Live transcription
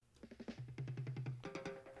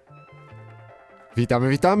Witamy,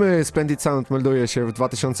 witamy! Splendid Sound melduje się w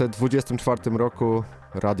 2024 roku.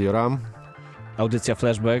 Radio RAM. Audycja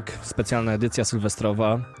Flashback, specjalna edycja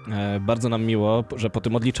sylwestrowa. Bardzo nam miło, że po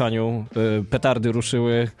tym odliczaniu petardy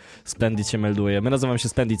ruszyły. Splendid się melduje. My nazywamy się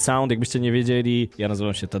Splendid Sound, jakbyście nie wiedzieli. Ja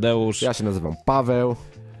nazywam się Tadeusz. Ja się nazywam Paweł.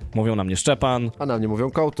 Mówią na mnie Szczepan. A na mnie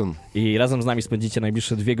mówią Kołtun. I razem z nami spędzicie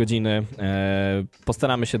najbliższe 2 godziny.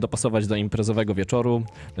 Postaramy się dopasować do imprezowego wieczoru,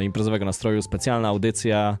 do imprezowego nastroju. Specjalna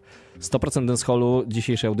audycja 100% dancehallu.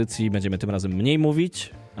 Dzisiejszej audycji będziemy tym razem mniej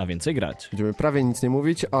mówić, a więcej grać. Będziemy prawie nic nie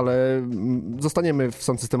mówić, ale zostaniemy w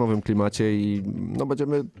soundsystemowym klimacie i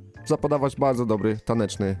będziemy zapodawać bardzo dobry,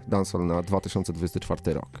 taneczny dancehall na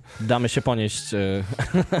 2024 rok. Damy się ponieść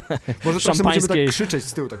może szampańskiej... będziemy tak krzyczeć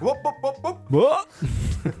z tyłu, tak wop, wop, wop, wop.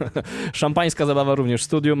 Szampańska zabawa również w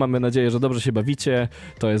studiu. Mamy nadzieję, że dobrze się bawicie.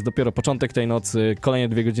 To jest dopiero początek tej nocy.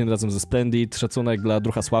 Kolejne 2 godziny razem ze Splendid. Szacunek dla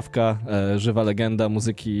druha Sławka, żywa legenda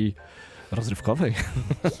muzyki rozrywkowej.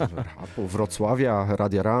 Rapu, Wrocławia,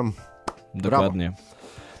 Radia RAM. Dokładnie. Brawo.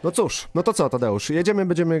 No cóż, no to co, Tadeusz? Jedziemy,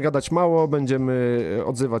 będziemy gadać mało, będziemy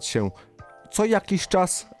odzywać się co jakiś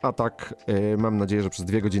czas, a tak mam nadzieję, że przez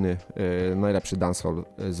 2 godziny najlepszy dancehall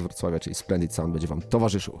z Wrocławia, czyli Splendid Sound, będzie wam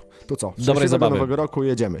towarzyszył. To co? Dobrej zabawy. Nowego roku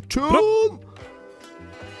jedziemy. Czun!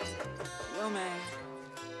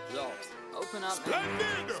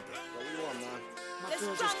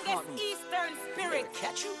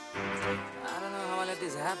 Catch you? I don't know how I let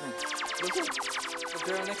this happen. The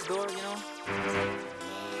girl next door, you know?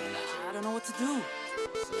 I don't know what to do.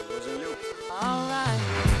 So it wasn't you. Alright.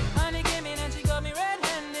 Honey came in and she got me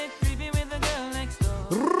red-handed, creepy with the girl next door.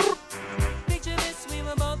 Picture this, we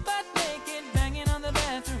were both butt naked, banging on the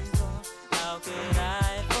bathroom door. How could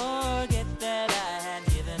I forget that I had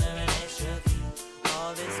given her an extra key?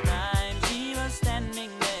 All this time she was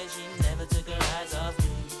standing there, she never took her eyes off me.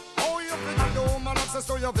 Access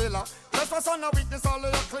to your villa. Trespass on a witness, all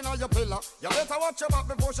of your clean on your pillar. You better watch your back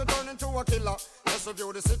before she turn into a killer. Let's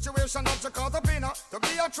review the situation that you caught up in her. To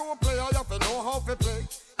be a true player, you have to know how to play.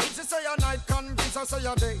 If she say a night, convince her say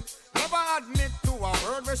a day. Never admit to a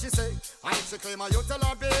word where she say. And if she claim her, you tell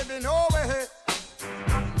her, baby, no way.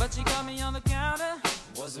 But she caught me on the counter.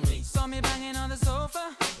 Wasn't me. Saw me banging on the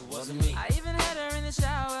sofa. Wasn't me. I even had her in the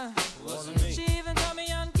shower. Wasn't me. She even caught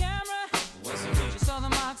me on camera. Wasn't me. She saw the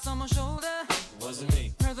marks on my shoulder. Wasn't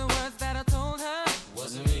me. Heard the words that I told her.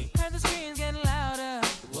 Wasn't me. Heard the screams getting louder.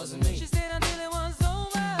 Wasn't me. She stayed until it was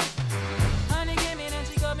over. Honey came in and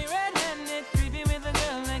she got me red-handed, creepy with the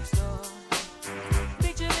girl next door.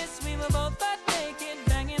 Picture this, we were both butt naked,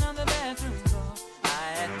 banging on the bathroom door. I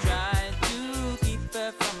had tried to keep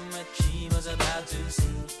her from what she was about to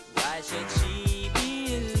see. Why should she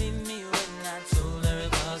believe me when I told her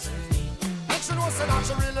it wasn't me? Next you know, say that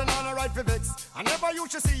she really not a right for vex. I never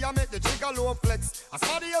used to see I make the jigger low flex. As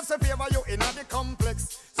somebody else in favor you in the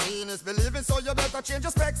complex. Seeing is believing, so you better change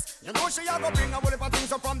your specs. You know she a go bring a whole heap of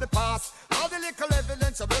things up from the past. All the little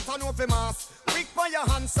evidence you better know for mass. Quick for your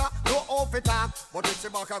answer, no off it up. But if she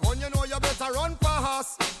back a gun, you know you better run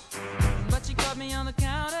fast. But she caught me on the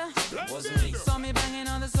counter. Wasn't me. Saw me banging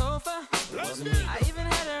on the sofa. Wasn't me. I even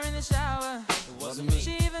had her in the shower. Wasn't me.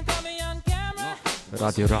 She even caught me on camera.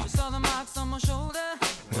 Radio Rap. She saw the marks on my shoulder.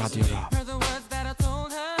 Radio Rap. Heard the words that I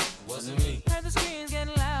told her. Wasn't me. Heard the screams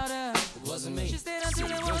getting louder. Wasn't me. She stayed until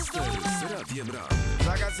it was over.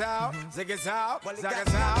 Zagazao, zigazao,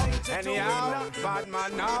 zagazao, anyhow, bad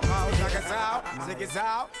man now, zagazao,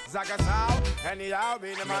 zigazao, zagazao, anyhow,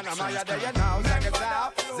 be the man of my day now,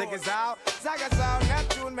 zagazao, zigazao, zagazao,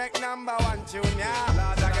 Neptune make #1 tune,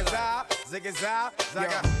 yeah, zagazao, zigazao,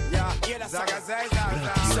 zaga, yeah, zagazao,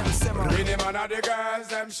 we the man of the girls,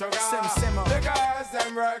 them sugar, the girls,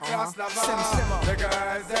 them world class lover, the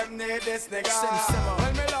girls, them need this nigga,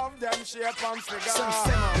 when me love them shape and figure,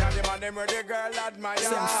 yeah, the man them where the girl admire.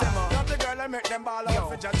 Got the girl and make them ball out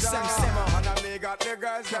for Jaja. And I me got the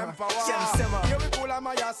girls them power. Here we pull on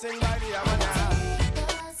my ass sing like the Havana.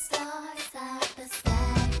 The stars at the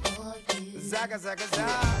sky for you. Zaga zaga zaga.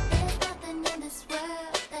 There's nothing in this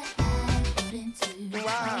world that I wouldn't do.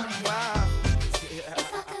 Wow.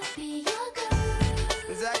 If I could be your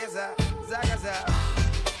girl. Zaga zaga zaga zaga.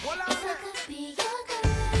 If I could be your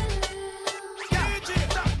girl.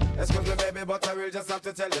 Excuse me baby, but I will just have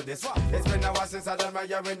to tell you this. It's been a while since I done my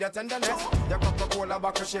year in your tenderness. Your Coca-Cola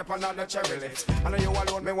bottle shape and all the cherry lips. I know you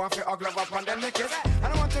alone, me want to hug love up and then lick it.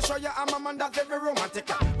 And I want to show you I'm a man that's very romantic.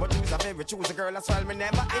 But you a favorite choose a girl as well, me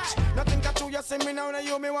never itch. Nothing got to you, see me now,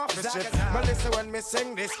 you me want to strip. But listen when me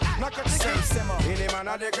sing this, knock your tickets. In the man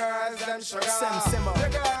of the girls, them sugar. The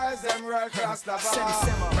girls, them real cross the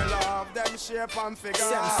bar. Me love them shape and figure.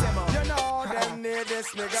 You know them need this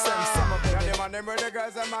nigga. Yeah, the man, them with the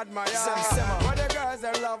girls, them admire. But the girls,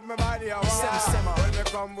 them love me body. When me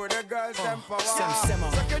come with the girls, them power.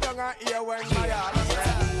 Suck you down and hear when my heart The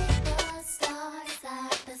stars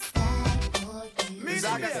like the sky for you. me There's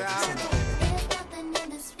nothing in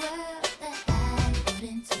this world that I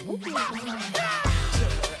wouldn't do.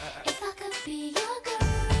 If I could be your girl,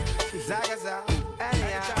 Zagaza,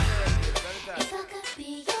 if I could be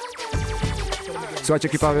your girl. Słuchajcie,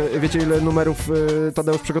 ekipa, wiecie ile numerów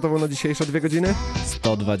Tadeusz przygotował na dzisiejsze 2 godziny?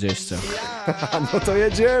 120. No to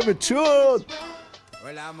jedziemy, ciut!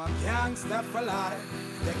 Well, I'm a gangster for life.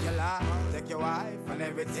 Take your life, take your wife, and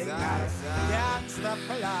everything nice. Gangster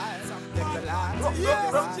for life. Take your life, take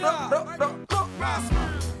your wife.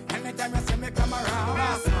 Anytime you see me come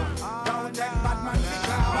around, don't take bad man to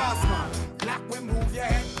clown. Black we move your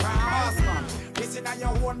head crown. Listen on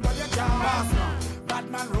your own, but you're down. Bad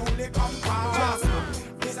man rule the compound.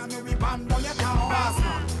 This is me we bomb down your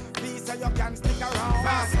town. Please say you can stick around.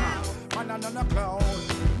 Man, I'm not a clown.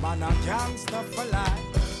 Man, a gangster for life.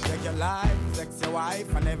 Take your life, sex your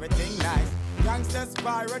wife, and everything nice. Gangster's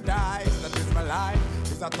paradise, that is my life.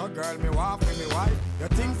 It's a tough girl, me want for me wife. You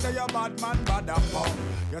think say you're bad man, bad a bum.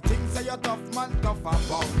 You think say you're tough man, tough a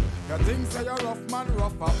bum. You think say you're rough man,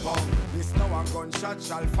 rough a bum. This now a gunshot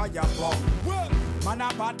shall fire bum. Man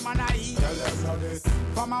a bad man a eat. Tell them no this.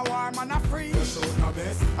 From a war man a free. You shoot no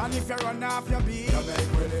best. And if you run off your beat, you beg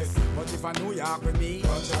with this. But if I New York with me,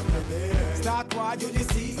 don't check with this. Start war you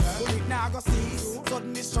deceased. Bullet now go cease.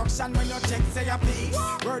 Sudden destruction when you check say your peace.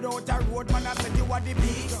 Word out a road man I said you are the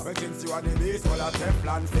beast. Well since you are the beast, well I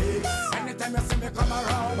Teflon fix. Anytime you see me come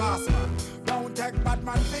around, boss man. Don't take bad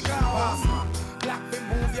man for clown, boss man. Black fi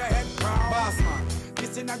move your head crown, boss man.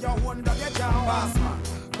 This inna your own dog your jaw, boss man.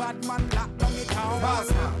 Bad man lock down your town,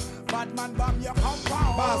 boss man. Bad man bomb your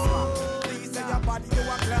compound, boss man. Please say your body you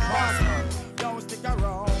a clown, boss man. Don't stick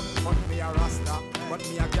around, but me a rasta, but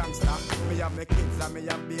me a gangster. Me have me kids and me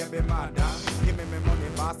a baby mother. Give me money,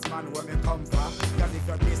 boss man, where me come from. Cause if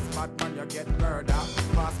you're this bad man, you get murder.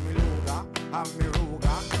 Pass me Luga, and me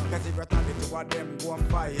Ruga. Cause if you turn it to a them go on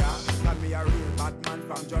fire. Cause me a real bad man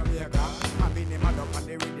from Jamaica. And be the mad up and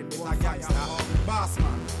the rhythm is a gangster. Boss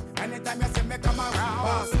man, anytime you see me come around,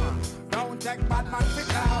 boss man. Don't take bad man for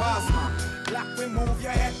clown, boss man. Black we move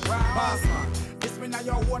your head round, boss man. This me now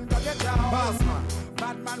your own dog your down, boss man.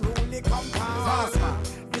 Bad man rule the compound, boss man.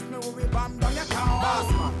 This me will be bomb down your town,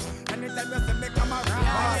 boss man. Anytime you see me come around,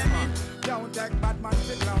 boss man. Don't take bad man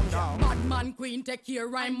for clown, down. Bad man queen, take your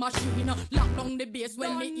rhyme machine. Lock down the bass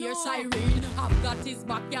when me hear siren. I've got his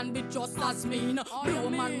back and be just as mean. Blow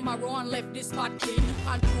man marrow and left this spot clean.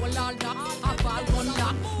 Control all that, have all gun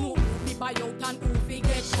lock. No who buy out and who fi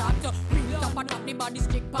get shot. Real top and top the body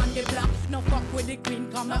stick on the block. No fuck with the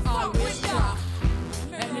queen, come and always drop.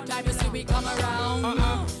 Anytime you see we come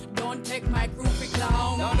around, don't take my crew for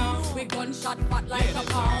clown. We gunshot fat like a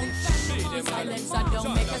pound. Silence and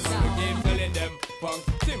don't make a sound. Keep telling them punks,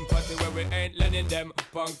 sympathy where we ain't lending them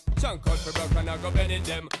punks. Chunk out for broke and I go bending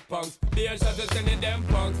them punks. Be a shot to sending them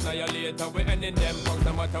punks. Now you later we ending them punks.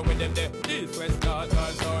 No matter with them there. East, west, north,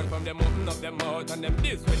 or south. From them open up them mouth and them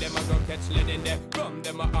this with them I go catch lead in there. From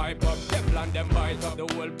them a hype up, Teflon them bite up. The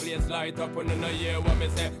whole place light up when you know hear what me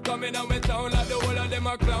say. Coming out with sound like the whole of them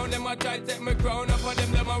a clown. Them a try take me crown up on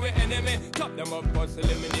them a we enemy. Chop them up, bust,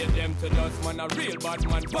 eliminate them to dust. Man a real bad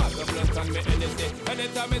man, pass the blood and me anything.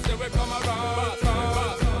 Anytime I say we come around,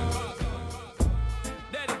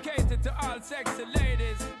 dedicated to all sexy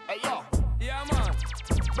ladies. Hey yo, Yeah man.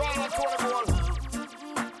 Brown and Tony Ball.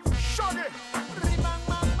 Shaggy.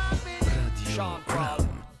 Sean Paul.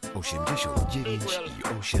 89,8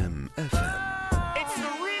 FM. It's the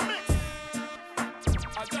remix.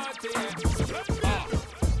 I got it.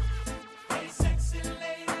 Hey, sexy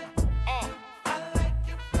lady, I like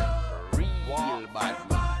your flow. Real bad man.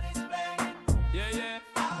 Body's banging, Yeah, yeah.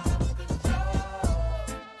 out of control.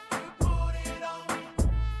 You put it on me,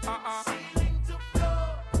 ceiling to floor.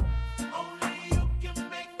 Only you can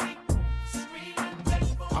make me scream and beg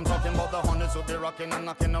for I'm talking about the hundreds who be rocking and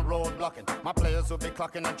knocking the road blocking. My players who be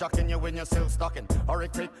clocking and jocking you when you're still stocking. Hurry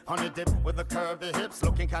quick, honey dip with the curvy hips.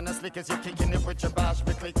 Looking kinda slick as you're kicking it with your bash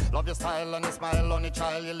click. Love your style and your smile on your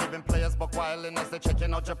child. You're leaving players buck wildin' as they're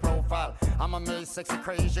checking out your profile. I'm amazed, sexy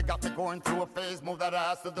craze. You got me going through a phase. Move that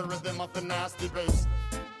ass to the rhythm of the nasty bass.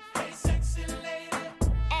 Hey, sexy lady,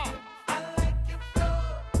 I like your flow.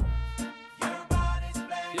 Your body's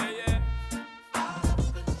banging, Yeah, yeah. out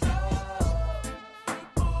of control.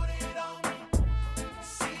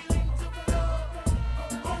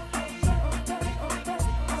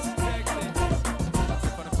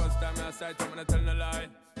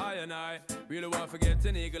 Really want to get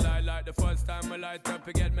an eagle eye like the first time I light up,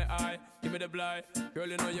 you get me eye. Give me the blind, girl,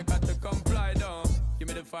 you know you got to comply down. Give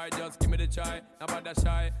me the fight, just give me the try. Now about that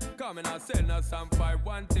shy, come and I'll sell now some fight.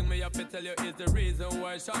 One thing me have to tell you is the reason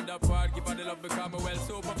why Shonda part. Give her the love because me well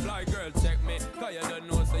super fly. Girl, check me, cause you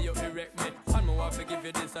don't know so you erect me. And me want to give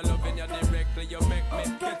you this, I love you directly. You make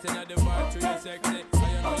me get in the bar to you sexy.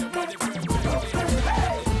 And you know your body perfectly.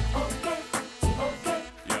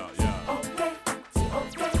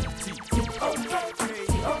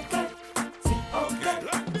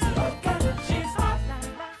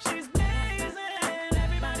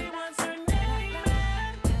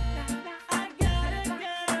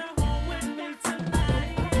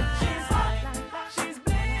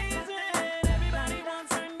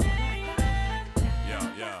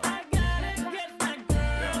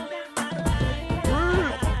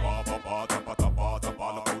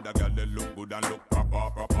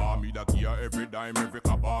 Every dime, every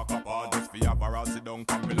kappa, just for have her sit down,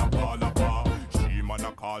 come la pa. She man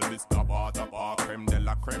a call me tapa, creme de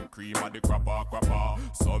la creme, cream of the crappa.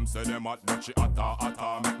 Some say them hot, but she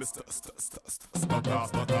atta, make me stutter.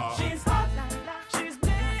 She's hot, she's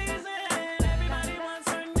blazing, everybody wants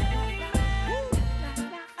her name.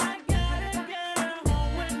 I gotta get her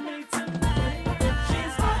home with me tonight.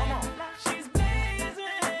 She's hot, she's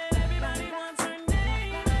blazing, everybody wants her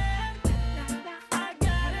name. I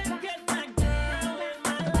gotta get that girl in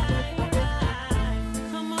my life.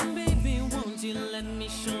 Come on, baby, won't you let me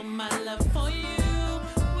show my love for you?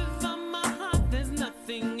 With all my heart, there's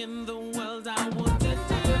nothing in the world I wouldn't do.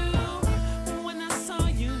 When I saw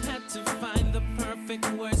you, had to find the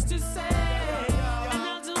perfect words to say. And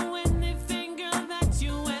I'll do anything, girl, that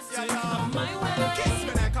you ask to come my way. Kiss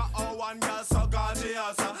me like a one girl so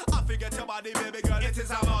gorgeous. I forget your body, baby girl, it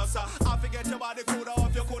is a must. I forget your body, coulda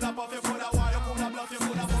off, you coulda puff, you coulda why, you coulda bluff, you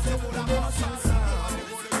coulda puff, you coulda bust.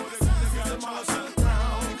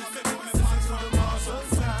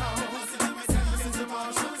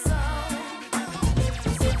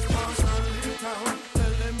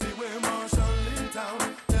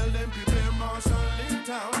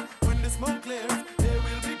 When the smoke clears, they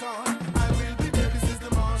will be gone. I will be there, this is the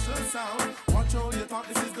Marshall sound. Watch how you talk,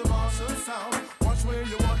 this is the Marshall sound. Watch where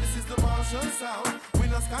you walk, this is the Marshall sound. We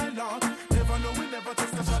no skylark, never know we never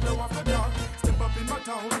touch the shadow of the dark. Step up in my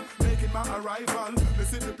town, making my arrival. Me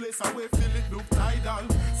see the place away, feel it look tidal.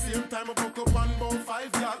 Same time I broke up on about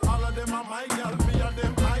 5 y'all. All of them are my y'all, me and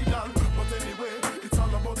them idol. But anyway, it's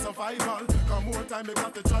all about survival. Come more time, you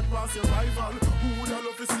got to chat past your rival. Who would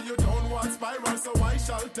love to see you downward spiral? So I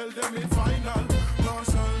shall tell them it's final.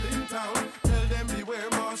 Marshall in town, tell them beware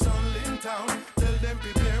Marshall in town. Tell them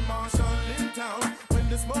prepare Marshall in town. When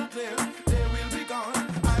the smoke clears, they will be gone.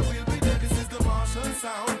 I will be there, this is the Marshall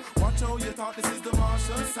sound. Watch how you talk, this is the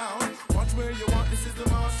Marshall sound. Watch where you walk, this is the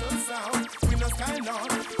Marshall sound. We no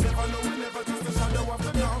skylark, never know we never touch the shadow of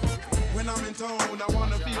the dawn. When I'm in town, I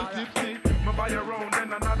wanna feel tipsy. Me buy a round,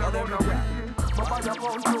 then another round of whiskey. Me buy a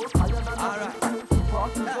pound close, higher than a whiskey.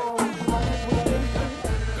 Cross the road,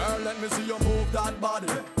 Girl, let me see you move that body.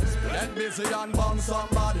 Get busy and bang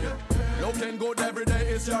somebody. Looking good every day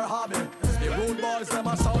is your hobby. The rude boys, them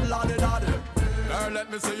a sound lolly-lolly. Girl, let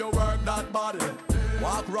me see you work that body.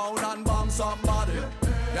 Walk round and bang somebody.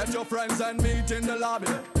 Get your friends and meet in the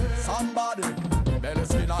lobby. Somebody. Belly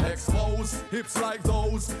skin are exposed, hips like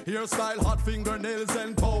those. Hairstyle, hot fingernails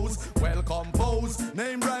and toes. Well composed,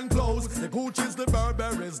 name brand clothes. The Gucci's, the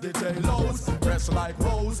Burberry's, the J-Lo's. Fresh like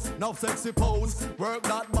rose, now sexy pose. Work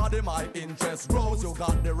that body, my interest grows. You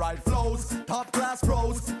got the right flows, top class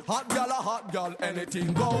pros. Hot gal,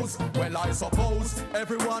 anything goes. Well I suppose,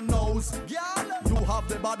 everyone knows. Gal, you have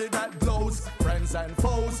the body that glows. Friends and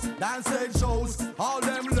foes, dance stage shows. All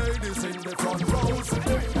them ladies in the front rows.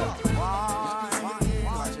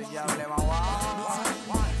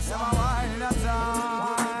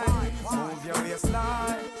 move your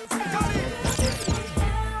waistline.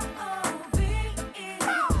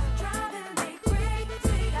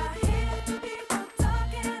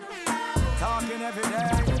 Talking every day,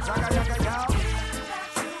 jaga jaga jaga.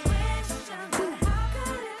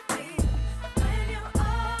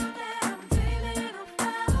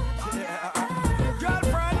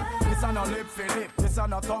 No lip for lip, this a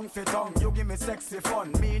no tongue for tongue. You give me sexy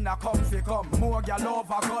fun, me na comfy come. More gal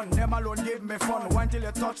over gun, them alone give me fun. When till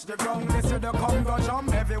you touch the ground, listen the Congo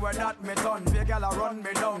jump. Everywhere that me done, big gal a run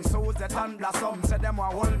me down. Suzette and Blossom, say them a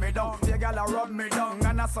hold me down. Big gal a rub me down,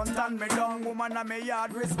 and a sun tan me down. Woman a me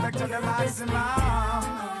yard, respect to the maximum.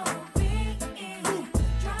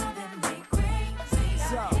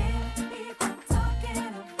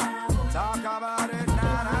 Talk about it,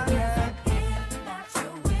 nah, nah, yeah.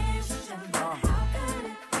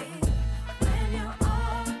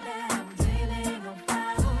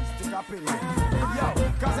 pin me. Yo,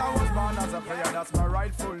 cause I was born as a player, that's my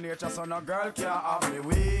rightful nature, so no girl can't have me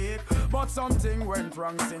weak. But something went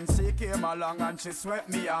wrong since she came along and she swept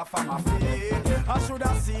me off of my feet. I should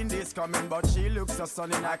have seen this coming, but she looks so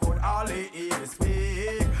stunning I could hardly even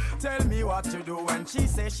speak. Tell me what to do when she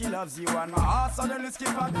says she loves you and my heart suddenly skip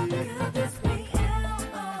a beat. This be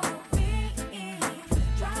L-O-V-E,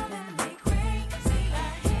 driving me crazy.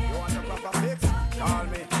 You want a proper fix? Call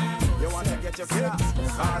me. You want to get your fix?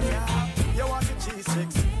 Call me. You want the cheese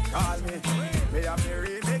sticks? Call me. Me have the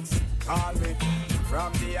remix? Call me.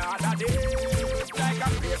 From the other day, like I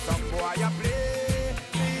play some boy I play.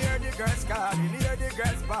 Me hear the girls calling, hear the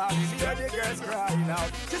girls bawling, hear the girls crying out.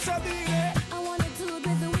 Just a minute. I wanna do it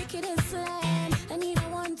with the wickedest slam. I need a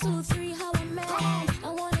 1, 2, 3, how a man. I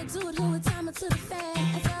wanna do it who would time it to the fan.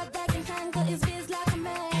 I thought back and tangle his biz like a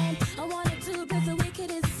man. I wanna do it with the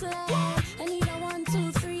wickedest slam. I need a 1,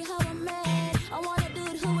 2, 3, how a man. I wanna do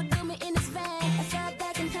it who would do me in his van. I thought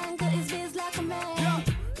back and tangle his biz like a man. Yeah.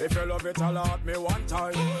 If you love it, allot me one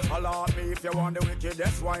time. Allot me if you want the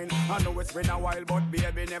wickedest wine. I know it's been a while, but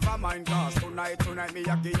baby, never mind. Cause tonight, me,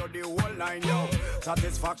 I give you the whole line, yo.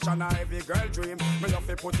 Satisfaction, a every girl dream. Me love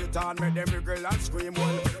to put it on, make them girl and scream.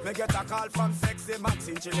 Well, me get a call from sexy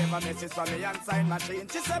Maxine. She never messes for me and sign machine.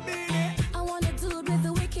 She say, Beanie. I wanna do it with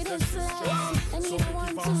the wickedest slam. I need a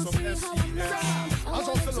 1, 2, 3, how a man. I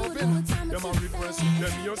wanna do it who would time it to the fan.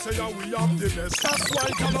 Them here say that we have the best. That's why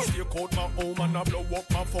I must take out my home and I blow up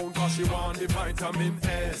my phone cause she want the vitamin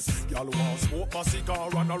S. Y'all want smoke my cigar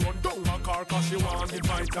and I run down my car cause she want the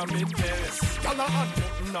vitamin S. Y'all a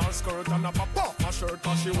unbutton her skirt and a pop off my shirt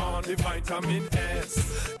cause she want the vitamin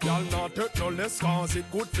S. Y'all not take no less cause it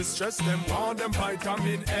good to stress them want them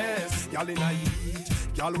vitamin S. Y'all in a heat,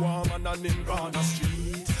 y'all warm and an in on the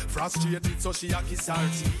street. Frustrated so she a kiss her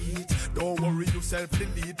teeth. Don't worry yourself,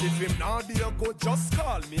 delete. If him not there good, just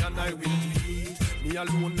call me and I will tweet. Me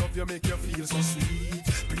alone love you, make you feel so sweet.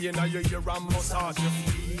 Pain in your ear and massage your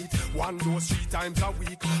feet. One dose 3 times a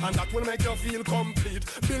week, and that will make you feel complete.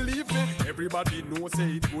 Believe me, everybody knows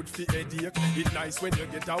say it good for headache. It nice when you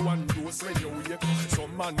get a 1 dose when you wake.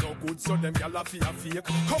 Some man no good, so them gyal a fear fake.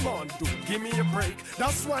 Come on, dude, give me a break.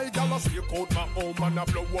 That's why gyal a stick out my home and I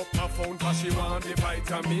blow up my phone cause she want the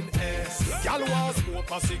vitamin S. Gyal want smoke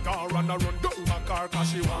a cigar and I run down my car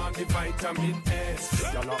cause she want the vitamin S.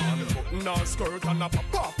 Gyal a unbutton her skirt and I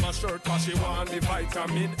pop off my shirt cause she want the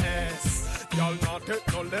vitamin S. Y'all not take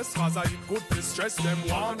no less cause I eat good to stress them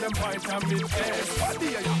want them vitamin S. What do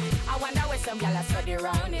you? I wonder where some gyal a study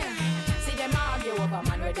round here. See them argue over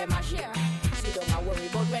man where them a share. See don't a worry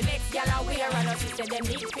about when next gyal a wear and us say them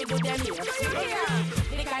need to do them here. See here,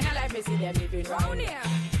 the kind of life me see them living round here.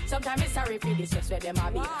 Sometimes it's sorry for this just where them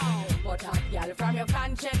a be. But hot gyal from your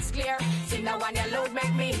conscience clear. See the one you load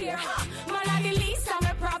make me hear. Man a the least of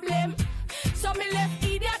my problem. So me left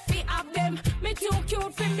idiot fi have them. Me too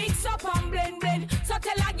cute fi mix up and blend. So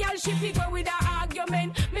tell a girl she fi go with her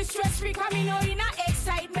argument. Me stress free cause me no in a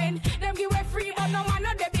excitement. Them give way free but no man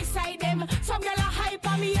no dey beside them. Some girl a hype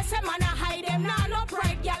on me, yes a man a hide them. Nah no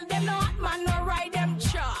pride girl, them no hot man no ride them.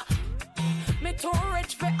 Cha. Me too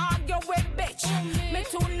rich fi argue with bitch. Me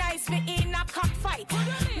too nice fi in a cockfight.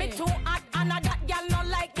 Me too hot and a that girl no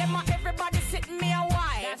like them. Everybody sitting me a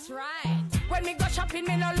while. That's right. When me go shopping,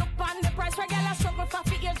 me no look on the price. For girl I struggle for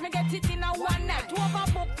 50 years, me get it in a one night.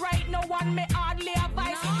 Overbook right, no one me hardly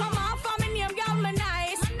advise. Come on for me name, girl, me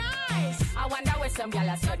nice. I wonder where some girl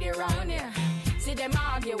a study round here. See them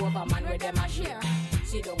argue over man where them a share.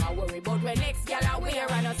 She don't a worry about when next girl a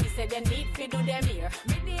wear. And us say them need fi do them here.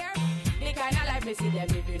 Me dear, the kind of life me see them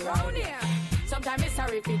living round here. Sometimes it's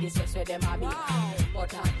sorry for this just where them a be.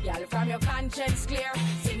 But hot girl from your conscience clear.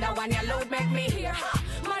 See the one you load make me hear.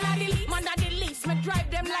 Man a the least, me drive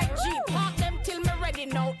them like Jeep. Park them till me ready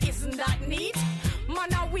now, isn't that neat?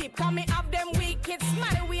 Man a weep, cause me have them wicked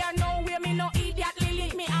smile. We are nowhere, me no idiot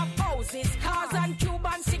Lily. Me have houses, cars and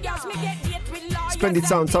Cuban cigars. Me get date with lawyers. Splendid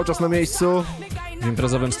Sound cały czas na miejscu. W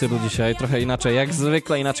imprezowym stylu dzisiaj, trochę inaczej, jak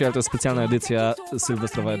zwykle inaczej, ale to jest specjalna edycja,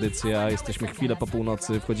 sylwestrowa edycja. Jesteśmy chwilę po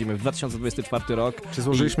północy, wchodzimy w 2024 rok. Czy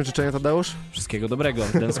złożyliśmy życzenia, Tadeusz? Wszystkiego dobrego,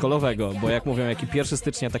 dancehallowego, bo jak mówią, jak i 1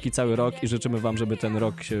 stycznia, taki cały rok i życzymy wam, żeby ten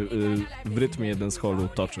rok się w rytmie dancehallu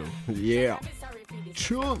toczył. Yeah.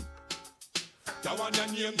 Tune. That one your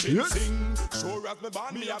name big sing. Sure as me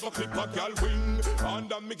born, me have a clip a gal wing.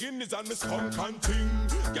 Under me guineas and me skunk and ting.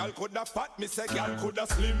 Girl coulda fat, me say girl coulda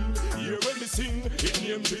slim. Hear when me sing, it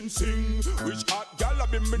name Jin Sing. Which hot girl a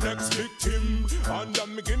be me next victim? Under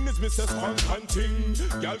me Guinness, me say skunk hunting.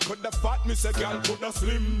 Girl coulda fat, me say girl coulda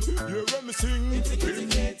slim. Hear when me sing. If the kitty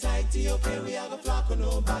get tight to you, okay, we have a flock or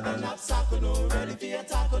no, bag and knapsack or no, ready for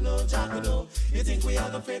attack or no, jack or no. You think we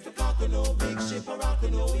have a faith for cock or no, big ship or rock or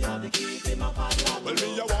no, we have the key in my padlock. Well,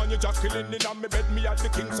 me a want you jacqueline in on me bed, me at the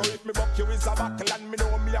king. So if me buck you is a buckle and me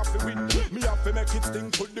know me have to win. Me have to make it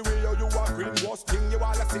sting, put the way you are green. Worst thing you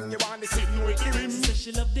wanna sing, you wanna sing with the rim. So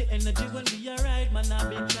she love the energy when we are ride. Man, a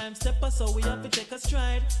big time stepper, so we have to take a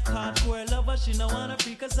stride. Hardcore lover, she no wanna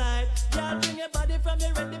freak aside. Y'all bring your body from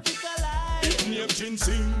your ready to collide. It name Jin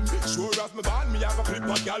Sing. Sure as me born, me have a clip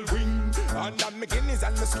of gal wing. And I'm me Guinness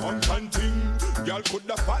and me skunk hunting. Gal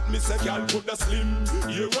coulda fat, me say gal coulda slim.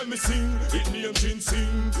 Hear when me sing, it name Jin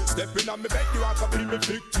Sing. Stepping on me bed, you have to be me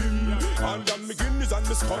victim. And I'm me Guinness and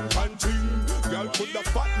me skunk hunting. Gal coulda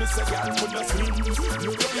fat, me say gal coulda slim.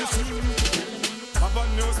 Hear when me sing. Have a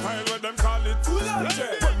new style, what them call it.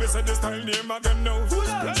 When me say the style name again now.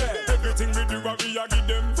 Everything we do, we a give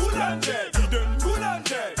them. Give them.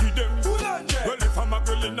 Give them. Well, if I'm a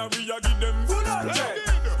girl in a, we a give them.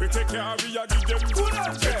 We take care, we a give them.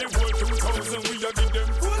 Get the whole 2000, we a give them.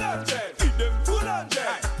 Give them.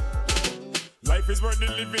 Life is worth the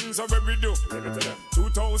living, so where we do? Give it to them.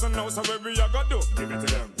 2000 now, so where we a go do? Give it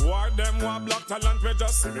to them. War them, war black talent, we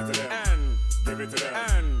just give it to them. And give it to them.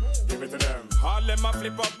 And give it to them. All them a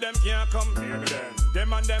flip up, them can't come. Hear me them.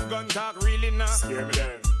 Them and them gun talk really now. Scare me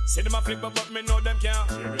them. See them a flip up, but me know them can't.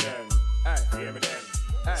 Hear me them. Hey, hear me them.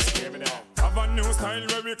 Hey, hear me them. Have a new style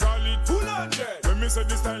where we call it Full on Jet. When me say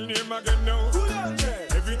the style name again now. Full on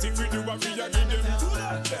Jet. Everything we do, we a give them. Full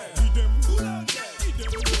on Jet. Give them. Full on Jet.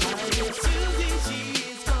 Susie, she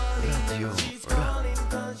is calling, she's calling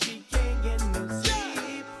 'cause she can't get no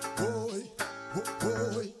sleep. Boy,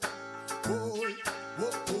 boy, boy,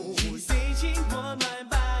 boy. She says she want my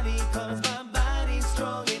body 'cause my body's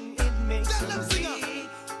strong and it makes her weak.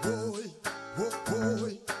 Boy,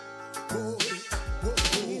 boy, boy,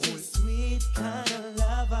 She's a sweet kind of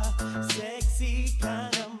lover, sexy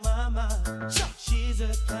kind of mama. She's a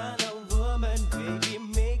kind of woman, baby,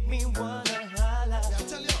 make me wanna holla.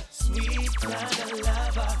 Sweet kind of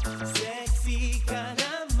lover, sexy kind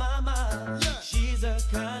of mama. She's a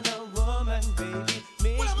kind of woman, baby,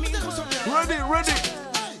 make me wanna Ready.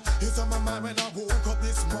 It's on my mind when I woke up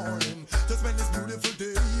this morning to spend this beautiful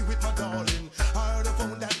day with my darling. I heard a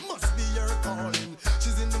phone that must be her calling.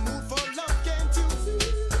 She's in the mood for love, can't you see?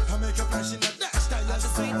 I make a flash in the dash, That's the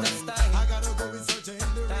sweetest time. I gotta go in search of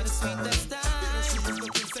the That's the sweetest time. She is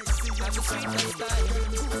looking sexy. That's the sweetest time.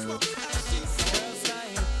 Girls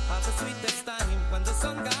time, have the sweetest time when the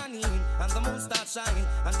sun gone in and the moon start shine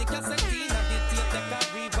and the cassette and the tape they can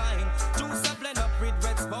rewind. Juice a blend up with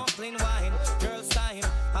red sparkling wine. Girls time,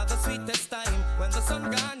 have the sweetest time when the sun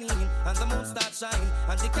gone in and the moon start shine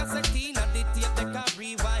and the cassette and the tape they can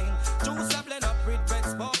rewind. Juice a blend up with red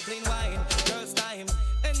sparkling wine. Girls time,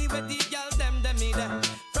 anyway the girl them me there.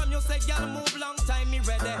 From you say girl move long time me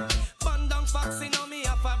ready. Bun down foxy now me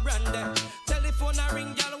have a brandy. Telephone a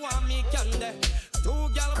ring girl want me candy. Two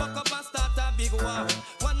girl buck up and start a big war.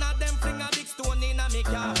 One of them fling a big stone in a me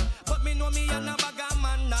car. But me know me and a bag a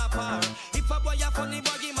man na par. If a boy a funny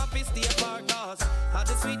boy him a fi stay far. Cause had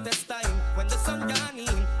the sweetest time when the sun gone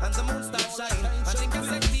in and the moon start shine. And the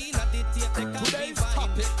cassette and the tape they can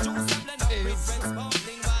rewind. Juice a blend up with red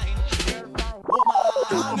sparkling wine.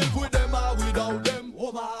 I live with them or without them.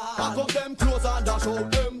 Pack up them clothes and dash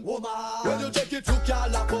out them. When you check it, you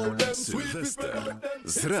can't laugh out them. Sylwester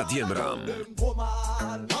z Radiem Ram.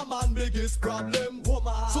 Woman, a man biggest problem.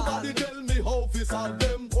 Somebody tell me how to solve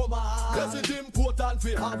them. Yes, it's important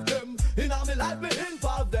we have them. In our life we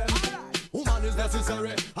involve them. Woman is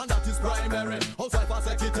necessary, and that is primary. Housewife or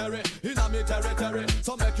secretary, in a me territory.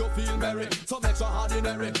 Some make you feel merry, some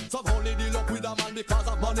extraordinary. Some only deal up with a man because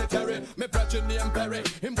of monetary. Me preaching name Perry,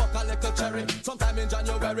 him buck a little cherry. Sometime in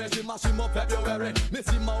January, she mash him up February. Me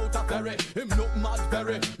see him out of ferry, him look mad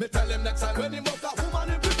berry. Me tell him next time when him buck a woman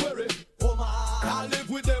him be query. Woman, I live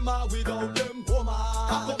with them or without them. Woman,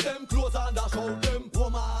 pack up them clothes and dash out them.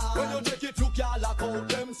 Woman, when you take it you can't lock out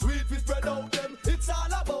them. Sweet we spread out them, it's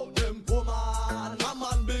all about them.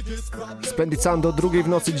 Splendid Sound do 2 w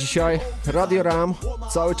nocy dzisiaj. Radio Ram,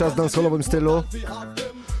 cały czas w danceholowym stylu.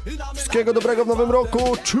 Wszystkiego dobrego w nowym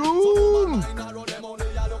roku. Czum!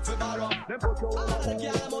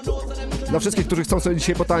 Dla wszystkich, którzy chcą sobie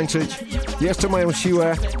dzisiaj potańczyć, jeszcze mają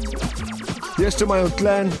siłę, jeszcze mają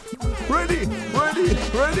tlen. Ready, ready,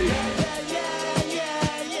 ready!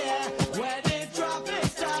 When it drop,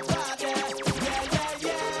 it stop right there. Yeah, yeah,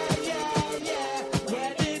 yeah, yeah, yeah.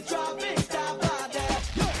 When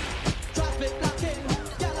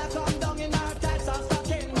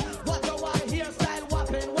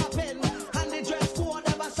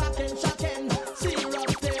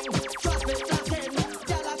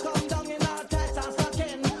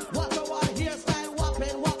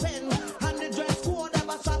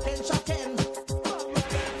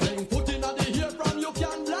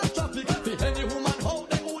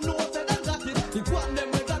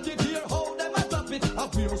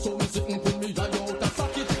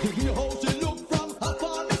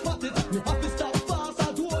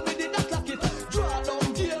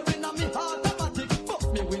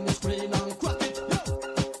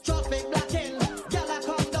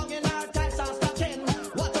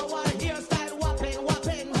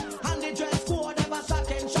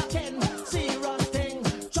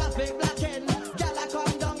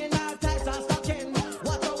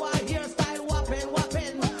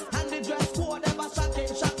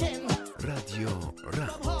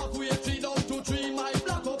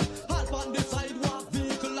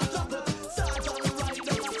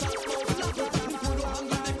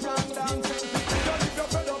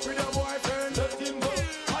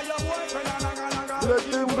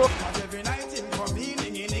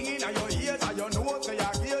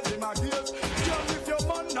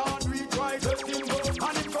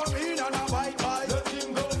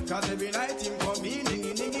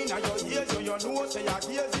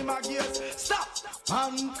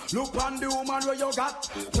And look on the woman where you got.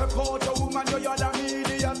 Take out the woman where you're an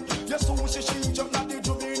idiot. You soon see she jump at the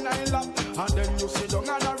juvenile lap. And then you sit down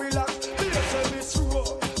and relax. Here say this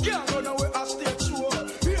row, can't run away a stage show.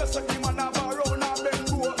 Here say the man have a round and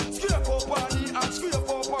bend low. Scrape up on the and scrape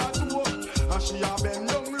up on two. And she a bend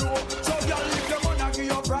down low. So girl, if your man a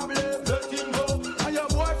give you problem, let him go. And your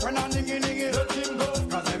boyfriend a niggy, let him go.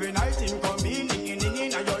 Cause every night him come in,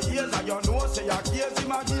 ninggy, and your ears and your nose say your case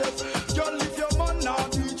him a case. Girl, if your man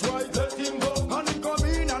not reach right, let him go. And him come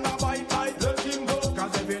in and a bite, let him go.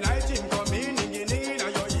 Cause every night him come in, ninggy,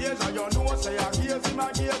 and your ears and your nose say your case him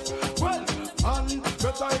a case. Well, and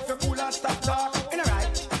better if you cool and stop talk. In a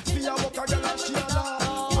right, be a walk a girl and she a laugh.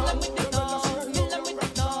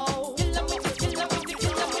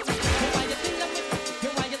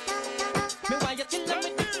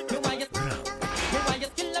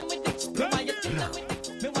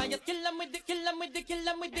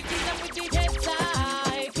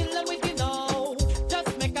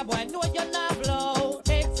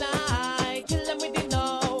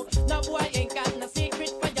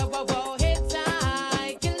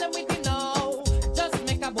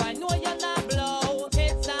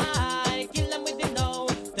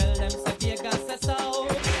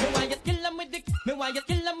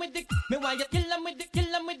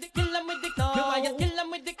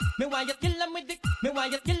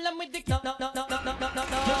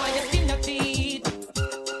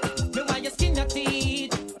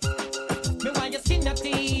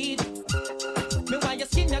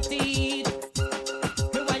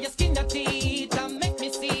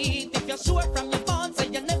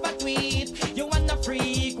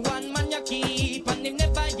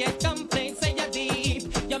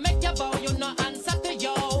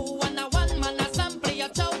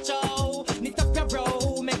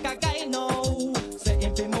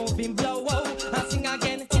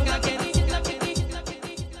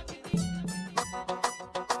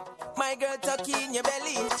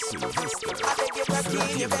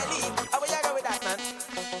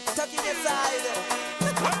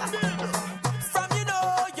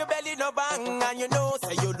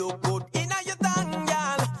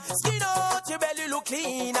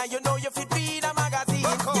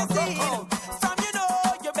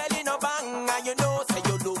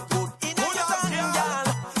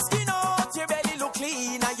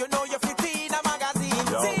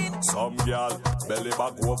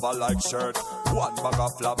 Like shirt, one bag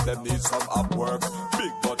of flap, them need some up work.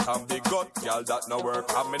 Big butt and big gut, girl, that no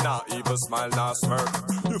work. And me not even smile, not smirk.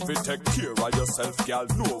 If you take care of yourself, girl,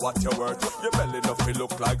 know what you're worth. Your belly no feel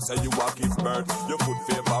look like say you a give birth. Your foot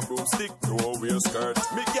favor broomstick, no real skirt.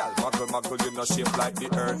 Me girl, muggle, you no shape like the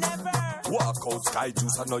earth. Never. Walk out sky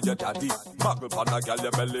juice, I know your daddy. Muggle pan a girl,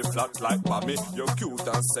 your belly flat like mommy. You're cute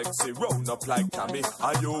and sexy, round up like Tammy.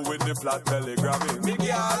 And you with the flat belly Grammy. Me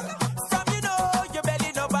girl, from you know your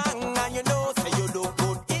belly no bang, and you know say you look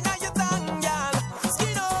good in a your tongue, girl.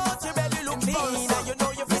 Skin out your belly look clean, and you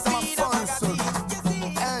know you fit feed a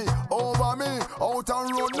magazine. Hey, over me, out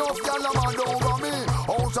and road enough, girl, I'm mad over me.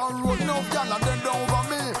 Out and road enough, girl, and then over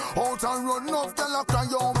me. Out and road enough, girl, I cry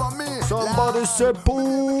over me. Somebody say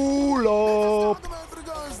pull up.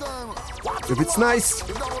 If it's nice,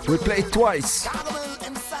 we play it twice.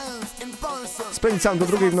 Spędź sam do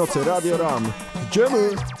 2 w nocy, Radio Ram.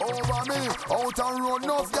 Idziemy! Over me, out and road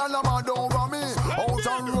enough, girl, I'm mad over me. Out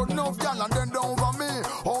and road enough, girl, and then over me.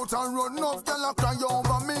 Out and road enough, girl, I cry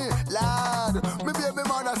over me. Lad, me baby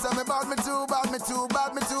mother say me bad, me too bad, me too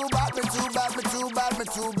bad, me too bad, me too bad, me too bad, me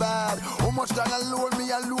too bad. How much girl alone me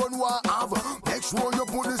alone want have? Make sure you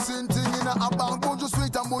put the same thing in a bank. Would you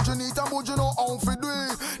sweet and would you neat and would you know how to do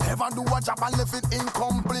it? Never do a job and left it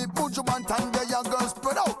incomplete. Put you want and get your girl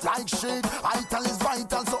spread out like shit. Vital is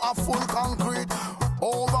vital, so a full concrete.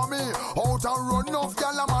 Over me, out and run enough,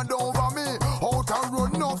 girl, I'm mad over me. Out and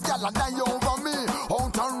run enough, girl, and die over me.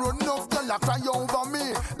 Out and run enough, girl, I cry over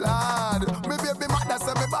me. Lad, me baby mother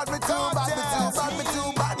say me bad, me too bad, me too bad, me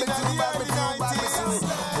too bad, me too bad, me too bad, me too bad.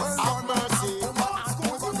 Have mercy, have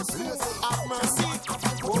mercy.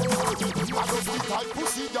 I don't see tight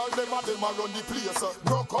pussy, girl, them a run the place.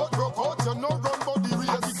 Broke out, you know run body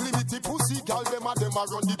race. Limity pussy, girl, them a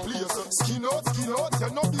run the place. Skin out, you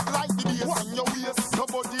know big like the base. In your waist,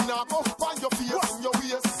 nobody now go find your face. In your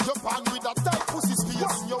waist, your pan with a tight pussy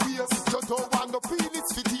space. In your waist, you don't want no peel, it's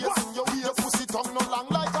fit here. In your waist, your pussy tongue no long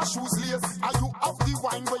like a shoes lace. Are you have the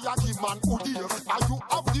wine where you give man hoodie? Are you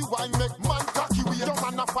have the wine make man cocky way? Your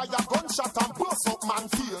man a fire gunshot and bust up man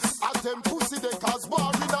face. At them pussy they cause war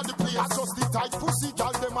in the place. I just the tight pussy,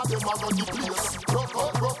 girl, them a run the place. Broke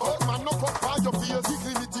out, man no cut by your face.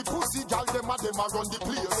 Dignity pussy, girl, them a run the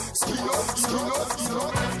place. Skin up.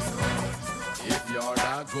 If you're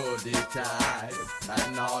the tide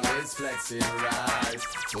and always flexing right.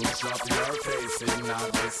 Push up your face in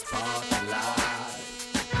the spotlight.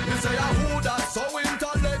 You say a who that so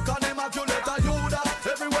intellect and immaculate a you that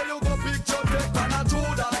everywhere you go picture take and a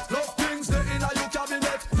true that love things they in a you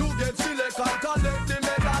cabinet you get select and collect the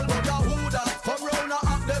medal but a who that come round a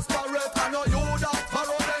act desperate and a you that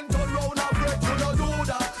around and turn round a break you don't do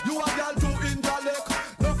that you a girl too intellect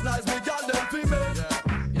enough nice big girl them female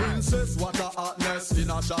incest what a hotness in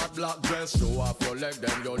a short black dress show off your leg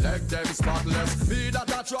them spotless be that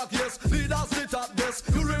a track yes leaders sit at this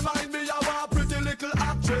you remind me of a pretty little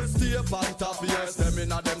actress stay on top yes them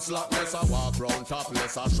in a them slackness I walk round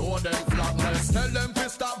topless I show them flatness tell them to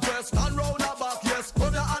stop dress stand round a back yes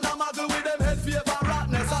put your hand a muggle with them head favor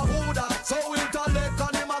ratness a who that so intellect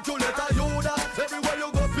and immaculate a you that everywhere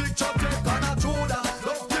you go picture take and a true that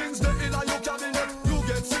love things they in a you cabinet you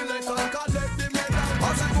get select and collect the medal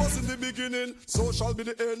as it was in the beginning so shall be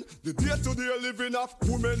the end the day-to-day living of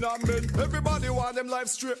women and men everybody want them life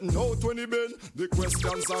straightened out when they bend the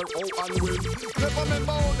questions are how and when never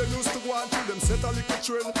remember how they used to go and through them set a little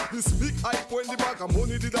trend this big hype when the bag of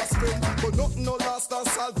money did I spend but nothing no last and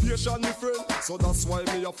salvation my friend so that's why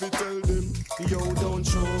me have to tell them yo don't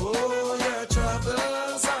throw your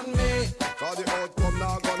troubles on me cause the outcome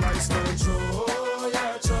now go nice don't throw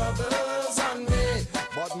your troubles on me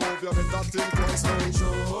but move your head that thing twice don't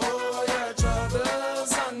throw your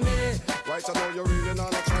troubles on me right I know you're reading on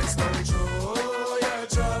a try don't throw your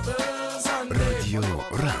troubles on me Radio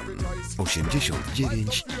RAM 89,8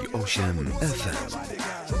 FM.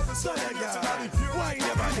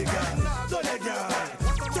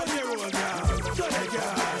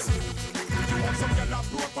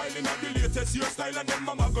 Profiling of the latest hairstyle and them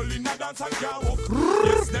a muggle in a dance and can't walk.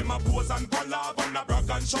 Yes, them a pose and collab and a brag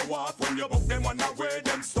and show off. When you book them wanna wear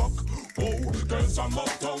them stuck. Oh, girls from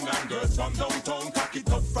uptown and girls from downtown, cock it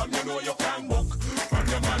up from you know you can walk. From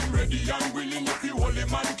your man ready and willing, if you hold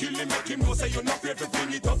him and kill him, make him know say you're not afraid to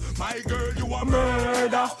fling it up. My girl, you a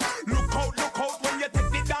murder. Look out when you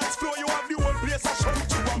take the dance floor, you have the whole place a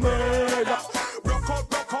shout you a murder. Rock out,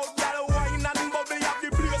 girl, wine and bubble, you have the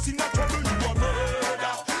place in a trouble. You a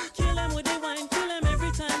murder. Kill him with the wine, kill him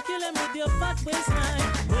every time, kill him with your fat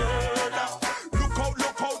waistline. Murder. Look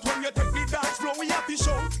out when you take the dance floor, we have to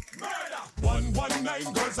shout. Murder.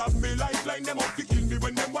 119 girls have me lifeline, them up to kill me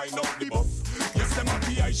when them wind up the buff. Yes, them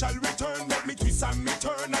happy I shall return, make me twist and me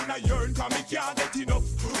turn and I yearn, cause me can't get enough.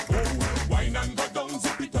 Oh, wine and go down,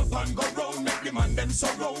 zip it up and go round, make the man them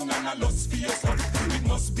surround and I lust for your stuff. It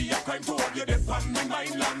must be a crime to have you there on me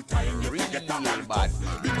mind long time. You get a man bad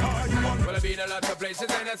because you want. Well, I've been a lot of places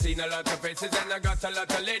and I've seen a lot of faces and I got a lot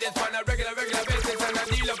of ladies on a regular basis and I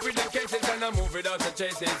deal up with the cases and I move without the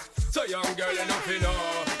chases. So young girl, enough you know.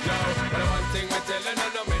 Yo, well, one thing we're telling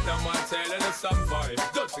and I make no man telling us stop fight.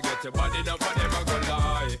 Just to get your body down for them I go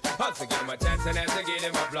lie. As to give him a chance and as to get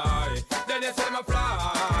him a fly. Then they say him a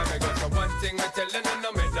fly. Because the one thing we're telling and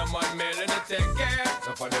I make no man mailing to take care.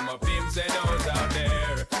 Enough of them a fame say those out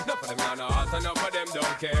there. Enough of them on the heart and enough of them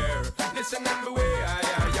don't care. Listen and beware,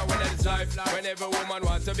 yeah, when it's life. When every woman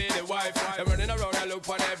wants to be the wife, they're running around and look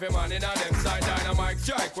for every man in on them side. Dynamite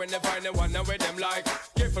strike when they find the one with them like.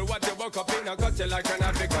 Careful what you woke up in, I cut you like an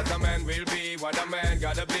apple. Because a man will be what a man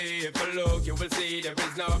gotta be. If you look, you will see there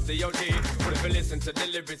is no DOT. But if you listen to the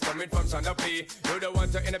lyrics coming from Sandra P, you don't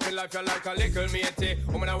want to end up in life, you're like a little matey.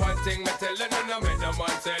 Woman, I one thing, me telling you, no make no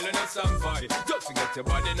man telling you some fight. Just to get your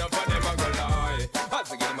body enough for them, I go lie. As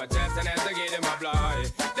to give him a chance and as to give him a fly.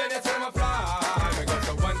 Then they say him a fly. Because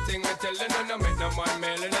the one thing, me telling you, no make no man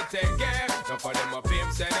mailing to take care. No for them a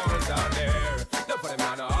fame, say no one's out there. No for them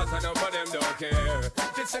on the heart, and no for them don't care.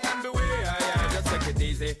 Listen and beware, yeah, just take it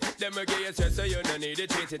easy. Them will give you stress so you don't need it,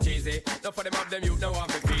 treat it easy. No for them have them, you know how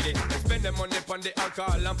to feed it. They spend them money on the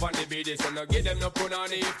alcohol and on the beady. So no give them no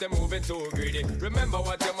punani if they're moving too greedy. Remember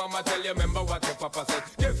what your mama tell you, remember what your papa said.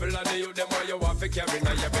 Careful of the youth, them what you want to carry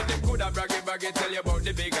now your bed. Them coulda braggy, tell you about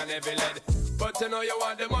the big and heavy lead. But you know you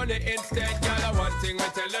want the money instead, girl. I one thing we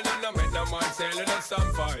tell you, no make no man selling us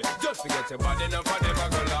some fight. Just to get your body enough for them I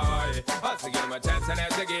go lie. As to give him a chance and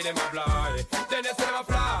as to give him a fly. Then they say him a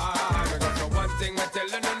fly. Because the one thing we tell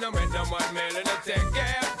you, no make no man mailing to take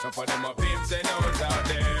care. No for them a fame, say no one's out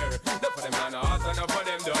there. No for them on the heart and no for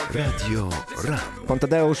them don't care. Radio RAM. Pan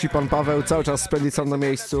Tadeusz i pan Paweł cały czas Splendid są na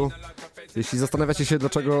miejscu. Jeśli zastanawiacie się,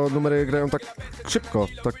 dlaczego numery grają tak szybko,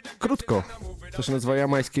 tak krótko, to się nazywa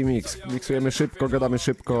jamański mix. Miksujemy szybko, gadamy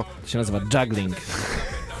szybko. To się nazywa juggling.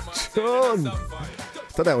 John!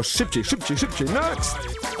 Tadeusz, szybciej, next!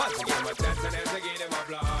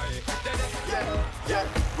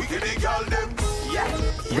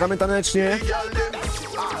 Gramy tanecznie,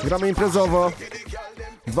 gramy imprezowo,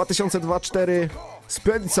 2002-2004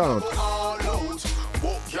 Splendid Sound.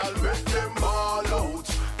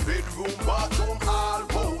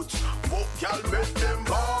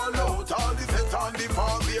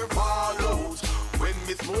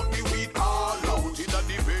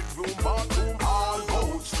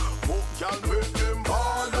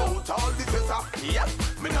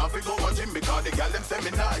 Because the gal them say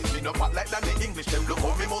me nice. Me no fat like that the English, them look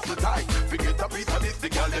how me most the time. Forget a piece of this, the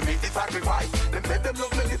gal them make the sacrifice. Them say them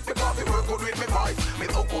love me this because they work good with me voice. Me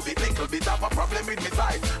so cool bit little bit have a problem with me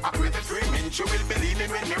size. I create a screaming, she will be leaning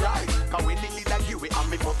when me rise. Cause when they like you, and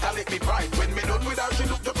me first collect me price. When me done with her, she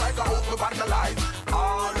look just like a house to vandalize.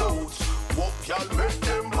 All out, walk y'all make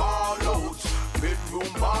them ball out.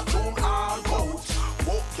 Bedroom, bathroom, all out.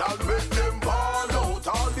 Walk y'all make them ball out.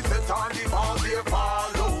 All the set on the ball, they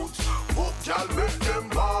fall out. Y'all make them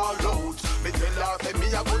ball out. Me tell her, say me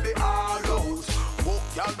a go the all out. Walk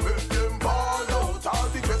y'all make them ball out. All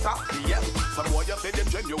the dresser, yes. Some boy you say them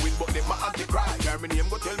genuine, but them a anti-Christ. Hear me name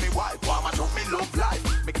go tell me why. Why my show me love life.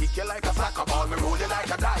 Me kick you like a soccer ball, me roll you like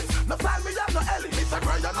a dice. No sign me have no Ellie, Mr.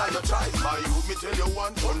 Brian and your choice. My youth me tell you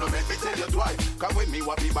once, so no make me tell you twice. Cause when me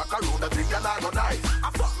wa be back around the drink and I go nice. I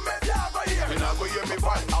fuck me, yeah, go hear. Me not go hear me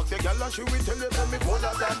fight. I'll take your lunch, she will tell you that me colder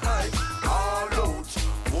than ice. All out.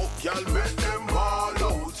 Walk y'all make them ball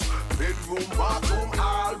out. Bedroom, bathroom,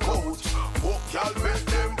 all out. Walk y'all make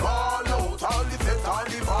them ball out. All the set, all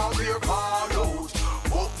the ball, they fall out.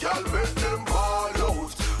 Walk y'all make them ball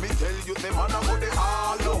out. Me tell you, them man a go the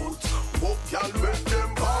all out. Walk y'all make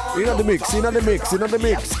them ball out. In the mix, in the mix, in the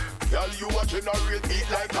mix. Girl, you a generate beat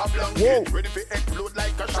like a blanket. Ready for explode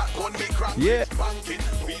like a shotgun, me crack. Yeah. Banking,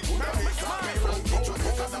 we gonna make some me from the truck.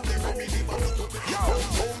 Because I'm the family, boom, boom, boom.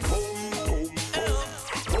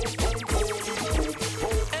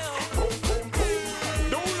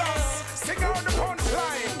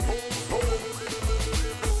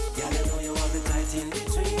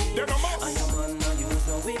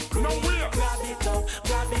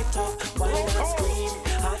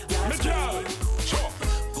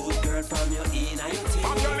 From your inner your team.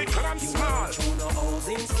 I'm your little and small. You know holes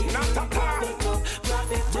in skin. Not a grab it up.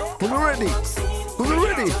 Who ready? Who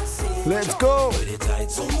ready? Let's go. With the tight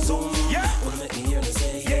zoom zoom. Yeah. Wanna make me hear me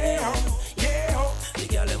say Yeah. Yeah. The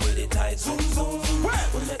girl them with the tight zoom zoom. Well.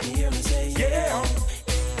 Wanna make me hear me say Yeah.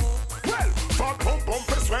 Well, fat pum pum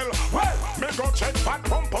for swell. Well, me go check fat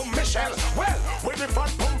pum pum Michelle. Well, with the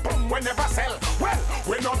fat pum pum we never sell. Well,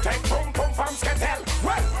 we no take pum pum from Sketel.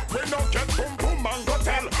 Well, we no get pum pum and go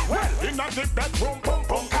tell. Well, in the bedroom pum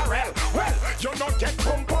pum Carel. Well, you no get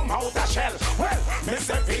pum pum out the shell. Well, me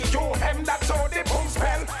say feel you hem that's how the pum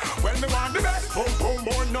spell. Well, me want the best pum pum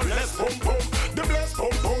more no less pum pum. The blessed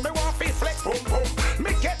pum pum me want fi flex pum pum.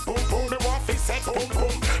 Me get pum pum me want fi sex pum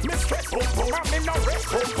pum. Me stress pum pum and me no rest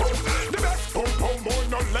pum pum. The best pum pum more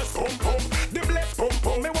no less pum pum. The blessed pum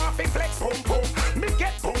pum me want fi flex pum pum. Me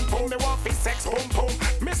get pum pum me want fi sex pum pum.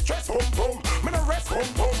 Me stress pum pum me no rest pum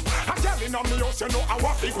pum. A girl inna me house you know I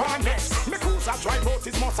want fi go next. Me cruise a drive out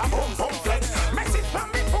is must a pum pum flex. Message from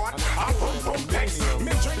me phone a pum pum text.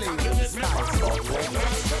 Me drink and give me pum pum flex.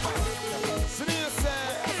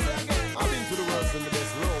 I've been to the worst and the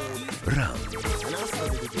best road. Round. And I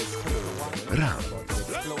studied it just Round.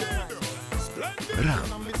 Round.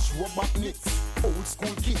 Robot knits, old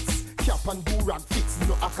school kits, cap and do-rag fits,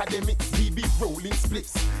 no academics, BB rolling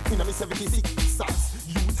splits. In a me 76 stars,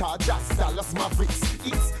 Utah Jazz, Dallas Mavericks,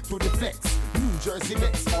 it's to the flex, New Jersey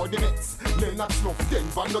Nets or the Mets, Leonard Snuff,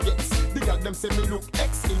 Denver Nuggets. The girl them say me look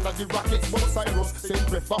X in the Rockets, but Cyrus send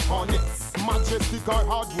prefer Hornets. Majestic or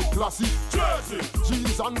hardwood classy, Jersey,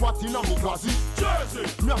 jeans and what in a me classy, Jersey.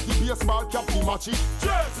 Me have the baseball cap the matchy,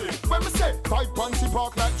 Jersey. When me say, tight panty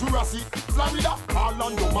park like Jurassic, Florida,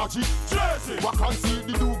 Orlando Magic, Jersey. What can see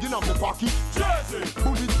the dog in a me pocket, Jersey.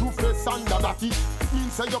 Bulletproof vest and a batty. Mean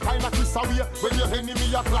say you kinda twist away when your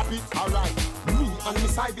enemy a clap it. Alright, me and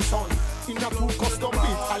Miss Ivy son in a two custom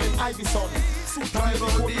beat, Allen Ivy son. Suit and the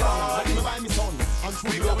coat on, like me buy me son. And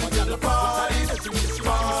we go to the party, we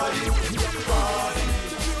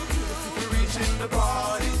reaching the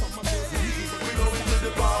party, we going to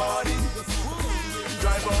the party.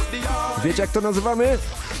 Drive out the yard. Wiecie jak to nazywamy?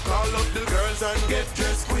 Call up the girls and get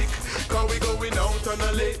dressed quick. Cause we going out on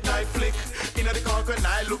a late night flick. Inna the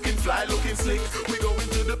crocodile looking fly, looking slick. We going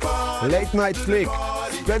to the party. Late night flick.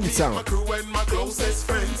 Splendid Sound. My crew and my closest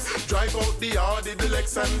friends. Drive out the Audi, the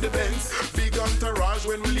Lex and the Benz. Big entourage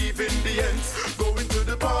when we leave in the ends. Going to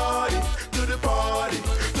the party, to the party,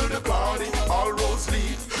 to the party. All roads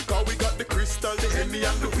lead. Cause we got the crystal, the Henny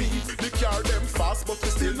and the weed. The car them fast but we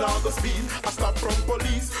still not the speed. I stop from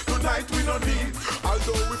police, tonight we no need.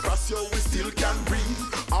 Although we cross you, we still can breathe.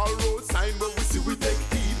 All road sign where we see we take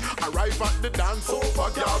heed. at the dance over,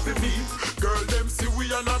 girl be meet. Girl them see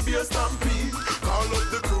we on a beer stampede. Call up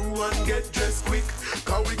the crew and get dressed quick.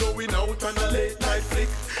 Cause we going out on a late night flick.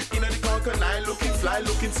 In the Concanine looking fly,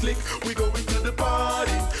 looking slick. We going to the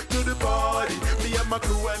party, to the party. Me and my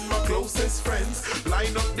crew and my closest friends.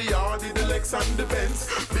 Line up the Audi, the Lex and the Benz.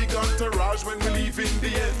 Big entourage when we leave in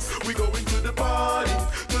the ends. We going to the party,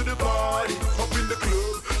 to the party. Up in the club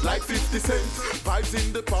like 50 cents. Vibes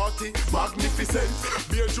in the party, magnificent.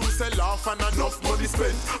 Beer juice and laugh and enough money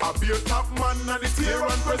spent. A beer top man and it's here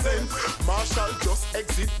and present. Marshall just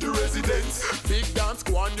exit the residence. Big dance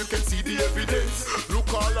go on, you can see the evidence.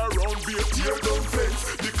 Look all around, beer tear down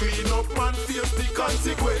fence. The clean up man face the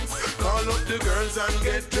consequence. Call up the girls and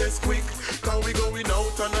get dressed quick. Cause we going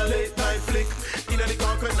out on a late night flick. In the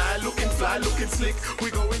Concanine looking fly, looking slick. We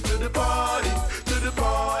going to the party, to the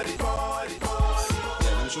party, party, party.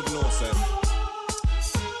 Yeah, you should know, sir.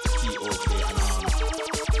 T.O.K. and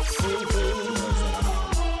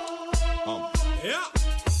yeah.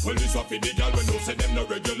 Well, this a for the girl when no say them no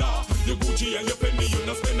regular. You Gucci and your penny, you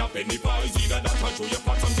no spend a penny for. It's either that or show your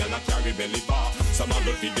fat, some girl a carry belly bar. Some of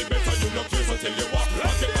them feel the better, you no care, so tell you what.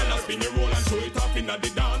 But the girl a spin your roll and show it off in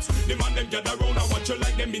the dance. The man them gather round and watch you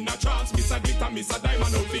like them in a trance. Miss a glitter, miss a diamond,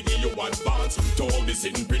 don't figure you advance. To all the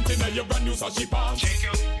sitting printing and your brand new sashi pants.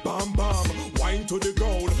 Bam bam, wine to the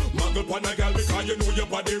ground. Muggle pon a girl because you know your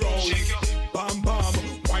body round. Bam bam,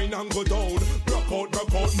 wine and go down. Rock out,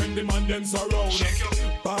 when the man them surround.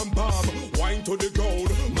 Bam bam, wine to the ground.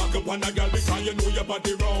 Mug up on a girl because you know your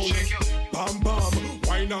body round. Bam bam,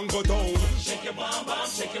 wine and go down. Shake your bam bam,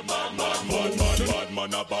 shake your bam bam. Bad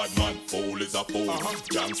man a bad man, fool is a fool.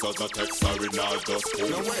 Gangsters a text, sorry now just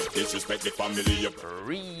fool. Disrespect the family, you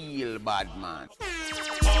real bad man.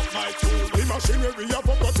 Off my tool. The machinery of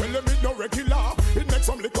a go tell them it no regular. It makes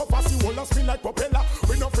some liquor fussy, wall and spin like propeller.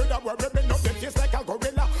 We no afraid that we're ripping up them face like a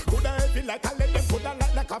gorilla. Coulda heavy like a lead, them coulda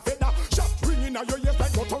light like a feather. Shot ringing out your ears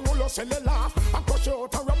like Motorola cellular. And crush you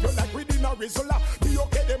out and wrap you like within a Rizzola. The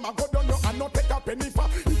okay them a go down you and not take a penny for.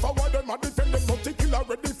 If I want them a defend them, not take killer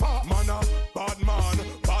ready for. Man a bad man,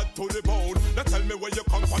 bad to the bone. Now tell me where you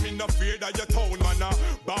come from, in the fear that you town. Man a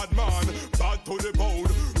bad man, bad to the bone.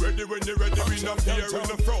 Ready when you're ready, we no fear in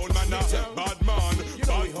the throne. Man a bad man,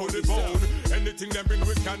 bad to the bone. Anything them bring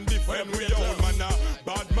we can defend we own. Man a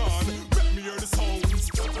bad man, let me hear the sounds.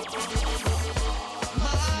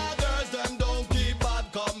 My girls them don't keep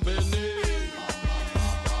bad company.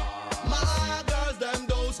 My girls them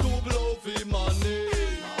don't stoop low for money.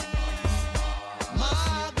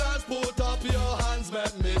 My girls put up your hands,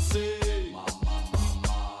 let me see.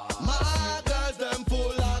 My girls them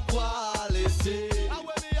full of quality.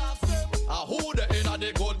 Who the inna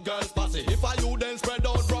the good girls passy? If I you then spread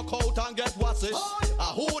out, broke out and get wassy.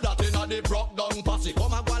 Who that inna the broke down passy?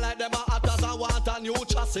 Come and go like them a actors and want a new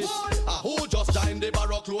chassis. Who just join the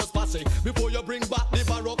barrow clothes passy? Before you bring back the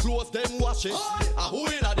barrow clothes, them wash it. Who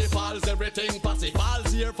inna the falls, everything passy?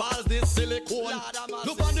 Falls here, falls this silicone.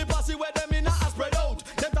 Look on the passy where them inna a spread out.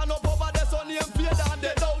 Them turn up over the sun, them fade and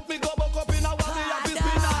they don't. Me go back up inna one, me have to spin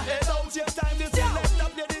a head out. Same time this select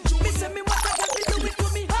up, play the tune. Me say me what I get to do it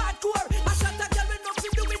for me hardcore. I shot a girl when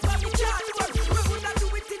nothing do it for me hardcore. We woulda do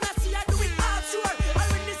it in a sea, I do it offshore. I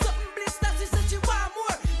really something blister, she said she want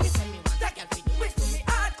more. Me say me what I get to do it for me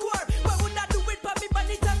hardcore. We woulda do it for me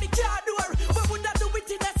bonnet and me car door. We woulda do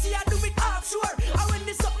it in a sea, I do it offshore. I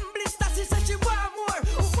really something blister, she said she want more,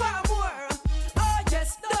 want more. Oh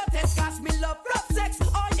yes, don't test 'cause me love rough sex.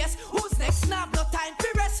 Oh yes, who's next? Now no time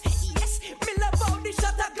for rest. Yes, me love how the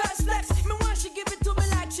shot a girl flex. Me want she give it to me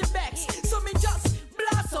like she begs. So me just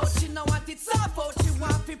blast out. She no want it soft out. She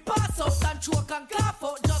want to pass out and choke and cough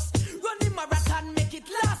out. Just run the marathon, make it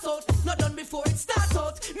last out. Not done before it start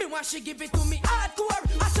out. Me want she give it to me hardcore.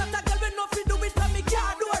 I shot a girl when nothing do it for me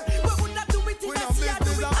car door. We would not do it in a sea, I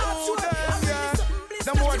do it offshore.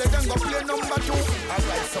 The more they can go play number 2.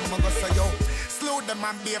 Alright, someone go say yo. Slow them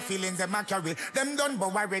and bare feelings them a carry. Them done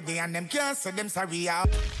but already and them can't say them sorry out.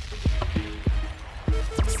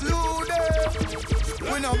 Slow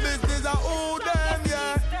them. We no business a who them,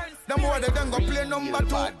 yeah. The more they can go play number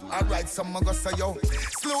 2. Alright, someone go say yo.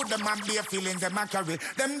 Slow them and bare feelings them a carry.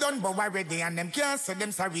 Them done but already and them can't say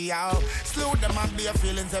them sorry out. Slow them and bare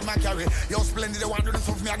feelings them a carry. Yo, Splendid, they want to do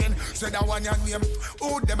something me again. Say that one your name.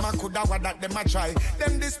 Who them a coulda what that them a try.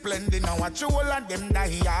 Them this Splendid now watch you all and them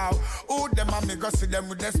die out. Who them a me go see them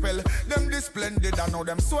with the spell. Them this Splendid I know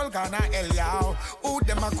them soul gonna hell yow. Who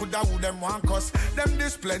them a coulda who them want cuss. Them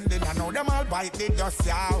this Splendid I know them all bite the dust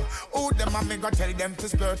yow. Who them a me go tell them to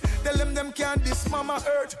skirt. Tell them can't this mama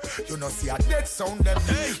hurt. You know see a dead sound them.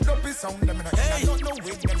 Dopey sound them. I don't know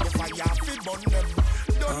with them. The fire fi burn them.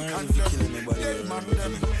 don't condemn. Dead man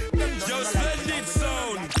them. Yo, Splendid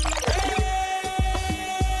sound.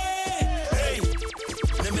 Hey,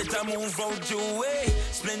 they better move out your way.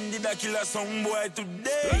 Splendid a killer song boy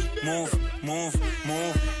today. Move.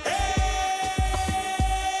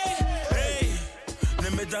 Hey,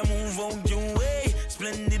 they better move out your way.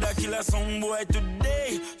 Splendid a killer song boy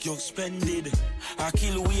today. Yo, Splendid, I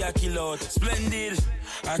kill we a kill out. Splendid,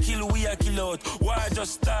 I kill we a kill out. Why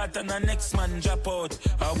just start and the next man drop out?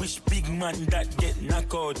 I wish big man that get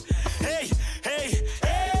knocked out. Hey,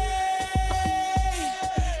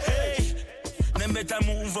 them better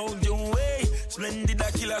move out your way. Splendid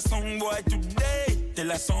a kill a song boy today.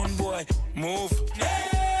 Tell a sound boy, move.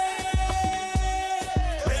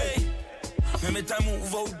 Hey, them better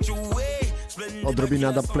move out your way.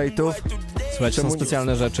 Odrobina dubplate'ów. Słuchajcie, są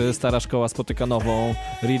specjalne rzeczy. Stara szkoła spotyka nową.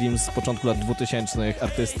 Redeem z początku lat 2000.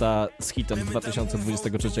 Artysta z hitem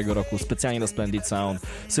 2023 roku. Specjalnie na Splendid Sound.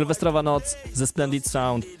 Sylwestrowa noc ze Splendid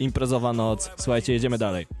Sound. Imprezowa noc. Słuchajcie, jedziemy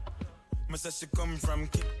dalej.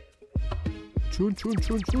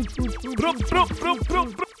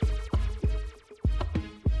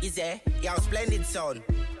 Easy, yo, Splendid Sound.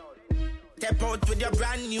 Step out with your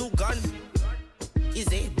brand new gun.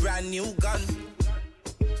 Easy, brand new gun.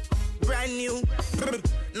 Brand new.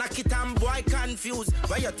 Knock it on, boy, confused.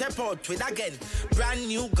 Why you step out with again? Brand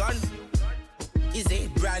new gun. Easy,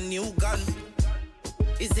 brand new gun.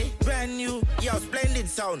 Easy, brand new. Yo, Splendid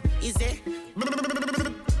Sound. Easy.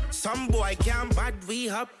 Some boy can't bad we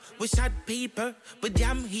up. We shot people with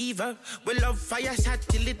damn heaver. We love fire shot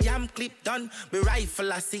till the damn clip done. We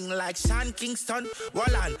rifle a sing like Sean Kingston.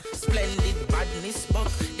 Wall on, Splendid badness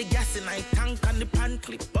buck. The gas in I tank and the pan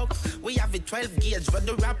clip buck. We have a 12 gauge for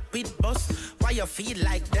the rapid bus. Why you feel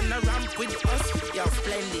like then a ramp with us? You're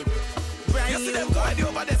Splendid. Brand you see new them boy there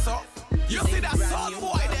over there, so? You see that sound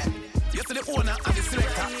boy there? You see the owner and the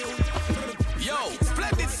selector? Yo,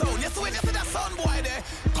 Splendid Sound. You see that sound boy there?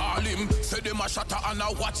 Call him, say them a shatter and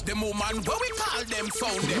I watch them woman. Where we call them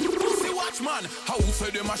sound them? See watchman, how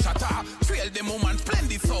say them a shatter? Trail them woman,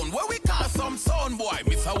 Splendid Sound. Where we call some sound boy?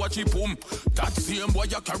 Miss a watch it boom. That same boy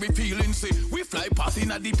you carry feeling say. We fly past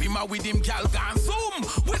in a deep hima with him gal gan zoom.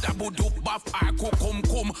 With a budup buff arco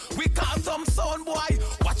come. We call some sound boy.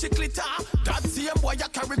 Watch it glitter. That same boy you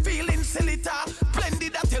carry feeling silita.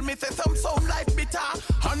 Splendid that tell me say some sound like bitter.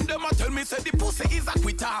 And them a tell me say the pussy is a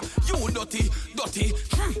quitter. You dirty.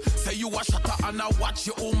 Say you a shatter and I watch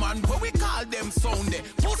your woman. Where we call them sound there?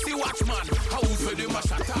 Pussy watchman. How say them a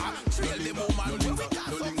shatter? Trail them woman. Where we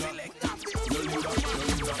call some selector?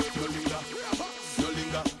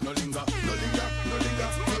 No linger.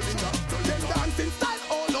 Them dancing style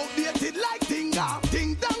all outdated like Tinga.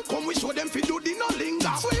 Ding dong, come we show them fi do the no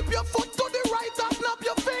linger. Sweep your foot to the right and snap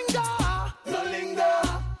your finger. No linger.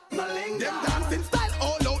 Them dancing style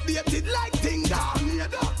all outdated like Tinga.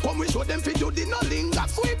 Come we show them fi do the no linger.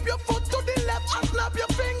 Sweep your foot to the left and snap your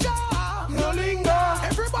finger. No linger.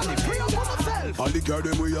 Everybody free up on yourself. All the girl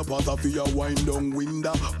them way up out of your wind down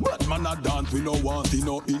window. But man a dance, we no want in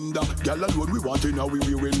no hinder. Girl alone we want in a we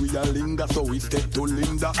when we a linger. So we step to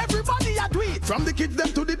Linda. Everybody a do it. From the kids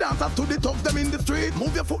them to the dancers to the thugs them in the street.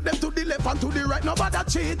 Move your foot them to the left and to the right. Nobody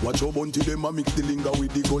cheat. Watch your bunty them a mix the linger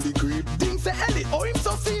with the gully creep. Ding say Ellie, oh him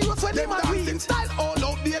so serious when them a dancing style all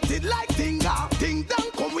outdated like Tinga. Ding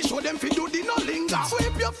dong, come we show them fi do the no linger.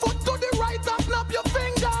 Sweep your foot to the right and snap your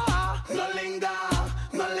finger. No linger.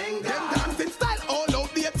 Them dancing style all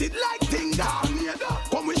outdated like Tinga.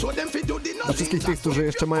 Come we show them fi do the no Dla wszystkich tych, którzy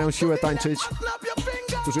jeszcze mają siłę tańczyć,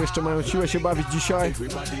 którzy jeszcze mają siłę się bawić dzisiaj.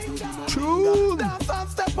 Tune!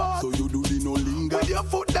 So you do the no linger. With your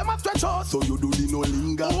foot them a stretch out. So you do the no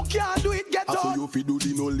linger. Who can't do it, get So out. you fi do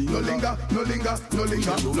the no linger. No linger.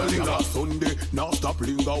 Sunday, now stop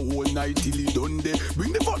linger all night till it done day.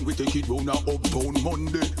 Bring the fun, we take it round a uptown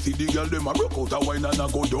Monday. See the girl them a broke out a wine and a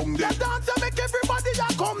go down there. The dance make everybody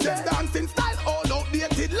a come there. Dancing style all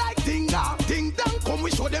outdated like Tinga. Ding dong, come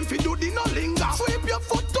we show them fi do the no linger. Sweep your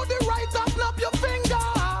foot to the right and snap your finger.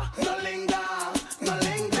 No linger.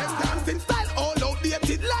 Them dancing style all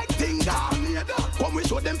outdated like Tinga. Come we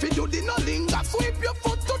show them fi do the no linger. Sweep your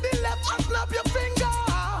foot to the left and snap your finger.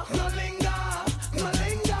 No linger.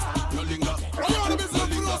 I know the business of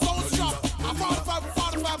no sound shop. I'm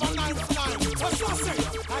 45 and 99. What's your say?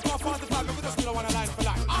 I got 45, but we just don't want a line for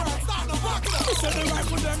life. Alright, start now, rock it up. You say the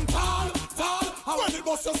rifle them tall. And when it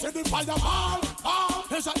bust, you say the fire fall.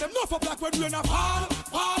 They shot them no for black when we in a fall.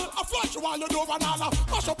 I flash you all the door and all.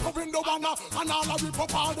 Mash up the window and all. Rip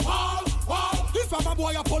up all the wall. This time a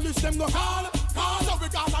boy a police them no call. So we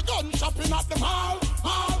got a gun shopping at them hall.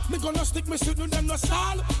 Me gonna stick me shooting them no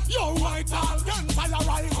stall. Yo, white all, gun fire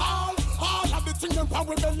rise all. All of the things them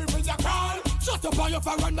power belly when you call. Shut up on your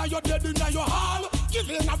veranda, you're dead in your hall.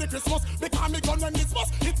 Killing of the Christmas, because me gun when it's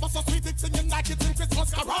must. It was so sweet, it's singing like it's in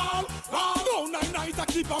Christmas carol. No, night I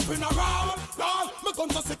keep up in a roll. Me gun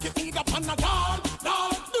so sick it need up on a doll.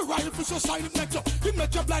 The rifle so shine it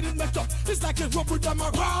make you blind, it make you. It's like a rope with them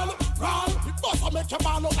a roll. It must make you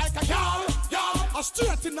ball out like a girl. A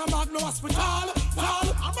straight in a Magnum hospital.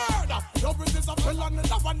 A murder. Your business a felon and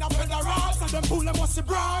that one a federal. So them pull them must be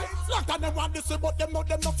bright. Like that them want to say, but them not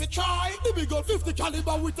to try. The big old 50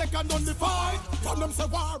 caliber we take and on the fight. From them say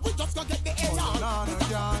war, we just gonna get the air out.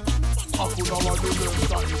 I could have had the left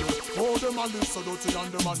side. Oh, them a live so dirty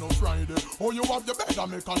and them a no Friday. Oh, you have the bed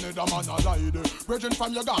and make another man a lie. Brethren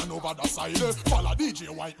from you gone over the side. Follow DJ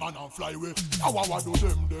White Man and fly away. How I do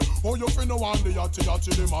them there. Oh, you finna want the yachty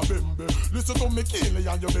them a bembe. Listen to me Keely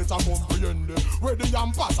and you better comprehend. Where the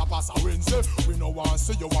yam pass a Wednesday. We no want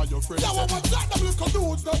see you while your friends. Yeah, well, what's that them little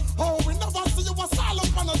dudes there? Oh, we never see you a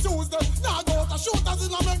silent on a Tuesday. Now go to shooters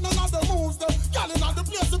in a make none of the moves there. Girl in the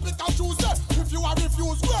place to pick and choose there. If you are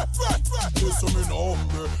refused, listen me no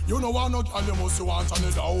hombre. You know I no girl you must want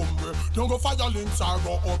another hombre. Don't go fire links or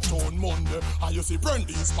go uptown Monday. And you see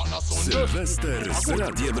Brandy's pan a Sunday. Sylwester z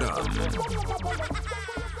Radiem Ram.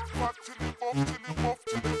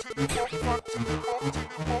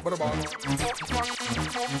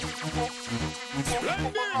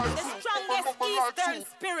 The strongest Eastern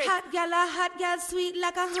spirit. Hot gal, sweet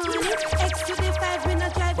like a honey. X to the 5 when I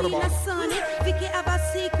drive in a sunny. Vicky have a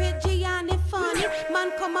secret, Gianni funny.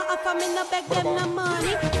 Man come a offer me no beg them no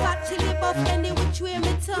money. Fat chili buff any which way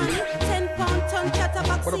me turn it. 10-pound tongue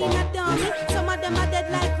chatterbox in a dummy. Some of them are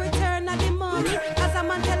dead like return of the mummy. As a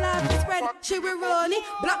man tell her to spread, she will run it.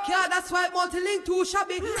 Black card, that's why multi-link too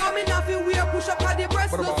shabby. I'm in a few weird push up at the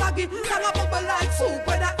breast no saggy. Sang a bubble like soup,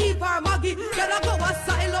 whether Eve or Maggie. Girl a go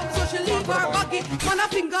asylum so she leave her baggy. Man a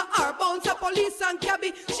finger her bounce a police and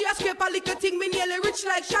cabby. She a scrape a little thing, me nearly rich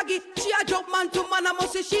like Shaggy. She a jump man to man, I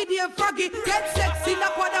must say she damn froggy. Get sexy, la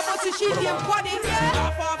quad, I must say she damn quaddy.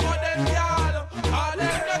 Laugh off of them, y'all. All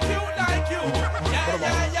them no cute like you. Yeah.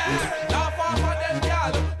 Laugh off of them,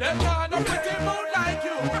 y'all. Them not no pretty mood like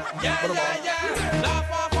you. Yeah.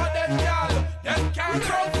 Laugh off of them, y'all. Them can't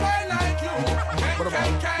profile like you.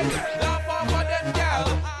 Laugh off of them, y'all.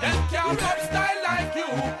 Them can't pop style like you.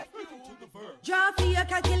 Draw for your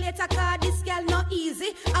calculator card, this girl not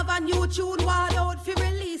easy. Have a new tune, wall out for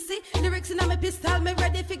release it. Lyrics in my pistol, me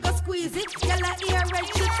ready for go squeeze it. Girl a ear red,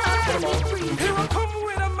 she talk and me breathe. Here I come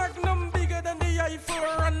with a magnum bigger than the Eiffel.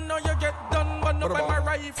 Run now you get done, but not by my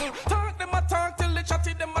rifle. Talk them a talk till they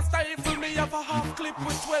chatty them a stifle. Me have a half clip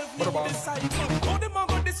with 12 new disciples. How them a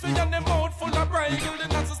go this way and them mouth full of bridle. They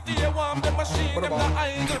not to stay warm, them machine, them not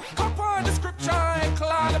idle. Cop on the scripture,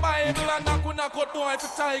 claw the Bible, and knock out boy to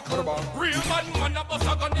title. Real bad man a bust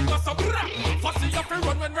a gun, it goes a brah. Fussy up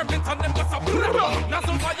run when rebels and them goes a brah.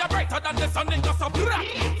 Nozzle fire brighter than the sun, it goes a brah.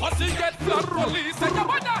 Fussy get flat police and you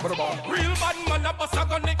want that. Real bad man a bust a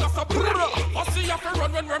gun, it goes a brah. Fussy up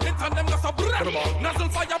run when rebels and them goes a brah. Nozzle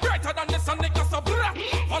fire brighter than the sun, it goes a brah.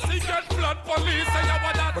 Fussy get flat police and you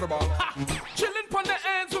want that. Chilling pon the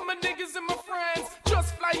ends with my niggas and my friends.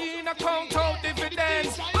 Just fly in a count out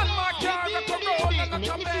dividends. And my car a Corolla and a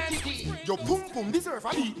Benz. Your pum pum deserve a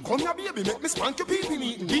beat. Come here baby, make me spank your pee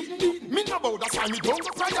meeting. Beat. Me no bout that time, me don't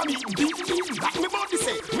go fry a meeting. Beat. That me body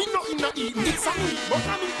say, me no in a eating. It's a meat, but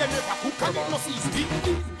I meet them never cook and it no season. Beat.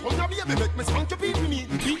 Come here baby, make me spank your pee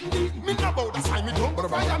meeting. Beat. Me no bout that time, me don't go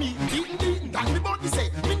fry a meeting. Beat. That me body say,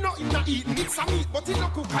 me no in a eating. It's a meat, but it no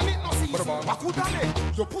cook and it no season. What could I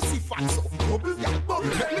make? Your pussy fat so bubble ya bubble.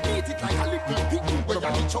 Let me beat it like a little piggy when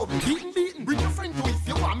you're in trouble. Beat. Bring your friend to if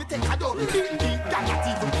you want me take a double. Beat. That not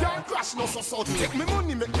even can't crash no so. Take me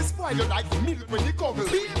money, make me spoil you like milk when you gobble.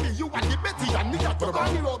 Baby, you are the Betty and me that to buy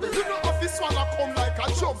you rubble. You know if this swallow come like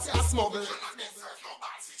a job, say a smuggle.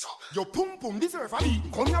 Your pum pum deserve a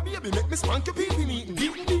beat. Come here baby, make me spank your pee meeting.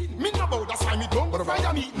 Beat. Me no bout that's why me don't go fry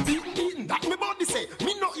a meeting. Beat. That me body say,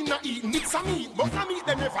 me no in a eating. It's a meat, but a meat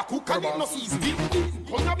them never cook and it no season. Beat.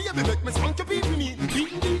 Come here baby, make me spank your pee meeting.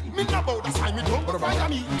 Beat. Me no bout that's why me don't go fry a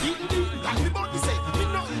meeting. Beat. That me body say, me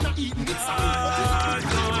no in a eating. It's a meat, but it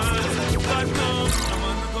no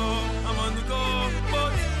I'm on the go,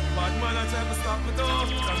 but bad man I try to stop me though.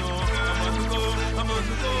 I'm on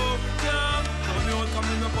the go, yeah. Don't you want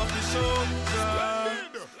coming up off the show,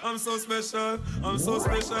 yeah. I'm so special, so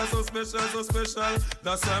special.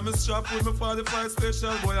 That's why I'm strapped with my 45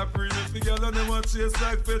 special. Boy, I bring it together and them want chase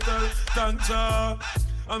like petal. Thank ya.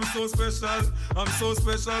 I'm so special, so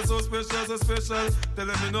special. Tell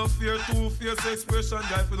them me no fear, two fierce expression.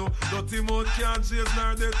 Guy, you know, dirty mouth can't chase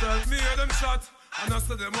nor they tell me hear them shot. And I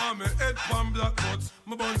said them want me head pan black, but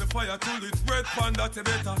me burn the fire till it's red pan that you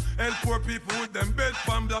better. Help poor people with them bed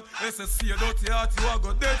pan black. SSC a dirty heart, you a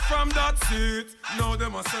go dead from that seat. Now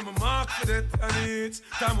them a say me mark for that, and each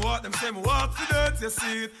time I walk them say me walk for that. You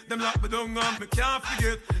see it, them lock me down and me can't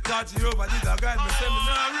forget. God Jehovah did a guide me, say me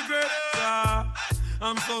not regret. Yeah.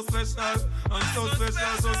 I'm so special, I'm so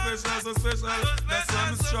special, so special, so special. That's why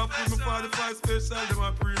I'm strapped with my 45 special. Them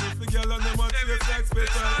a pre with the girl and them a taste like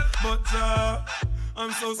special. But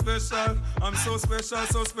I'm so special, I'm so special,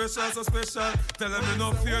 so special, so special. Tell them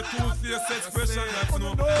enough fear, two-faced expression. Like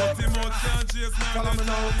no, but him out can't chase my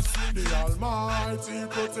now. The Almighty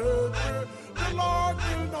protect me, the Lord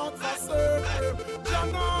will not forsake me.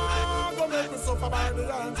 Jana go make me suffer by the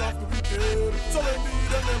hands of the wicked. So indeed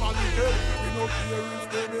them them are wicked, we no care if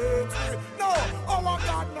they hate me. No, our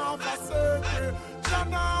God not forsake me.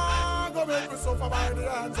 Jana go make me suffer by the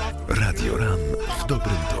hands of the wicked. Radio Ram w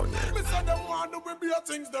dobrym tonie. Me say them want to be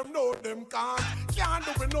things them know them can't. Can't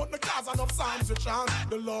do with nothing cause enough psalms to chant.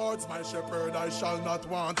 The Lord's my shepherd, I shall not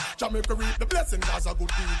want. Jamaica reap the blessing cause a good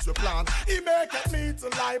deeds we plant. He maketh me to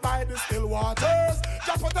lie by the still waters.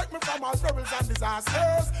 Jah protect me from all troubles and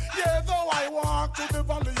disasters. Yeah, though I walk through the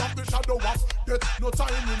valley of the shadow of death, no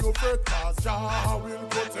time in no fret cause Jah will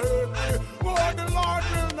protect me. Oh, the Lord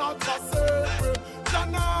will not forsake me. Jah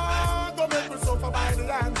nah go make me suffer by the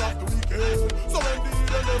hands of the wicked. So indeed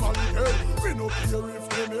they never wicked. We no care if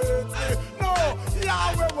they hate me. No,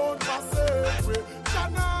 Yahweh won't forsake me. Jah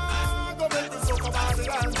nah go make me suffer by the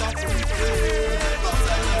hands of the wicked.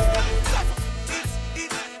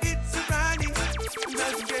 It's a running.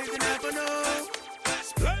 Just in case you never know.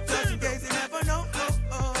 Just in case you never know.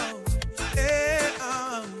 Hey,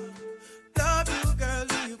 love you, girl.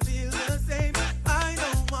 Do you feel the same? I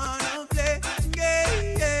don't wanna play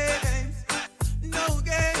games. No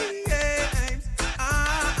games.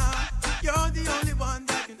 You're the only one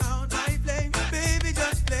that can out my flame. Baby,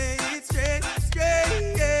 just play it straight.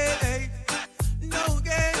 No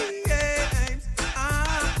games.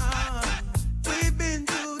 We've been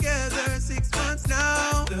together 6 months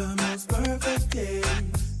now. The most perfect days.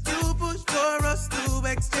 You push for us to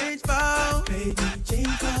exchange vows. Baby,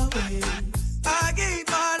 change our ways. I gave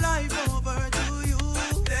my life over to you.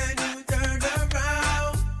 Then you turned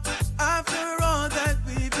around. After all that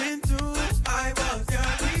we've been through, I was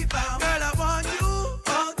your rebound. Girl, I want you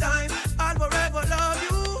all time. I'll forever love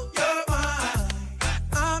you. You're mine.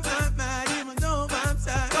 I'm not mad even though I'm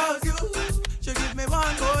sad. Cause you should give me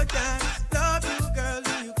one more chance. Love you, girl,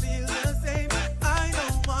 do you feel the same? I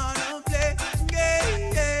don't wanna play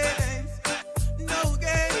games. No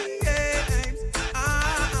games.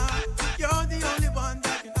 You're the only one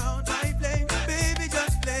that can out my flame. Baby,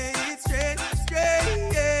 just play it straight.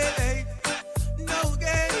 No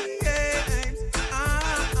games.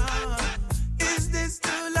 Is this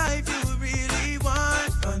the life you really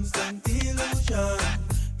want? Constant illusion.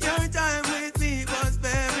 Your time with me was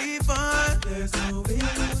very fun. There's no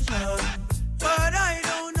illusion. But I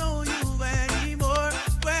don't know you anymore.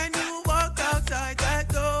 When you walked outside that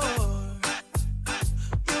door,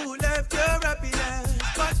 you left your happiness.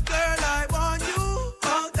 But girl, I want you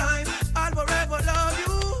all time. I'll forever love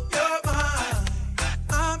you. You're mine.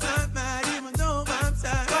 I'm not mad even though I'm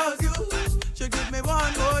sad. Cause you should give me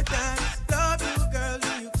one more chance. Love you, girl, do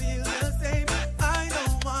you feel the same? I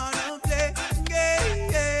don't wanna play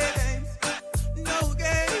games. No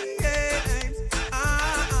games.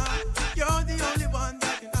 You're the only one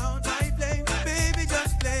that can out my flame. Baby,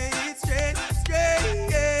 just play it straight.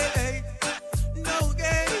 No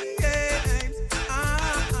games.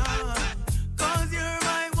 Cause you're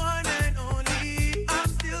my one and only. I'm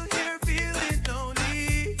still here feeling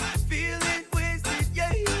lonely. Feeling wasted,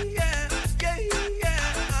 yeah.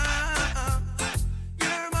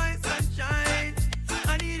 You're my sunshine.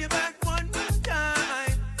 I need you back one more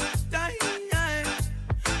time.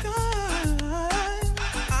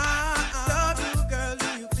 Love you, girl, do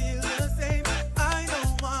you feel the same? I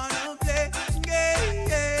don't wanna play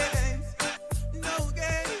games. No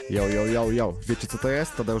games. Yo. Wiecie co to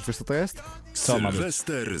jest? Tadeusz, wiesz co to jest? Co ma być?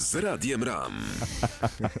 Sylwester z Radiem Ram.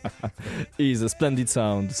 I ze Splendid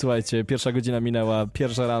Sound. Słuchajcie, 1 godzina minęła,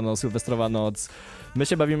 1 rano, sylwestrowa noc. My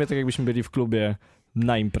się bawimy tak, jakbyśmy byli w klubie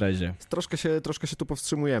na imprezie. Troszkę się tu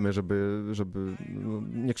powstrzymujemy, żeby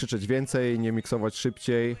nie krzyczeć więcej, nie miksować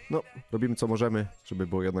szybciej. No, robimy co możemy, żeby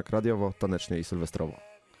było jednak radiowo, tanecznie i sylwestrowo.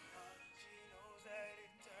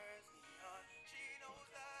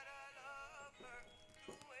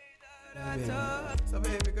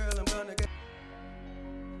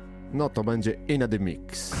 No to będzie In The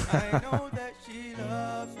Mix. I know that she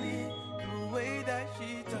loves me, the way that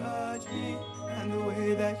she touched me, and the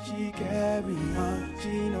way that she carry on.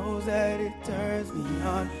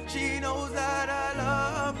 on. She knows that I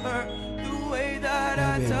love her, the way that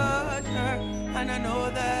I touch her, and I know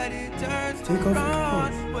that it turns her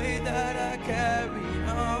on, the way that I carry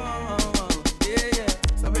on. Yeah, yeah.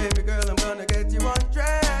 So baby girl, I'm gonna get you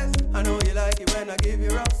undressed. I know you like it when I give you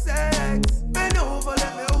rough sex. Bend over,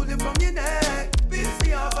 let me hold it from your neck. Piss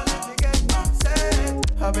me off and let me get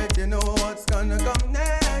upset. I bet you know what's gonna come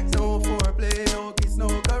next. No foreplay, no kiss, no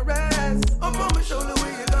caress. Up on my shoulder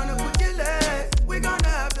where you gonna put your legs. We're gonna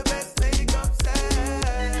have the best make-up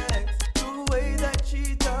sex. The way that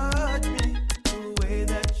she touch me, the way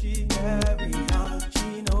that she carry on.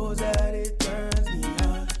 She knows that it turns me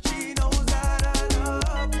on. She knows that I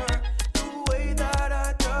love her, the way that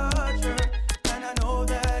I touch her, and I know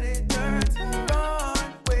that it turns her on,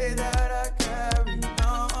 the way that I carry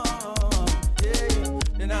on.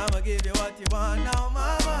 Yeah, then I'ma give you what you want now,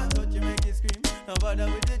 mama. Don't you make you scream, no bother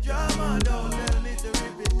with the drama. Don't tell me to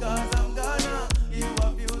rip it, cause I'm gonna give you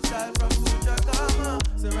a few styles from Sutra Kama.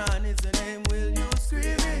 Saran is the name, will you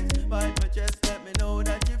scream it? Bite my chest, let me know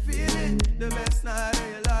that you feel it. The best night of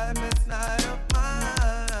your life, best night of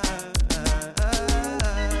mine.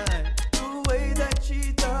 The way that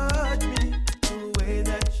she touch me, the way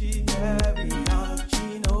that she carry on.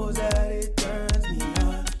 She knows that it turns me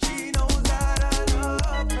on. She knows that I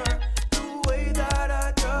love her, the way that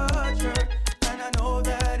I touch her, and I know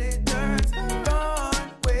that it turns her on,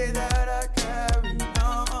 the way that I carry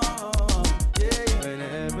on. Yeah,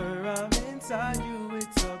 whenever I'm inside you,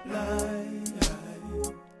 it's a blind.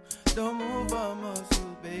 Don't move a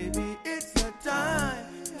muscle, baby, it's a time.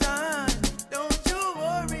 Don't you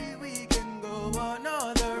worry, we can go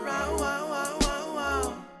another round.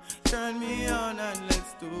 Turn me on and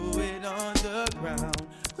let's do it on the ground.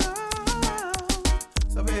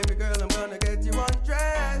 So baby girl, I'm gonna get you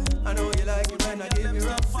undressed. I know you like it when I give you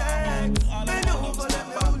rough sex. Bend over, let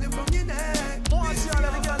me hold it from your neck. Watch y'all,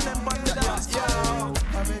 let me get them back to dance, yo.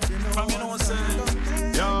 I bet you know From you know what I'm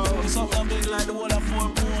saying? Yo, something big like the wall of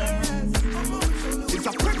Fort Moore. It's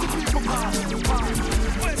a pretty people party.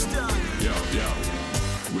 Question. Yo.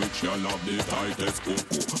 Which you love the tightest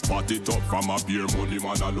cuckoo. Pat it up from a beer money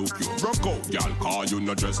man a look you. Broke out, girl, call you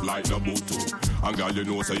not dress like the butu. And girl, you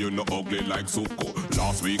know say you no ugly like Suko.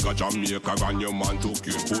 Last week a Jamaica and your man took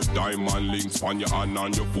you. Put diamond links on your hand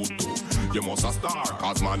and your foot too. You must a star,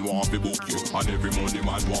 cause man want to book you. And every money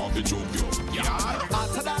man want to choke you. Yeah,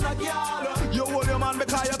 hotter than a girl. You hold your man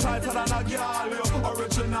because you're tighter than a girl. You're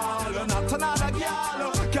original, you're not another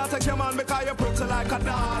girl. Can't take your man because you're pretty like a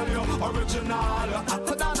doll. You're original, you're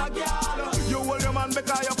hotter than a girl. You hold your man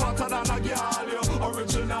because you're fatter than a girl. You're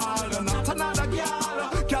original, you're not another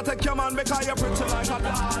girl. Can't take your man because you're pretty like a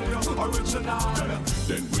doll. You're original.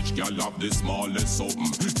 Then which girl have the smallest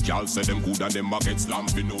something? Girl say them good and them a get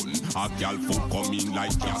slammed for nothing. A girl food come in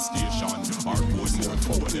like gas station. Or put more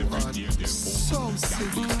food every day. Them so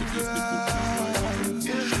sick, girl.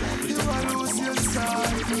 You are lose your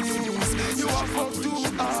size. You are fuck too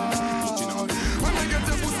hard. When I get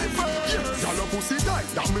the pussy first, girl a pussy tight.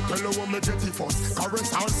 That me tell her when me get it first.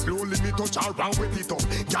 Caress her slowly, me touch her round with it up.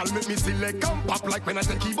 Girl make me see leg and pop like when I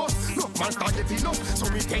take a bus. No man start getting up, so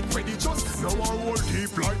me take ready just. Now I roll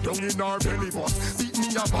deep like down in her belly bus. Beat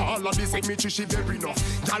me a ball of this, say me she very enough.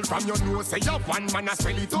 Girl from your nose say you one man a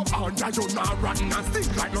spell it up. And you not rotten and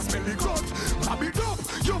stink like no smelly gut. Grab it up,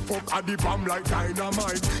 you fuck at the bomb like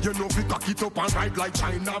dynamite. You know fi cock it up and ride like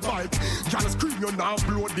China bike. Girl scream you now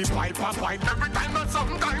blow the pipe a pipe. Every time and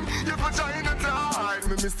sometime you go China time.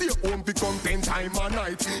 Me stay home fi come 10 times a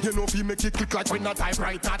night. You know fi make it click like when a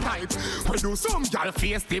typewriter type. When do some girl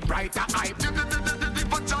face the brighter hype. The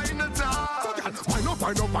vagina time. So girl,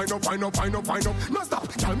 wind up. No stop.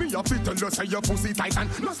 Tell me your feet tell you say your pussy tight and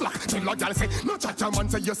no slack. Tell a girl say no chat your man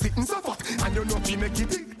say you sitting so fat. And you know fi make it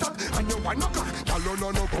tick tock. And you wind up crack. Girl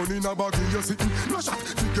you no gun in a bag you sitting no shot.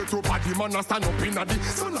 To get up body man a stand up in a the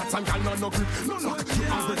sun nuts and girl no grip no lock. You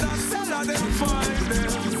have the tell her them find them.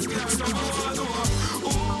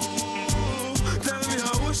 Tell me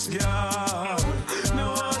how wish girl. No.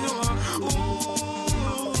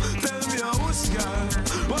 Tell me how wish girl.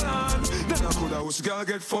 Hold on. Then I coulda wish girl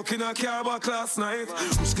get fucked in a car back last night.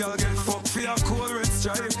 Wish girl get fucked for a cold red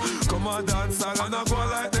stripe. Come on dance all and I go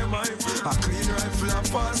like them hype. A clean rifle a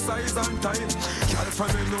pass size and time. Girl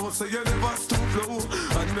from me know so you never stoop low.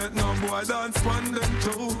 And make no boy dance pan them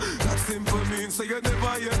too. That simple means so you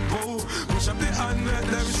never yet bow. Push up the hand, let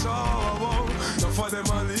them show. Now for them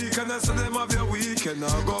a leak, and I say them have your weekend.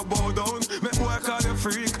 Now go bow down, make boy call you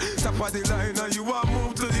freak. Top of the line, and you a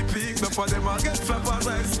move to the peak. Now for them a get flap as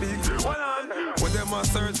I speak. When them a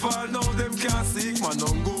search for, now them can't seek. Man,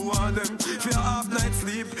 don't go on them. For half night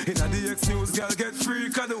sleep, in the X-News, girl get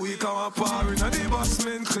freak. And the week I want power, in the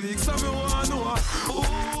busman click. So me wanna know,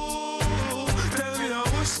 ooh, tell me how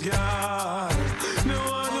much, girl. Me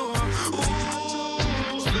wanna know,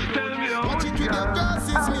 ooh, tell me how much, girl.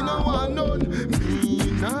 Glasses, me no want none.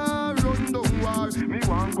 Me nah run down war. Me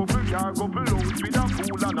want couple car, couple house with a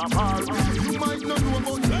pool and a bar. You might not know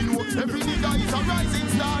about me, know every nigga is a rising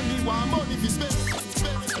star. Me want money to spend,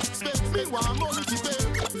 spend. Me want money to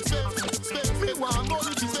spend, spend. Me want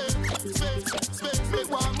money to spend, spend. Me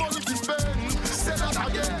want money to spend. Say that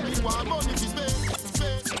again. Me want money to spend,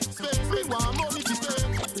 spend. Me want money to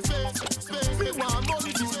spend, spend. Me want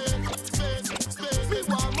money to spend, spend. Me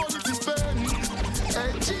want money to spend.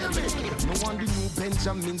 Hey Jamie, no want the new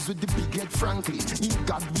Benjamins with the big head Franklin. In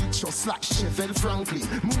God we just like Chevelle Franklin.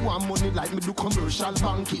 Me want money like me do commercial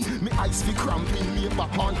banking. Me eyes fi cramping, me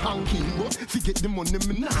back on hanking. But fi get the money,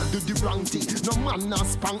 me nah do the wrong thing. No man nah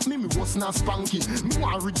spank me was nah spanking. Me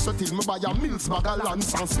want rich so till me buy a Mills bag of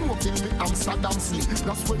lands and smoking me Amsterdam slim.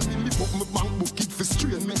 That's when me lift up me bank book it fi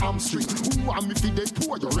strain me hamstring. Who want me fi dead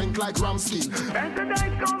poor, you rank like Ramskin.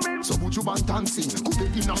 So would you want dancing? Could they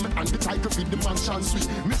in me and the title fi the mansion suite.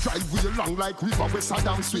 Me drive way along like river where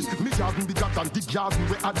Saddam swing. Me garden bigger than the garden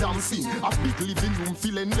where Adam sing. A big living room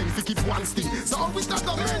feeling length to keep one sting. So always not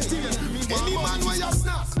the maintain. Any man where you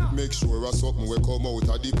snap. Make sure a something will come out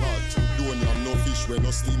of the pot. Don't have no fish when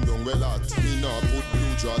no steam down well hot. Me nah put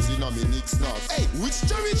blue jaws in a me Nick snacks. Hey, which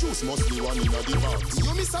cherry juice must be one in a the box?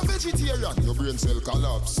 You miss a vegetarian. Your brain cell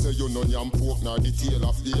collapse. Say you no yam pork nor the tail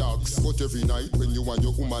of the ox. But every night when you and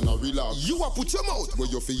your woman a relax, you a put your mouth where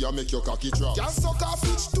your fear make your cocky drop. Can't suck off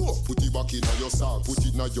each toe. Put it back in your sock. Put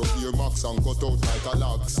it in your ear max and cut out like a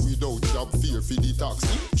lax. Without job fear for the tax.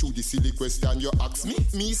 Through the silly question you ask me.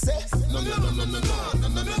 Me say no no no no no no no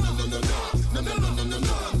no no no no no. No no no no no no no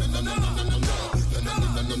no no no no no.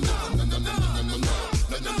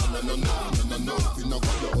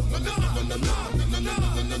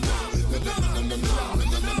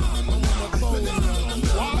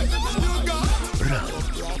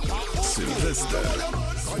 Sylwester.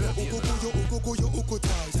 And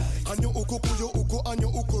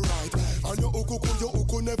your uku right. And your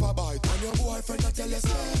uku never bite. And your boyfriend a tell you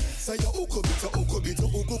say your uku bit, your uku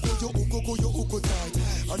tight.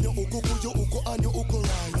 And your uku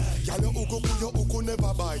right. Girl, your uku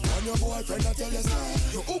never bite. And your boyfriend a tell you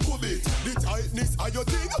say your uku bit. The tightness of your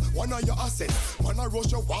thing, one of your assets. Man a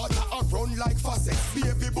rush your water a run like faucet.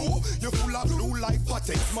 Baby boo, you full of blue like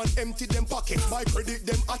patents. Man empty them pockets, my credit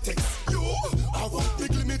them attacks. You, I want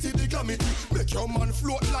big limited the glamity. Make your man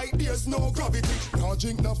float like there's no gravity. Now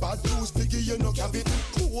drink no bad juice, figure you no cavity.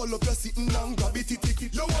 Pull up your sitting and grab it,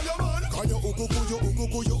 ticket. You want your man? Can your uku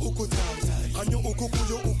tight. And your uku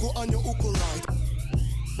and your uku right.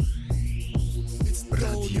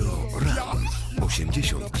 Radio RAM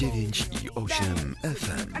 89,8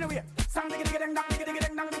 FM.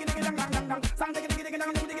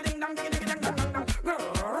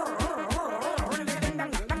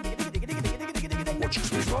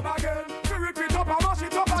 Come again, we repeat up and mash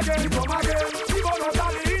it up again. Come again, we gonna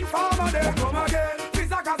tell the informer them. Come again, we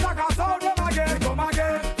zaka sound them again. Come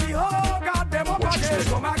again, we got them up again.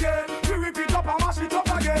 Come again, we repeat up and mash it up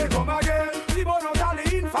again. Come again, we gonna tell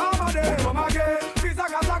the informer them. Come again, we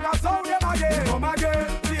zaka sound them again. Come again,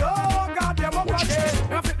 we got them up again.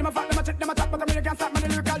 Them a flip, them a fat, them a chip, them a chat, but I really can't stop me.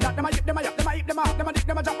 Lyrical that them a hip, them a yap, them a eat, them a hop, them a dick,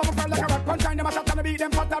 them a jump up a fur like a rock. Punchline them a shot, them a beat,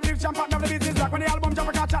 them fat, them live champion of the business. Like when the album jump,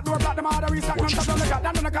 I can't chat, door black, them a hard a restock, non stop on the cat.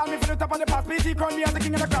 Them call me for the top of the pass. PT crown me as the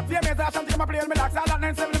king of the crop. Fear me as I shan't take my play on me lax. All that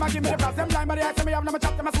 9-7 them a give me the pass. Them blind by the eyes, them me have them a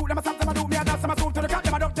chop, them a suit, them a stamp, them a do me a dance, them a swoop to the cat,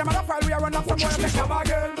 them a duck, them a duck while we a run up some more. Come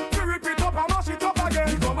again, we rip it up and mash it up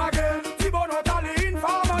again. Come again, we burn out all the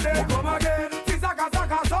informer them. Come again, we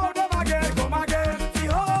zaka sound them again. Come again, we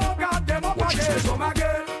got them up again. Come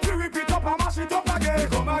again, we rip it up and mash it up again.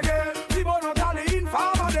 Come again, we burn out all the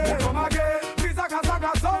informer them. Come again, we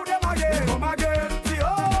zaka sound them again. Come again, we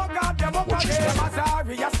got them up again. Them a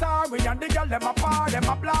sorry, a sorry, and the girl them a par, them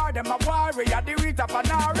a blar, them a worry, and the reach up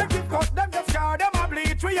an hour. If you cut them just scar, them a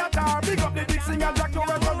bleach, we a tar. Big up the big singer, Jack, you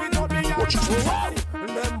run with no me and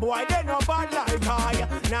them boy, they no bad like I.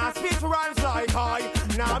 Now speech rhymes like I.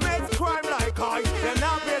 Now make crime like I. Them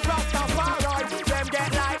now praise Rastafari. Them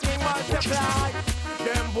get lightning multiply.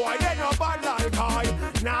 Them boy, they no bad like I.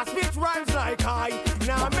 Now speech rhymes like I.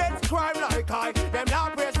 Now make crime like I. Them now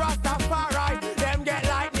praise Rastafari. Them get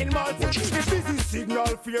lightning multiply. Busy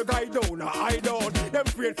signal for your guy down, I don't. Them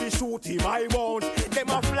afraid to shoot him, I won't. Them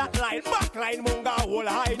a flat line, back line, munga whole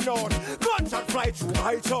high note. Gunshot fly through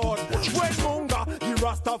my throat. When munga, the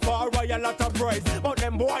Rastafari a lot of praise. But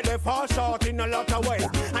them boy they fall short in a lot of ways.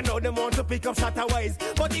 I know them want to pick up ways,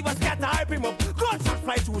 but he was scatter hype him up. Gunshot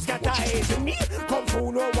fly through scatter eyes. And me come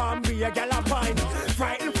through no one be a gal a fine.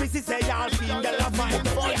 Frightened fishy say y'all feel gal a fine.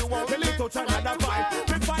 Yeah, let me touch another vibe.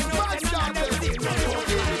 We find out another thing.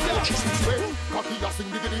 Cocky a sing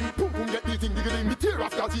digging, boom boom get the thing digging. Me tear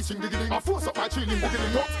off Gazi sing digging. I force up my chilling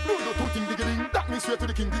digging. No, no two thing digging. That means straight to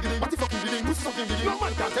the king digging. What the fucking digging? Who's fucking digging? No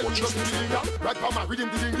man can tell me nothing digging. Right from my rhythm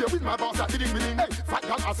digging. Here with my boss at digging. Hey, fat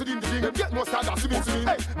gal acid in digging. Them get no style as swimming.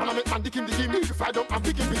 Hey, man I make man digging. If you fight up, I'm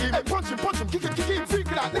picking. Hey, punch him, kick him, freak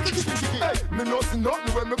it out, kick him. Hey, me no see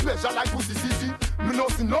nothing when me pleasure like pussy sissy. Me no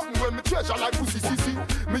see nothing when me treasure like pussy sissy.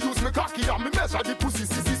 Me use me cocky and me measure the pussy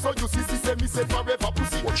sissy. So you sissy say me say forever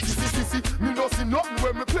pussy. Sissy. Me no see nothing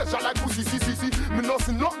when me pleasure like pussy sissy. Me no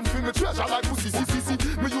see nothing for me treasure like pussy sissy.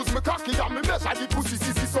 Me use me cocky and me measure the pussy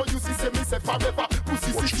sissy. So you see say me say forever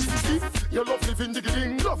pussy sissy. You love living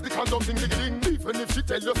digging, love the condom thing digging. Even if she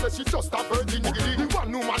tell you say she just a virgin digging.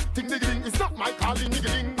 One woman thing digging is not my calling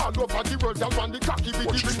digging. All over the world, y'all want the cocky with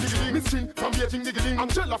the ring digging. Missing from Beijing digging,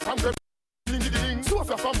 Angela from the digging.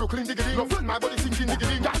 Sophia from Brooklyn digging. Love when my body thinking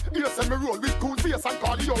digging. You send me roll with cool face and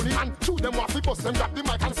Corleone. And shoot them off the bus, them grab the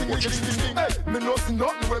mic and sing digging. Hey, me no see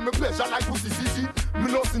nothing when me pleasure like pussy sissy.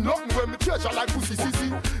 Me no see nothing when me treasure like pussy sissy.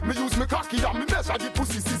 Me use me cocky and me measure the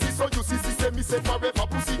pussy sissy. So you sissy say me say forever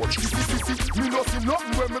pussy sissy. Me no see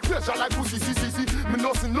nothing when me pleasure like pussy sissy. Me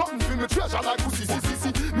no see nothing for me treasure like pussy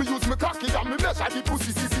sissy. Me use me cocky and me measure the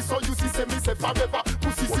pussy sissy. So you say me say forever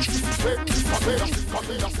pussy sissy.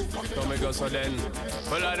 Don't make us so then.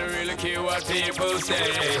 Well, I don't really care what people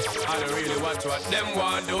say. I don't really watch what them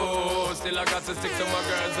want do. Still I got to stick to my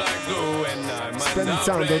girls like glue. And I'm Splendid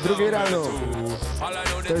Sound do drugiej rano.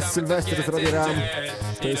 To jest Sylwester z Radio Ram.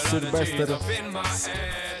 To jest Sylwester z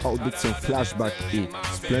audycją Flashback i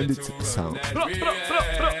Splendid Sound.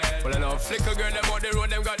 Well, I know flicker girl, them on the road,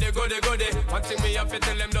 them got the goody. One thing me have to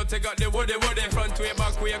tell them, don't they got the woody. Front way,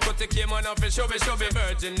 back way, cut the came on off the show me.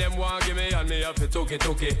 Virgin, them want give me, and me have to took it.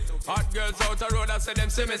 Hot girls out the road, I say them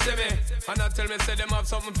see me. And I tell me, say them have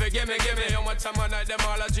something for gimme. How much time I night, them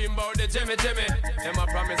all a dream about the Jimmy. Them a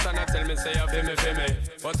promise, and I tell me, say you feel me.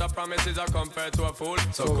 But a promise is a compared to a fool,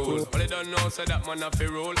 so cool. But they don't know, say that man have to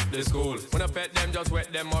rule the school. When I pet them, just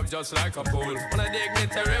wet them up just like a pool. When I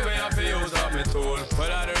dignitary way, I have to use up my tool.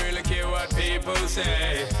 But I don't really care what people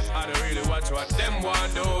say. I don't really watch what them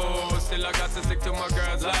want do. Still I got to stick to my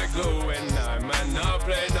girls like glue. And I might not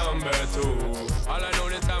play number 2. All I know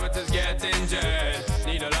this time it is getting jet.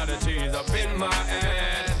 Need a lot of cheese up in my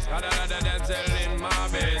head. Got a lot of dental in my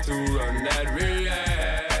bed to run that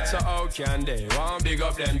relay. So how can they want big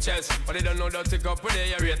up them chests? But they don't know that to go put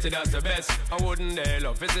they rated as the best. I wouldn't they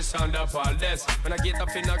love it's the sound of all this. When I get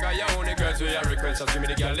up in I got your only girls with your request, just give me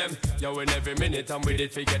the girl them. Yo, in every minute I'm with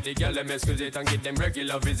it, forget the girl them. Excuse it and get them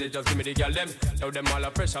regular visit, just give me the girl them. Yo, them all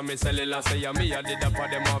a pressure, me sell it and say yeah, me I did that for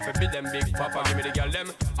them off a bit them big papa, give me the girl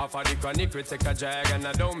them. Off of the chronic we take a drag and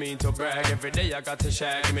I don't mean to brag. Every day I got to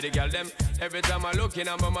shag, give me the girl them. Every time I look in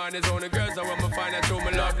on my mind is only girls I want me find out who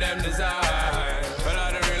me love them design. But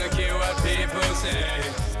I don't really care what people say.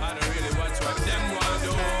 I don't really watch what them want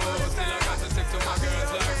do. Still I got to stick to my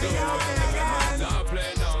girls like glue. And I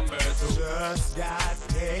play number 2. Just got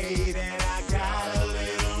paid and I got a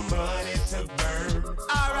little money to burn.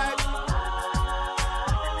 Alright.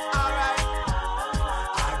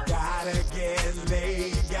 I gotta get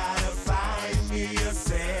laid, gotta find me a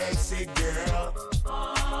sexy girl.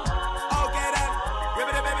 Okay then,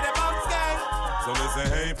 baby, bounce gang. So listen,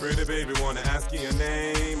 hey, pretty baby, wanna ask you your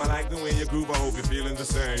name. I like the way you groove, I hope you're feeling the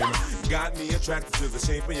same. Got me attracted to the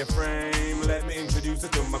shape of your frame. Let me introduce you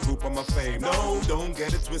to my group of my fame. No, don't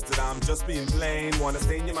get it twisted, I'm just being plain. Wanna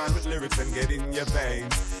stain your mind with lyrics and get in your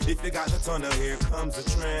veins. If you got the tunnel, here comes the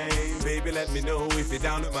train. Baby, let me know if you're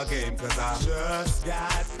down with my game, cause I just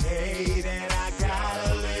got paid and I got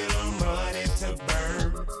a little money to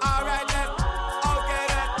burn. Alright then, okay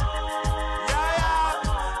then. Yeah.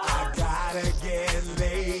 I gotta get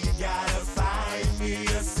laid, gotta find me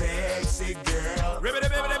a sexy girl. Ribbit,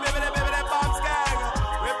 bombs gang.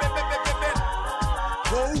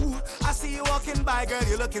 Whoa, I see you walking by, girl,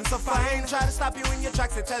 you're looking so fine. Try to stop you in your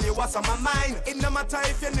tracks to tell you what's on my mind. It no matter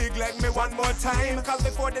if you neglect me one more time, cause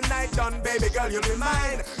before the night done, baby girl, you'll be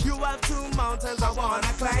mine. You have 2 mountains I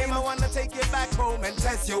wanna climb. I wanna take you back home and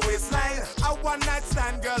test your waistline. A one night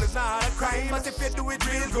stand, girl, is not a crime, but if you do it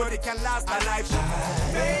real good, it can last a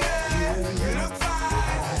lifetime. Baby, you look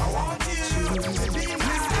fine. I want you to be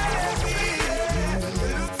my baby.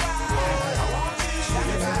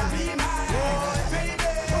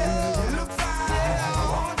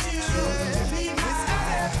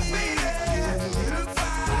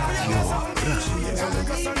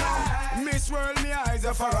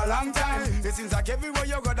 a long time. It seems like everywhere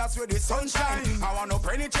you go, that's where the sunshine. I wanna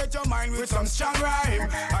penetrate your mind with some strong rhyme.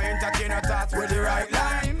 I entertain your thoughts with the right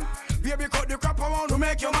line. Baby, cut the crap around to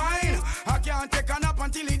make your mind. I can't take a nap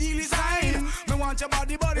until the deal is signed. Me want your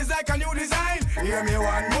body's like a new design. Hear me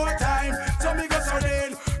one more time. So me go so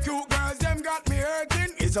then. Cute girls, them got me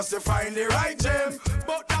hurting. It's just to find the right gem.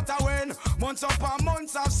 But that a when months upon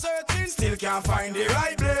months of searching, still can't find the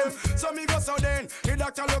right blame. So me go so then. The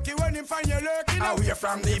doctor lucky when him find you lurking away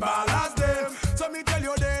from the ballast them. So me tell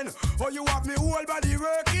you then, oh you have me whole body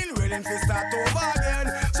working, willing to start over again.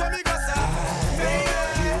 So me go so, baby,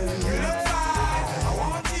 you look fine. I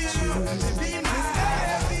want you to be my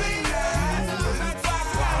baby. You look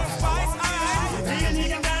fine, spice eye. Do you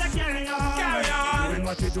think I'm gonna carry on? Carry on. Doing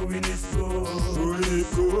what you're doing is good.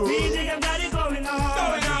 Do you think I'm gonna going on?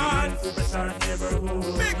 Going on. Superstar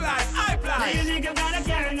neighborhood. Big life, I fly. Do you think I'm gonna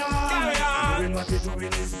carry on? Carry on. Doing what you're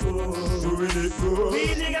doing is good. Do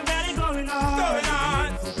you think I'm gonna going on? Going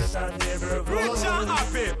on. Superstar neighborhood. Rich and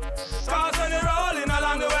happy. Cars on the rolling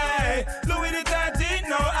along the way. Louis the 13th,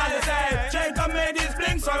 no Alice. Jacob made his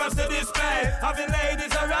blinks for us to display. Having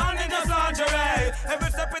ladies around in just lingerie. Every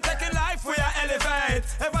step we take in life, we are elevate.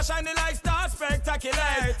 Ever shining like stars,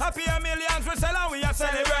 spectacular. Happy a millions we sell and we are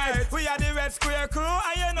celebrate. We are the Red Square crew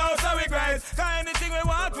and you know so we great. Cause anything we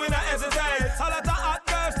want, we not hesitate. All of the hot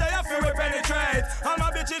girls, they are feel we penetrate. All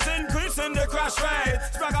my bitches increasing the crash rate.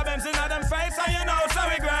 Spragga Benz in them face and you know so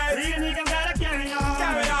we great. Do you think I'm gonna carry on?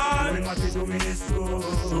 Carry on. Doing what you're doing is good.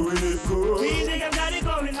 Do you think I'm gonna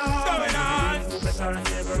going on? Going on. Superstar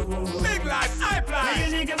neighborhood. Big life, I Do fly.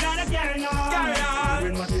 you think I'm gonna carry on? Carry on.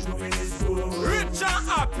 Doing what you're doing is good. Rich and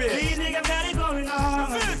Do happy. you think I'm gonna going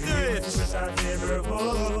on? Filthy rich. Superstar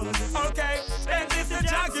neighborhood. Okay, then if the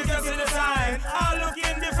jacks you can see the sign. All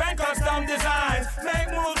looking different custom designs. Make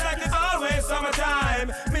moves like it's always summertime.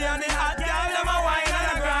 Me and the hot girl, them a wine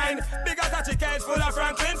and a grind. Bigger touchy case full of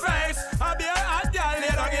Franklin face. I be a hot girl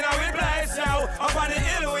lay down in a we place. Yo, up on the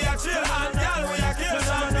hill we a chill. Hot girl we a kill.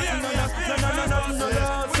 Champagne we a spill. No.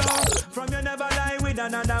 From you never lie with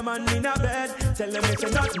another man in a bed. Tell them it's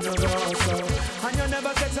nothing no go so. And you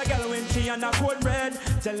never sex a girl when she on a cold bread.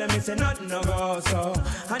 Tell them it's nothing no go so.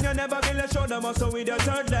 And you never feel a shoulder muscle with your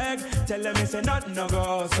third leg. Tell them it's nothing no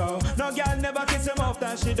go so. No girl never kiss him off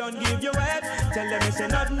that she don't give you head. Tell them it's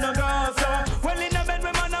nothing no go so. Well in a bed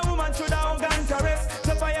with man and woman should have hug and caress.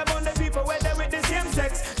 So fire burn the people where they with the same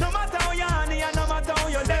sex. No matter how you honey and no matter how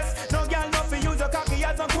you less. No girl not for use your cocky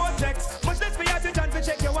as a cortex. Much less for you to chance to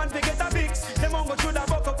check your one to get a fix. Them won't go through the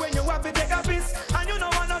buck up when you have to take a piss. And you know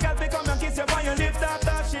want no girl to come and kiss you on your lips.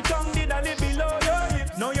 After she tongue did a lip below your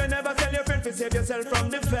hips. No you never tell your friend to save yourself from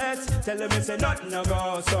the feds. Tell them it's nothing no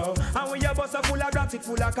go so. And when your bus are full of rocks, it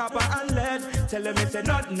full of copper and lead. Tell them it's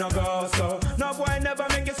nothing no go so. No boy never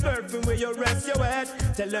make you slurping where you rest your head.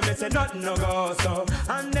 Tell them it's nothing no go so.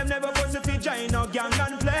 And them never push you to join no gang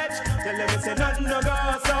and pledge. Tell them it's nothing no go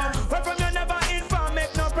so. Where from you never inform,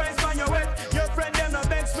 make no price for your wet. Your friend them no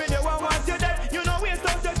vex with you and want you dead. You know waste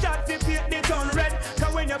out your chat to paint the town red.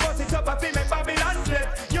 Cause when you bust it up I feel make Babylon flip.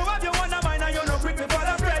 You have your one of mine and you no quick before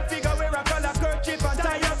the bread. Figure wear a color kerchief and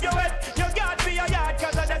tie up your head. You got for your yard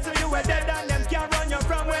cause that's who you were dead. And them can't run you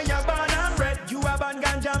from where you're born and bred. You a bad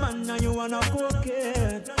ganja man and you wanna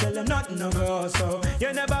cocaine. Tell them nothing no go so.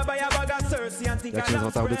 You never buy a bag of Cersei and think Jak się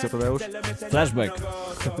nazywa ta audycja, Tadeusz? Flashback.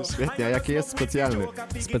 Świetnie, a jaki jest specjalny?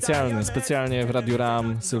 Specjalnie w Radiu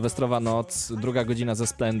Ram, sylwestrowa noc, 2 godzina ze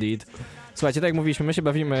Splendid. Słuchajcie, tak jak mówiliśmy, my się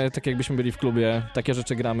bawimy tak jakbyśmy byli w klubie, takie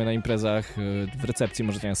rzeczy gramy na imprezach, w recepcji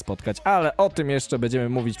możecie nas spotkać, ale o tym jeszcze będziemy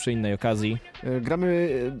mówić przy innej okazji. Gramy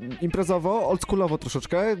imprezowo, oldschoolowo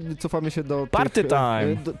troszeczkę, cofamy się do Party tych...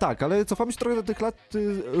 time! Tak, ale cofamy się trochę do tych lat,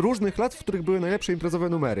 różnych lat, w których były najlepsze imprezowe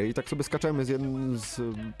numery i tak sobie skaczemy z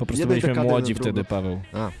Po prostu byliśmy młodzi wtedy, Paweł.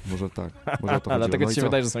 A, może tak. Może o to Dlatego no ci się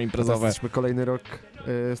wydaje, że są imprezowe. Jesteśmy kolejny rok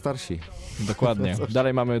starsi. Dokładnie.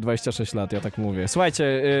 Dalej mamy 26 lat, ja tak mówię.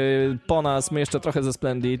 Słuchajcie, po nas, my jeszcze trochę ze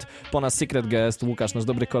Splendid, po nas secret guest, Łukasz, nasz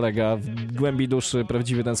dobry kolega, w głębi duszy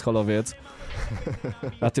prawdziwy dancehallowiec.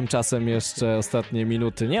 A tymczasem jeszcze ostatnie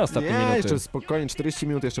minuty, nie ostatnie minuty. jeszcze spokojnie, 40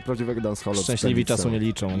 minut jeszcze prawdziwego dancehallu. Szczęśliwi czasu nie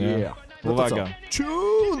liczą, nie? Yeah. No uwaga.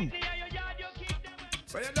 Tune!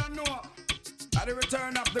 Well, you don't know. At the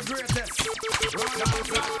return of the greatest.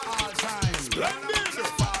 Rundown all time. Splendid.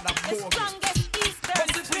 Father Strongest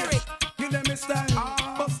Eastern spirit. Give them this time.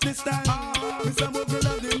 Bust this time. Mr. Muggle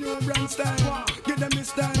of the new brand style. Give them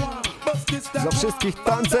this time. Bust this time. Dla wszystkich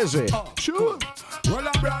tancerzy. Well,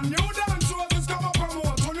 a brand new dance was come up and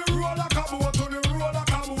what? On the roll like a boat, on the roll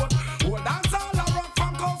like a boat. Oh, dance all a rock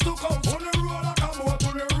from coast to coast. On the roll like a boat,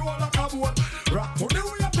 on the roll like a boat. Rock to the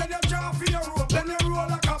wave, then you draw for your rope. Then you roll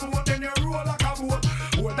like a boat, then you roll like a boat.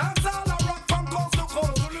 Oh,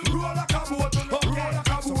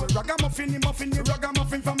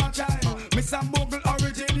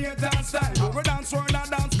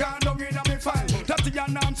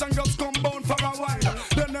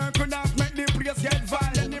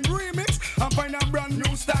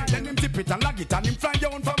 it and him fly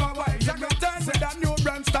down from a while. Zagaton, say that new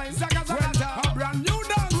brand style. Zagaton, a brand new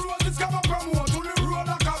dance. Roses come up from what? To the roll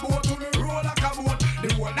like a boat, to the roll like a boat.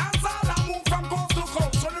 The whole dance all a move from coast to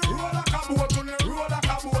coast. To the roll like a boat, to the roll like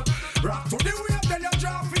a boat. Rock to the wave, then you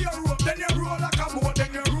drop for your rope. Then you roll like a boat,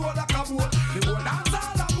 then you roll like a boat. The whole dance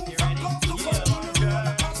all a move from coast to coast. To the roll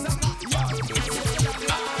like a boat.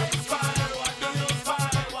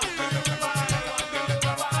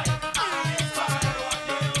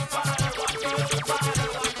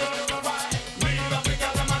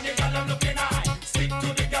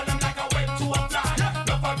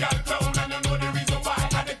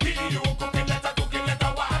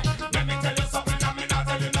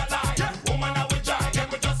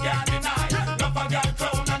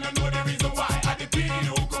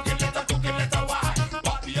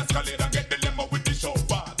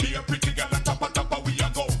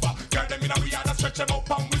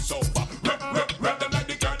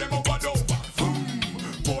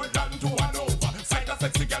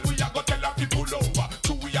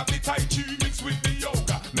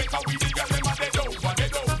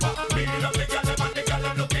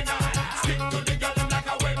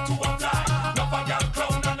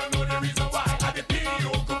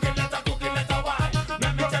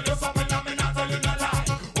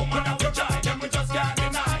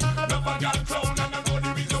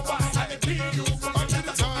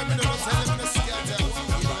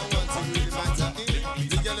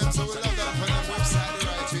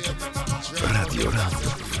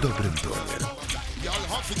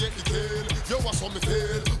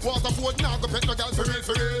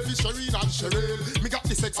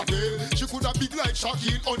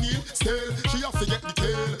 Shaquille O'Neal, still, she have to get the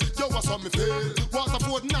tail. Yo, what's on me fail?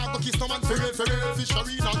 Waterford now go kiss no man for real,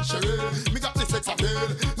 Fishery and Cheryl. Me got the sex appeal.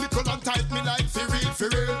 Nickel and tight me like for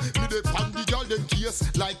real. Me the pandy girl them case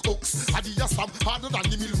like hooks. I the stamp harder than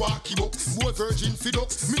the Milwaukee Bucks. More virgin for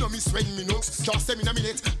ducks. Me no miss when me knocks. Just them in a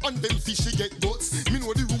minute and them fishy get guts. Me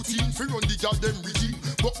know the routine for run the girl them regime.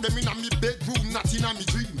 But them in a me bedroom, not in a me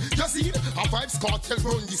dream. You seen? A vibes cartel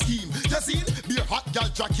run the scheme. You seen? Be a hot girl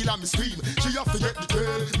Dracula me scream. She have to get the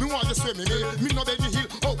girl. Me want to swim in it. Me no baby hill.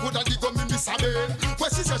 Oh, good at the gun me miss a bail.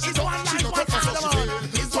 Well, she said she don't cut us so she fail.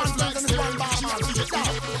 It's one like steel. She have to get the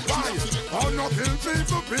why? Oh, no kill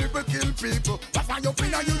people kill people. That's why you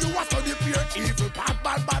feel you have to the pure evil.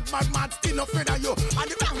 Bad, still no afraid of you. And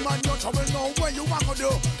the wrong man, you trouble know where you want to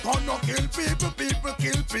do. Oh, no kill people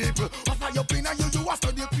kill people. That's why you feel you have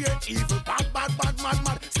to the pure evil. Bad,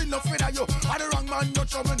 still no afraid of you. And the wrong man, you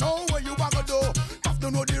trouble know where you want to do. Have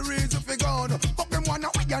to know the reason for gone. Fuck them one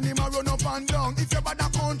away and him a run up and down. If you bad a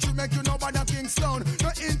country, make you know bad a Kingston. No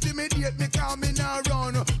intimidate me, call me now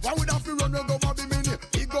run. Why would I have to run and go for the minute?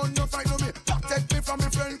 He gun no fight no me. Protect me from me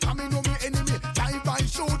friend, coming no me enemy. Drive by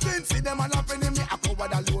shooting, see them and up enemy. I cover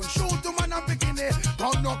the alone, shoot them and I'm picking it.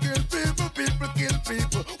 Gun no kill people kill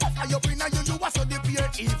people. What are you in you was so the pure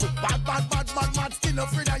evil. Bad, still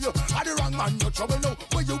afraid of you. Are the wrong man, no trouble now.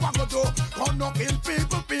 Where you want to do? Gun no kill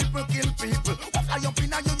people kill people. What are you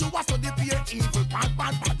in you was so the pure evil.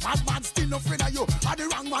 Bad, still afraid of you. Are the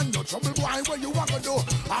wrong man, no trouble boy. Where you want to do?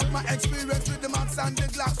 Have my experience with the max and the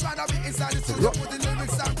glass. Rather be inside the studio with the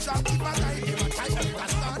lyrics and track. If I like him, I try to be a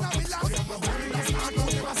star. Now we last.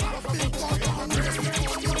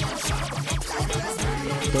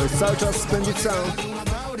 To jest cały czas Splendid Sound.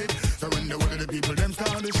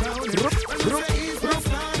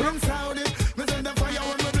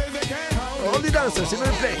 Only dancers in the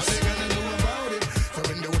place.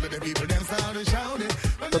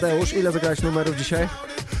 Tadeusz, ile zagrałeś numerów dzisiaj?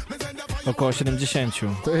 Około 70.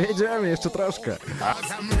 To jedziemy jeszcze troszkę.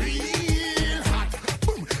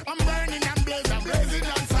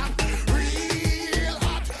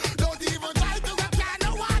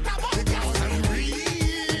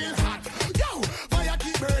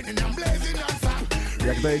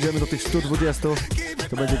 Jak dojedziemy do tych 120,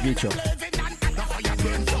 to będzie gicio.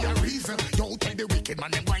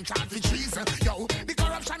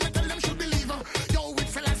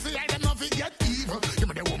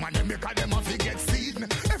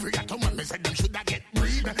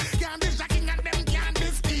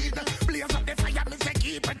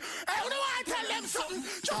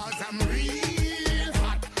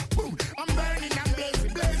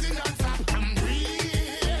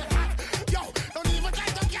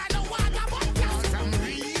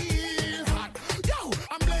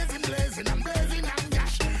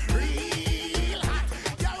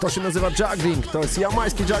 To się nazywa juggling, to jest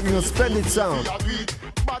jamański juggling od Splendid Sound.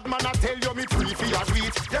 Bad man, I tell you me free for your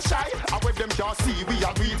tweet. You shy, I with them can't see we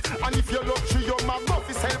are tweet. And if you look through your man, buff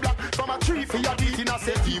is hell black. From a tree for your tweet, in a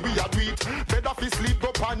city we are tweet. Bed off his sleep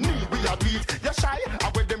up and knee we are tweet. You shy,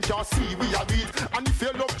 I with them can't see we are tweet.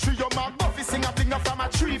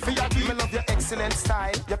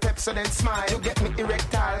 so then smile. You get me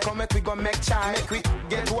erectile, come make we go make child. Make we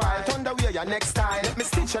get wild, thunder wear your next style. Let me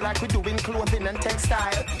stitch you like we do in clothing and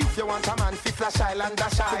textile. If you want a man, fi flash island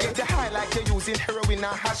dash eye. To get you high like you're using heroin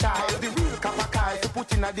and hash eye. The real copper kyle to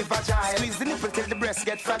put in a the vagina. Squeeze the nipple till the breast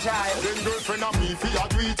get fragile. Them girlfriend of me fi a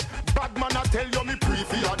do it. Bad man I tell you me pre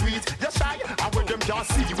fi a do it. You shy, and when them can't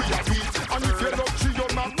see we a do it. And if you love tree,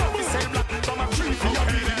 your man me say black. From a tree fi a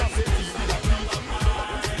do it. I say fi a do it.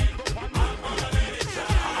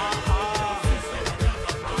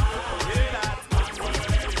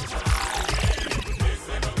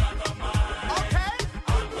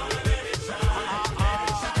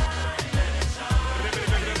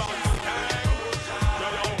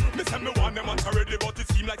 But it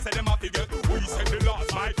seem like say them happy get. We said the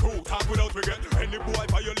last my crew talk without regret. Any boy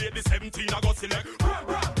violate the 17 I go select.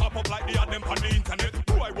 Pop up like the ad them on the internet.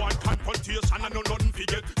 Boy want confrontation and no nothing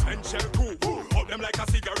forget. Send shell crew hold them like a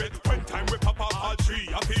cigarette. When time we pop up all three,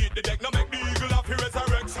 I feed the deck. Now make the eagle have to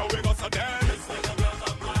resurrect. So we go so dance.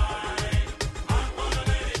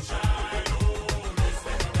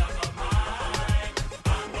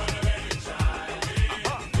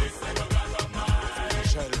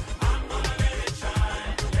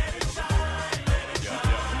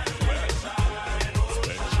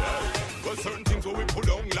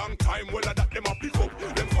 Well, I that them a pick up.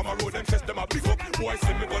 Them from a road, them chest them a pick up. Boy,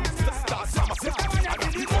 send me gun, start some a pick up. And a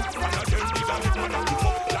pick up, and a them did a pick up, and a pick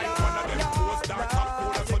up. Like one of them post dark top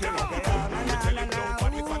cold, so them a pick up. We tell him no,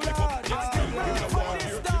 but it's a pick up. Yes, still in the war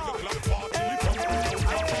here, till the clock party.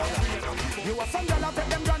 You a some girl I take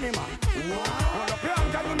them granny man. Roll up your hand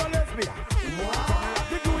 'cause you no lesbian.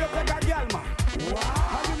 You do you take a girl man.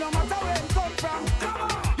 And you no matter where you come from.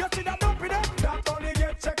 You see that dump in them, that only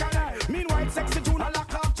get check and eye. Meanwhile, sexy June a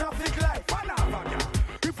lock up traffic light.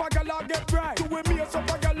 If a girl a get bright, do we mess up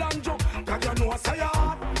a girl and joke? 'Cause you know say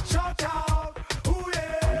hard, shout out, ooh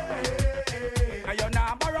yeah. And you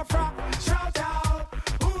nah borrow from, shout out,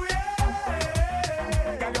 ooh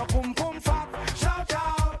yeah. Girl you pum pum fat, shout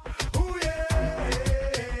out, ooh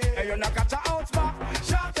yeah. And you nah catch a house back,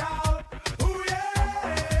 shout out, ooh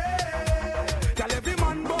yeah. Girl every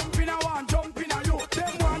man bump in a one, jump in a you.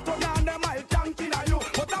 Them want to down them I tank in a you.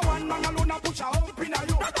 But a one man alone a push a hump in a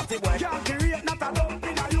you. Can't create not a dump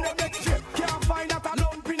in a you. Can't find not a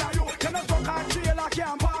lump in a you. You know fuck a trailer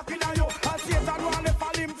can't park in a you. And Satan want to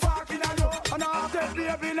fall him park in a you. And I have that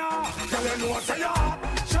baby now. Tell you know say ya,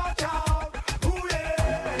 shout out, ooh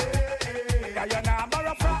yeah. Yeah you nah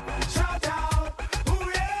borrow from, shout out, ooh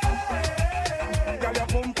yeah. Girl you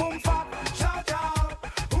pum pum fat, shout out,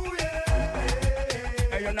 ooh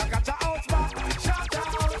yeah. And you nah catch a house back, shout out,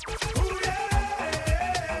 ooh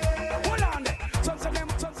yeah. Hold on there.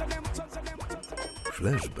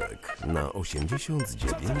 Flashback na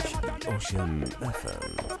 89,8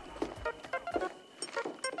 FM.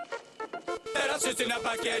 Teraz wszyscy na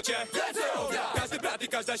pakiecie. Każdy brat i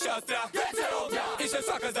każda siostra. I się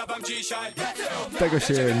słaka zdawam dzisiaj. Tego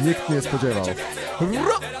się nikt nie spodziewał.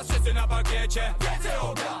 Teraz wszyscy na pakiecie.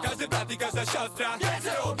 Każdy brat i każda siostra.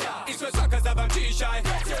 I się słaka zdawam dzisiaj.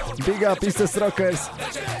 Big up, East Rockers.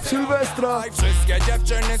 Sylwestra. Wszystkie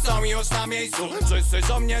dziewczyny są już na miejscu. Wszyscy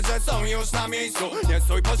żołnierze są już na miejscu. Nie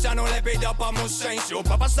stój po ścianu, lepiej dopomóż szczęściu.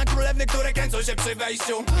 Popatrz na królewny, które kręcą się przy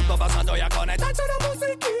wejściu. Popatrz na to, jak one tańczą do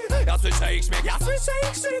muzyki. Ja słyszę ich śmiech, ja słyszę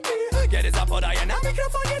ich krzyki. Kiedy zapodaję na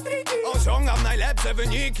mikrofonie triki, osiągam najlepsze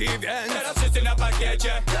wyniki, więc teraz wszyscy na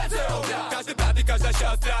pakiecie. Każdy brat i każda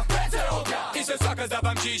siostra. I się słaka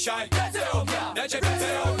zdawam dzisiaj. Dajcie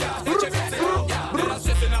więcej ognia, dajcie więcej ognia. Teraz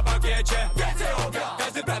wszyscy na pakiecie.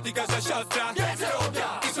 Każdy brat i każda siostra.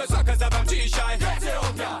 I się słaka zdawam dzisiaj.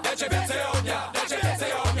 Dajcie więcej ognia, dajcie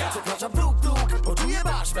więcej ognia. Przekraczam próg, poczuję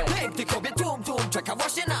baszmę. Piękny kobiet tum czeka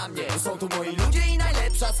właśnie na mnie. Są tu moi ludzie i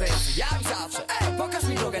najlepsza sens, jak zawsze. Pokaż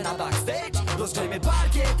mi drogę na backstage. Rozgrzejmy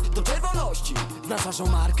parkiet do czerwoności. Znasz naszą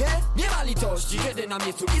markę? Nie ma litości. Kiedy na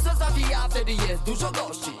miejscu Izo zawija, wtedy jest dużo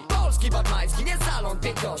gości. Polski, badmański, nie salon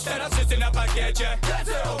piękności. Teraz wszyscy na pakiecie.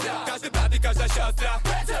 Każdy brat i każda siostra.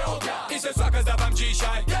 I się słaka zdawam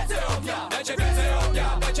dzisiaj. Dajcie więcej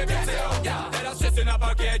ognia, dajcie więcej ognia. Teraz wszyscy na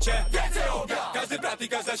pakiecie. Każdy brat i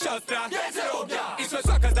każda siostra. I się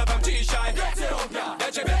słaka zdawam dzisiaj.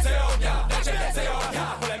 Dajcie więcej ognia, dajcie więcej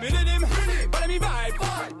ognia. Podaj mi rytm, podaj mi vibe.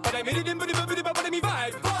 Podaj mi rytm, podaj mi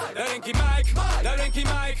vibe. Na ręki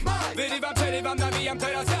mic. Wyrywam, przerywam, nawijam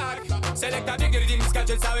teraz jak selekta biegnie, rytm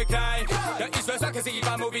skacze cały kraj. Ja i swe sakę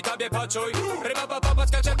Ziba mówi tobie poczuj. Ryba popatrz,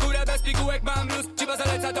 skacze w górę bez pigułek, mam luz. Ciba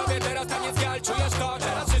zaleca tobie teraz taniec gal. Czujesz to?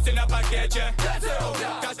 Teraz wszyscy na pakiecie.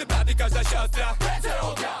 Każdy brat i każda siostra.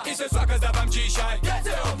 I się słaka zdawam dzisiaj.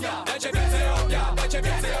 Dajcie więcej ognia, dajcie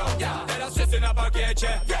więcej ognia. Teraz wszyscy na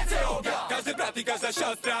pakiecie. Każdy brat i każda każda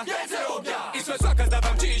siostra. Więcej ognia! I swe słaka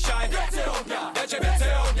zdawam dzisiaj. Więcej ognia! Dajcie więcej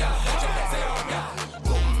ognia! Dajcie więcej ognia!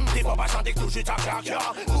 Bum! Ty popatrz na tych, którzy tak jak ja.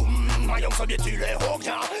 Bum! Mają sobie tyle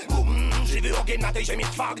ognia. Bum! Żywy ogień na tej ziemi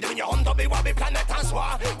trwa. Gdyby nie on, to byłaby planeta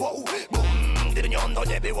zła. Wow! Bum! Gdyby nie on, to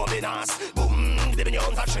nie byłoby nas. Bum! Gdyby nie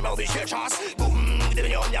on, zatrzymałby się czas. Bum! Gdyby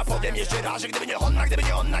nie on, ja powiem jeszcze raz, że gdyby nie on, gdyby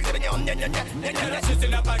nie on, gdyby nie on, nie. Teraz wszyscy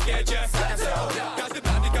na parkiecie. Każdy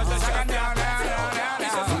prawie, każda siostra. I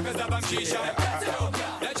się słaka zdawam dzisiaj.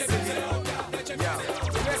 Lecie więcej ognia, lecie więcej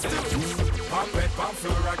ognia. Pump it, pump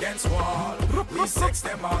floor against wall. We sex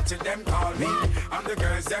them all till them call me. And the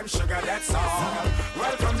girls them sugar, that's all.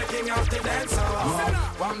 Welcome the king of the dance hall.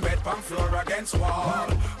 Pump it, pump floor against wall.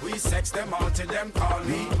 We sex them all till them call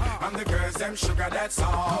me. And the girls them sugar, that's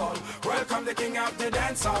all. Welcome the king of the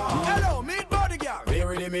dance hall. Hello, meet body girl.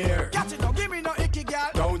 Here in the mirror. Catch it, don't give me no icky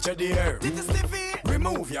girl. Don't you dare. Did you stiffy?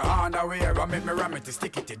 Remove your underwear and make me ram it,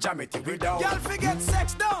 stick it, jam it without. Girl, forget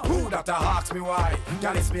sex down. Who that ask me why?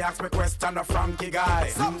 Girl, it's me ask me question a Frankie guy.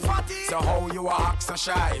 Some fatty. So how you act so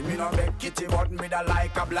shy? Me no beg kitty but me da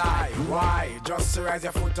like a blind. Why? Just to raise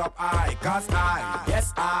your foot up high. Cause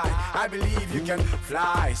I believe you can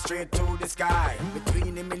fly straight to the sky.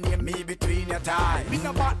 Between him and me, between your thighs. Me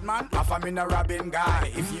no Batman, half a me no Robin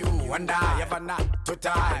guy. If you and I ever not to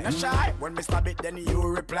tie, not shy. When me stab it, then you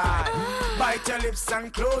reply. Bite your lips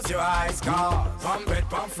and close your eyes. Cause pump it,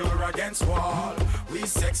 pump floor against wall. We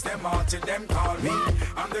sex them all till them call me.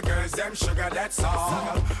 And the girls them sugar, that's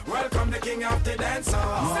all. Welcome the king of the dance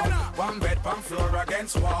hall. One bed, one floor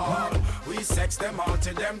against wall. We sex them all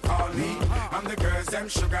till them call me. And the girls them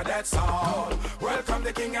sugar, that's all. Welcome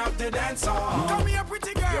the king of the dance hall. Come here,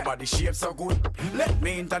 pretty girl. Your body shape so good. Let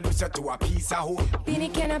me introduce you to a piece of wood.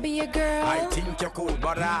 Beanie, can I be your girl? I think you're cool,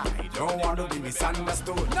 but I don't want to be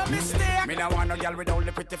misunderstood. No mistake. Me no want no girl with all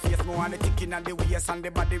the pretty face. Me want the ticking and the waist and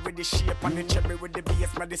the body with the shape and the cherry with the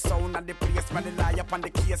bass. Me the sound and the place. Me the lie up on the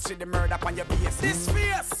case with the murder up on your base. This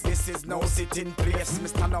face. This is no sitting place. Me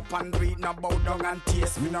stand up and breathe, no bow down and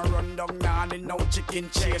taste. Me no run down now and no chicken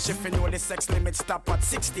chase. If you know the sex limit stop at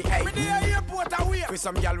 68. Me the airport away. With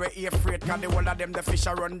some y'all we afraid. Cause the whole of them the fish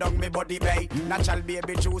a run down me body bay. Natural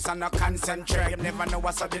baby juice and no concentrate. You never know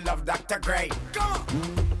what's the love Dr. Grey. Come on.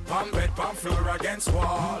 Pump it, pump floor against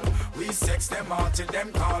wall. We sex them all till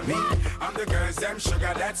them call me. And the girls them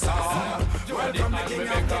sugar, that's all. Welcome the king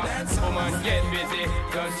of the dance hall. Woman, get busy.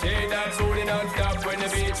 Just shake that booty non-stop. When the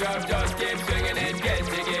beat drop, just keep swinging it. Get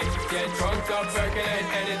jiggy. Get drunk up, percolate.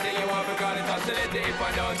 Anything you want, because it's oscillating. If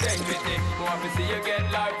I don't take pity, want to see you get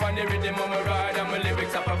life on the rhythm of my ride. And my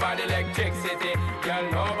lyrics up about electricity. Girl,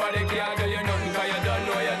 nobody can do you nothing, cause you don't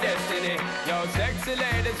know your destiny. Yo, sexy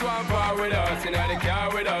ladies want part with us. In the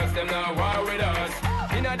car with us, them not war with us.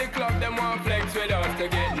 In the club, them want flex with us. To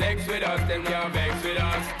get next with us, them can't vex with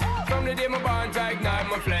us. From the day my bond, I ignite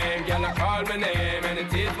my flame. Girl, I call my name and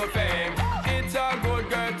it is my fame. It's all good,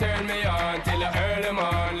 girl, turn me on till I earn them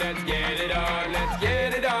on. Let's get it on, let's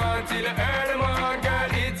get it on till I earn them on. Girl,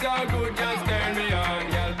 it's all good, just turn me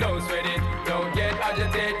on. Girl, don't sweat it, don't get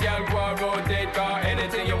agitated. Girl, go and rotate, cause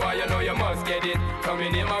anything you want, you know you must get it.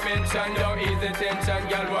 Coming in my mention, don't ease the tension.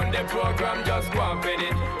 Girl, run the program, just go and fit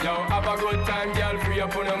it. Yo, have a good time, girl, free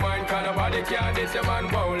up on your mind. Cause nobody can this, your man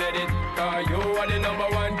won't let it. Cause you are the number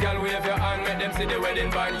one, girl, wave your hand, make them see the wedding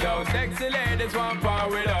band. Yo, sexy ladies want part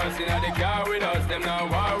with us. In the car with us, them not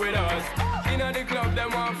war with us. In the club,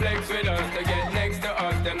 them want flex with us. To get next to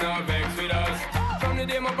us, them not vex with us. From the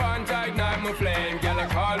day my bond, I ignite my flame. Girl, I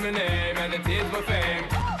call my name and it is my fame.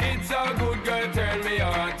 It's all good, girl, turn me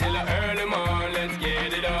on till I earn them on. Let's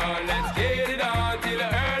get it on, let's get it on till I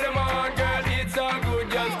earn them on. Girl, it's all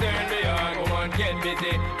good, just turn me on. Come on, get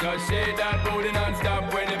busy, just shake that booty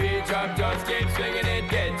non-stop. When the beat drop, just keep swinging it,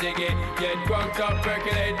 get jiggy. Get drunk up,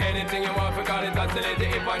 percolate, anything you want, for call it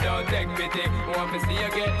oscillating. If I don't take pity, want to see you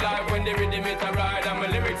get live when the rhythm is a ride. And my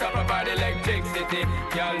lyrics are about electricity.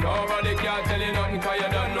 Girl, nobody can tell you nothing, cause you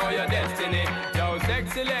don't know your destiny. Yo,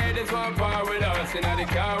 sexy ladies want part with us. In the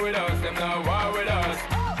car with us, them not war with us.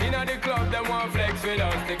 In the club, them want flex with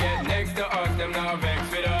us. To get next to us, them not vex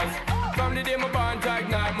with us. From the day my bond, I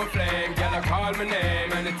ignite my flame. Girl, I call my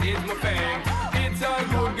name and it is my fame. It's all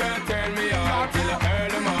good, girl, turn me on till I earn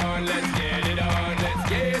them on. Let's get it on, let's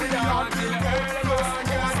get it on till I earn them on.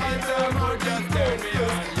 Girl, it's all good, just turn me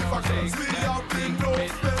on. We have been no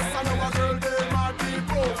space, and our girl, they might be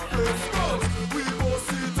broke. Girls, we both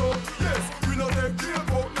sit up, yes. We know they care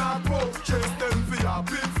about not broke. Chase them for your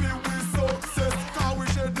big feel with success. Cause we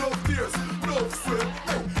shed no tears, no sweat.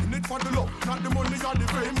 Hey, in it for the love, not the money or the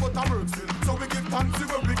fame, but a work still. So we give thanks to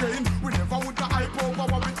what we gain. We never would the hype over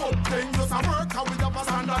what we obtain. Just a work, how we have a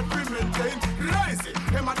standard we maintain. Rise it.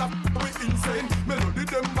 Them a we insane. Melody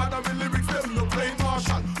them bad and the lyrics them no plain.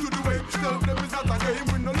 Marshall, to the way, tell them is not a game.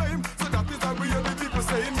 We no lame, so that is why we hear the people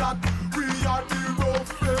saying that we are the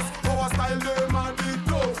roughest. Our style them are the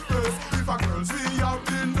toughest. If a girls we have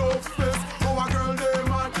the toughest. Our girl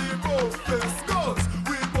them are the toughest. Girls,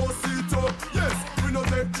 we boss it up. Yes, we no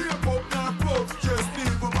take trip up nor puff. Just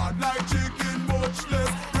leave a bad like chicken, much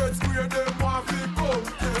less. Red square them want to come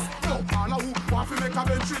test. No, all who want to make a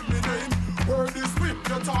bench with me name. Word is sweet,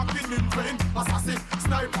 you're talking in vain. Assassin,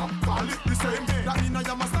 sniper, call it the same. That mean I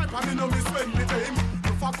am a sniper, me no miss when me aim.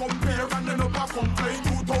 If I compare and then up I complain.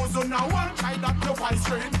 2001, try that your voice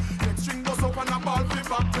train. Next string goes up and a ball flip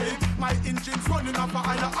back pain. My engine's running off a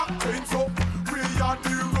higher octane. So we are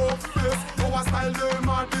the roughest. Our style them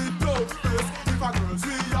are the toughest. If a girls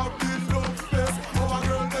we have the toughest. Our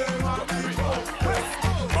girl them are the toughest.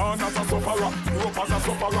 Born as a sufferer, grow up as a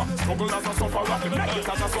sufferer, struggle as a sufferer, make it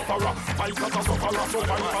as a sufferer, fight as a sufferer,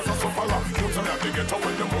 survive as a sufferer. Youths and they get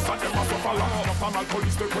away, the most of them a sufferer. The formal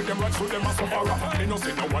police take with them right through them a sufferer. They no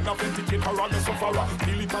say no one authenticate for all the sufferer.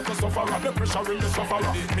 Feel it as a sufferer, the pressure in the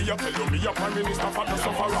sufferer. Me a tell you, me a prime minister for the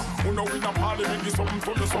sufferer. Who know in a parliament give something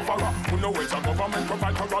to the sufferer. Who know which a government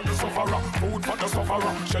provide for all the sufferer. Food for the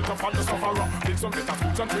sufferer, shelter for the sufferer. Build some better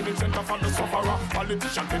schools and training center for the sufferer.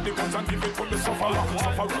 Politician take the guns and give it to the sufferer.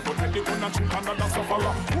 Sufferer go take the gun and shoot another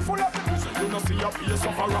sufferer. Who full of the prison, you no see a be a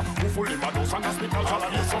sufferer. Who full in my dose and hospitals all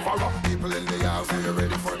be a sufferer. People in the house, are you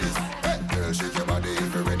ready for this? Hey, girl, shake your body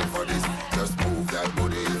if you're ready for this. Just move that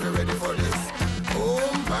booty if you're ready for this.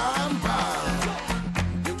 Boom, bam,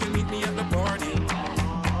 bam. You can meet me at the party.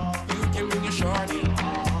 You can bring your shorty.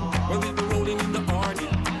 We'll be rolling in the party.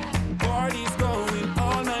 Party's going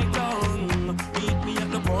all night long. Meet me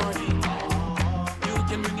at the party. You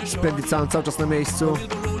can bring your shorty. Splendid Sound cały czas na miejscu.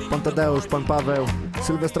 Pan Tadeusz, pan Paweł.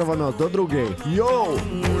 Sylwestrowa noc do drugiej. Yo!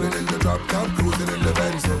 Rolling in the drop top, cruising in the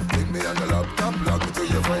Benz. Link me on the laptop, log me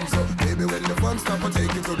to your friends. Baby, when the fun stop, I'll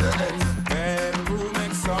take you to the end. Bedroom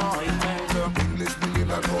excitement. English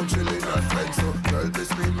million at home, chilling at friends. Girl, be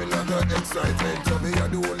screaming like an excitement. Me are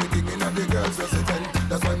the only king in the girls' resident.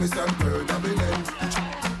 That's why me stand firm, I'm in end.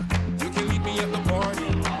 You can meet me at the party.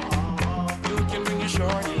 You can bring your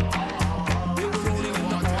shorty. We'll be rolling in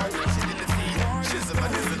the party. She's a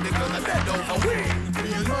man, isn't the girl that I don't know.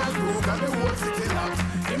 Real man, who got the whole city locked.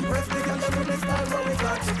 Impress the girl with the style where we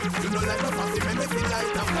got. You know like a fussy, make me feel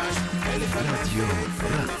like a flash. Elephant man,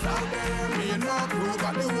 it's out there. Real man, who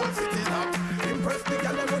got the whole city locked. Impress the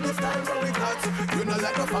girl with the style where we got. You know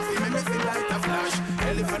like a fussy, make me feel like a flash.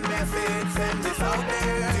 Elephant message, send this out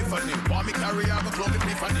there. Tiffany, want me carry out the club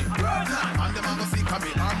Epiphany. And the man go see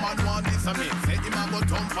me, our man want this of me. Say the man go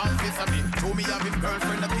thump and kiss of me. Show me have his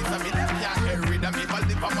girlfriend a kiss of me. Can't get rid of me, but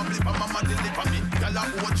lip on my blip on my man deliver me. Girl a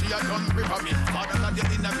watch you done rip on me. Father not your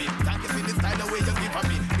inner me. Thank you for the style the way you give on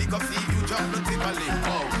me. Big up see you jump the Tivoli.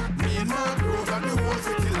 Oh, me and my bro got the whole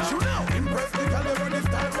city locked. Shoot now, impress the girl over this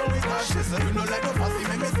time where we got. She said you know like a fussy,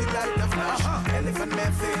 make me see like the flash. Elephant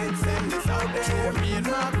message, send this out there. Me and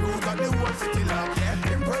my bro got the whole city locked.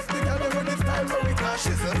 Impress the girl over this time where we got.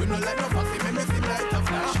 She said you know like a fussy, make me see like the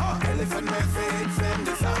flash. Elephant message, send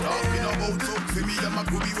this out there. Talking about soap, see me and my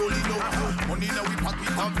crew be rolling out. Money now we pack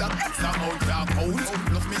it up that extra amount of pounds.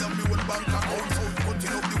 Plus me love me one bank account.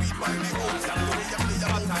 Cutting up the weed by the house. That's the way I play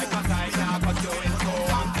about food. Me now got you in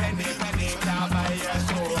store. Penny, penny, now buy your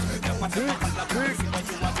show. The what the fuck is the price when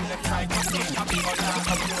you want to try to take a big one down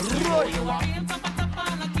from your you want.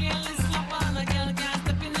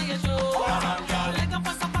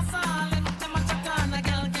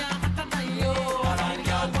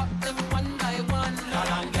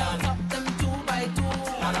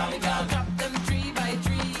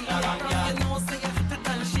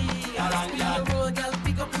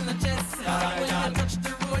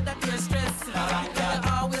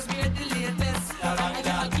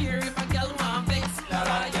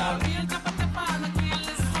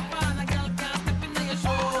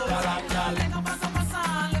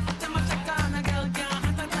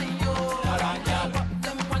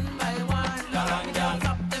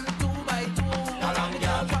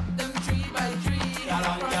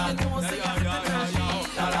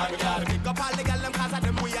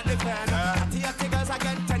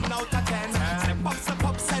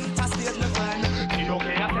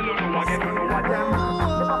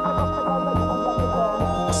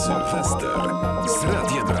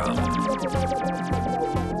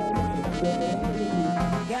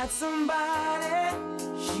 Somebody,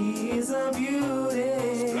 she is a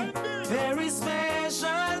beauty, very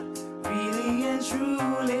special, really and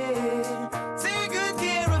truly. Take good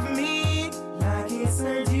care of me, like it's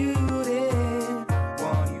her duty.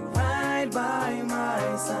 Won't you ride by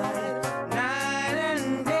my side, night and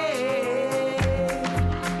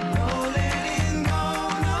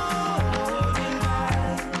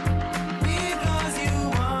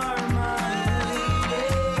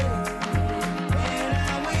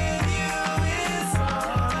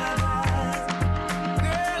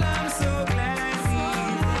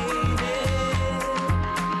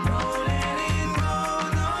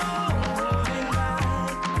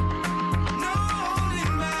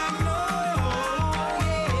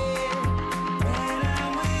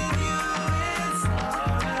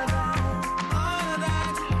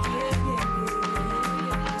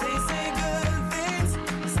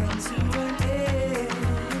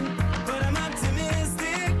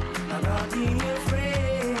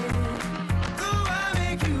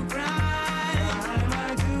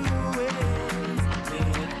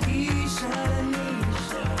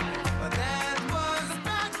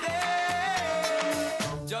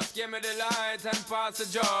Just give me the light and pass the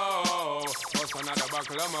joe. What's another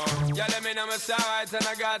buckle of more? Yeah, let me know my sides and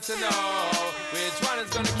I got to know which one is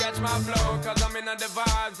gonna catch my flow. Cause I'm in the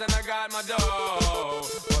vibes and I got my dough.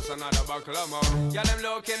 What's another buckle of more? Yeah, them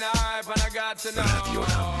looking hype and I got to know. Radio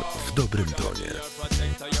Rama w dobrym tonie.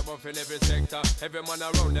 Every man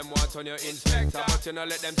around them want on your inspector, but you know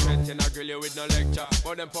let them threaten, I grill you with no lecture.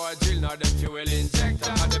 But them power drill, now them fuel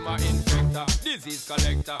injector. And them a infector, disease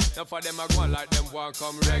collector. Now for them a go on like them want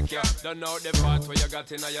come wreck ya. Don't know the part where you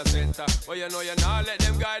got in your center. But you know you not let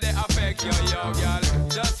them guy they affect you, yo, girl.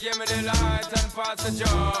 Just give me the light and pass the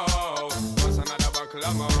joe. What's another buckle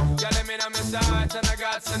of more? Yeah, let me know my sight and I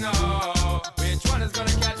got to know which one is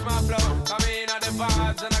gonna catch my flow. Come in on the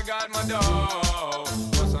vibes and I got my dough.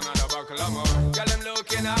 What's another buckle of more? Girl, them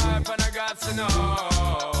looking hype and I got to know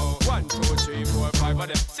 1, 2, 3, 4, 5 of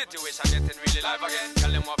them. Situation getting really live again.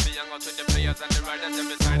 Girl, them want to hang out with the players and the riders them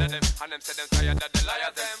beside of them. And them say them tired of the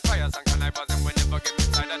liars them. Fires and connivers them when never get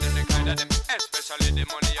inside of them. They kind of them, especially the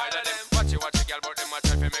money out of them. Watch it, girl, but them a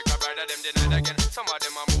try to make a bride of them denied again. Some of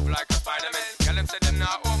them a move like a Spider-Man. Girl, them say them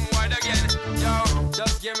not home wide again. Yo,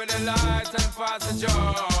 just give me the light and pass the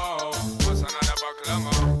joe. What's another buckle of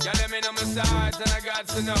more? Girl, let me know my sides and I got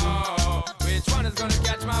to know which one is gonna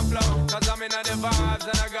catch my flow. Cause I'm in the vibes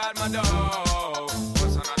and I got my dough.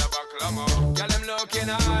 What's another buckle of more? Girl, I'm looking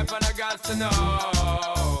hype and I got to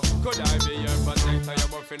know. Could I be your protector?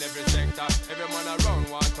 You're buff in every sector. Every man around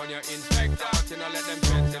want on your inspector. But you know let them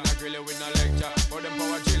threaten, I grill you with no lecture. But them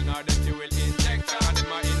power drill, now them fuel injector. And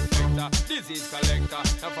them a infector, disease collector.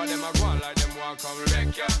 Now for them a go on like them want come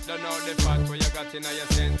wreck ya. Don't know the part where you got in your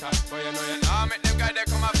center. But you know you now make them guy they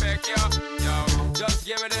come affect ya. Yo, just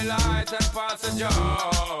give me the light and pass the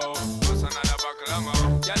joe. What's another buckle of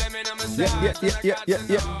more? Yeah, let me know my sides. Yeah.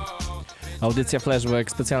 Audycja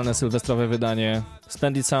Flashback, specjalne sylwestrowe wydanie.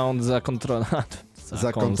 Splendid Sound za kontrolerami.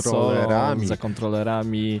 Za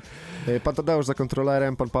kontrolerami. Pan Tadeusz za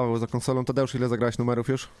kontrolerem, pan Paweł za konsolą. Tadeusz, ile zagrałeś numerów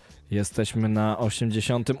już? Jesteśmy na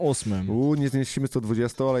 88. Nie zmieścimy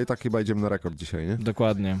 120, ale i tak chyba idziemy na rekord dzisiaj, nie?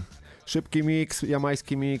 Dokładnie. Szybki mix,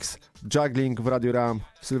 jamański mix, juggling w Radio Ram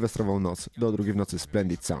w sylwestrową noc. Do 2 w nocy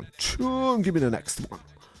Splendid Sound. Give me the next one.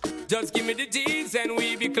 Just give me the G's and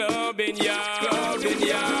we be clubbing, yo. Clubbing,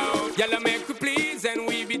 yo. Y'all make we please and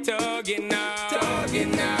we be tugging now.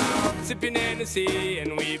 Tugging now. Sipping Hennessy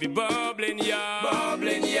and we be bubbling, yo.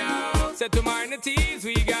 Bubbling, yo. Set to minor T's,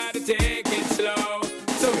 we gotta take it slow.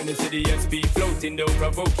 So in the city, SP floating, don't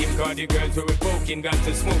provoke him. Cause the girls who we're poking, got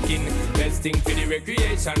to smoking. Best thing for the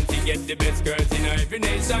recreation, to get the best girls in every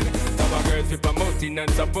nation. Our girls we promoting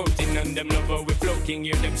and supporting, and them lover we floating,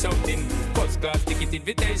 hear them shouting. First class ticket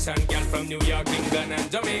invitation, girl from New York, England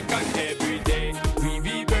and Jamaica. Every day we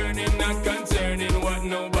be burning, not concerning what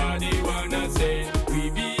nobody wanna say.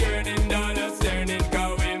 We be earning dollars, turning,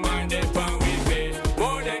 cause we mind it and we pay.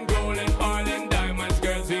 More than gold and oil and diamonds,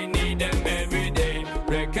 girls we need them every day.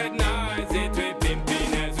 Recognize it, we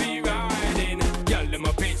pimping as we riding. Girl, them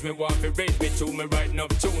a page me want to raise me to me writing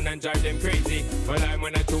up tune and drive them crazy. Well, I'm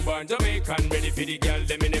on a two-born Jamaican, ready for the girl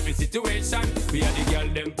them in every situation. We are the girl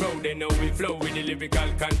them proud, they know we flow with the lyrical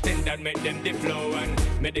content that make them the flow.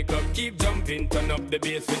 And make the club keep jumping, turn up the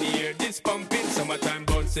bass when you hear this pumping. Summertime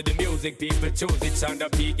bounce to the music, people choose it. Sound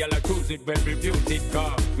up, girl I cruise it, well reputed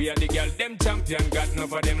car. We are the girl them champion, got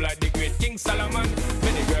enough of them like the great King Solomon.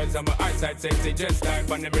 Many girls on my eyesight, sexy dress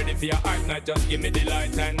type, and them ready for your art night. Just give me the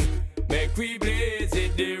light and make we blaze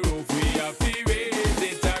it, the roof we have to raise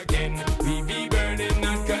it again. We be burning,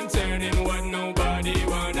 not concerning what nobody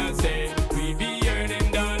wanna say. We be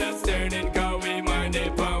earning dollars, turning, cause we mind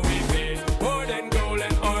it and we pay. More than gold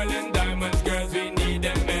and oil and diamonds, girls, we need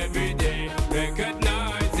them every day.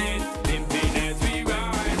 Recognize it, limping as we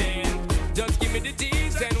riding. Just give me the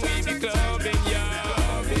G's and we be clubbing, yo.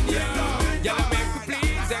 Y'all make we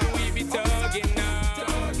please and we be tugging now.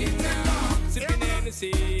 Sipping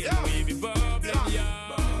Hennessy and we be bubbling, yo.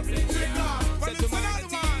 Set to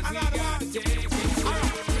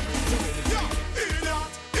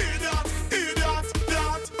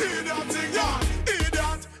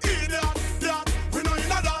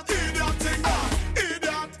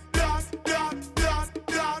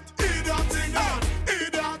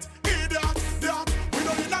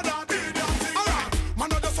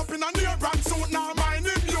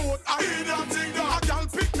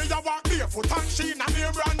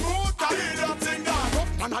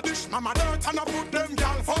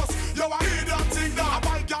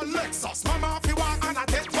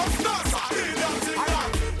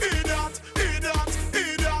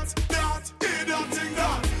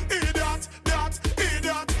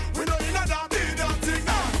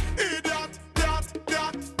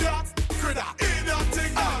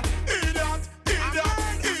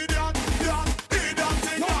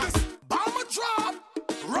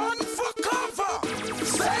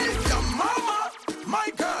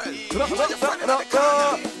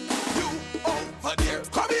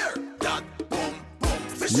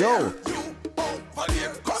Yo!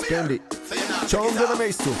 Splendid. Ciągle na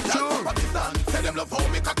miejscu. Say them love how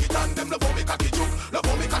me cocky tan, them love how me cocky juke, love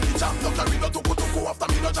how me cocky jam. Doctor me no tuku tuku after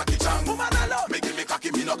me no Jackie Chan. Woman alone, me give me cocky,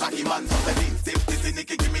 me no cocky man. So say lean stiff, this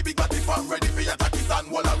Nicky give me big body fan, ready for your tacky tan.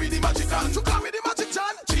 Walla with the magic hand, you call me the magic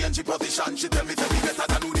Chan. Change the position, she tell me say me better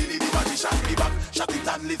than who the magician. Me back, shot it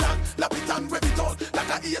and lizard, lap it and rev it out like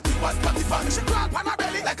a 81 party fan. She crawl pan her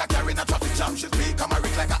belly like a carrying a traffic jam. She speak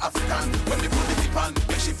Amharic like a African. When me pull the tip on,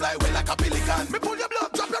 make she fly away like a pelican. Me pull your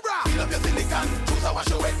blood, drop your bra, feel up your silicon. Choose a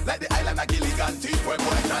wash away like the island of Gilligan. Teeth work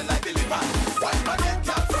boy shine like the liver. White man it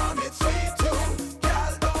girl from it sweet you.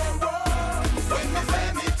 Girl don't go when me say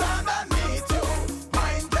me turn and meet you.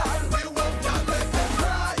 Mind girl we won't girl let them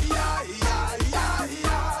cry.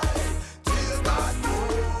 Till God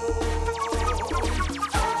moves.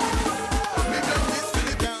 Me make this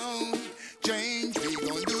silly down. Change we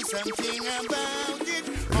gon' do something about it.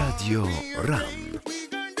 Radio Ram.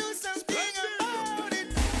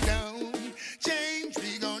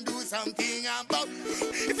 Something about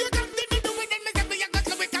if you continue doing it, me say we a go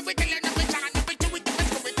slow it, and we tell you no we can't, no we do it, we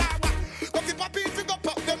screw it hour. Coffee papi fi go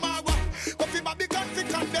pop them hour, coffee baby gun fi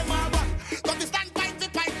cut them hour, coffee stand pipe fi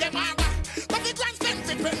pipe them hour, coffee transcend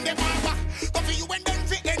fi bring them hour, coffee you and them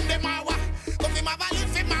fi end them hour, coffee my valley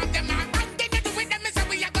fi mark them hour. Continue doing it, me say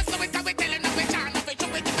we a go slow it, and we tell you no we can't, no we do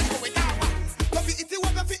it, we screw it hour. Coffee it you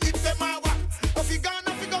ever fi eat them hour, coffee gone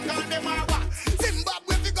fi go gone them hour,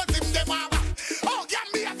 Zimbabwe fi go zim them hour. Oh,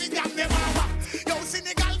 Gambia fi gam them hour. Yo,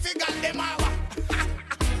 Senegal fi gam them hour.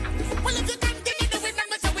 Well, if you continue doing that,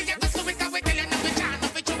 me say we get to slow it, and we tell you no we can't, no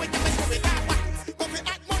we do it, we screw it hour. Go fi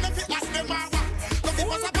hot money fi ask them hour. Go fi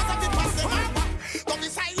pass fi pass them hour. Go fi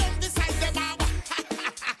silent fi side them hour.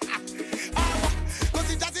 Go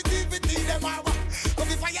fi jazzy TV them hour. Go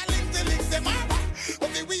fi fire link them hour. Go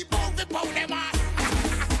fi we bow them hour.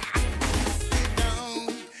 Down,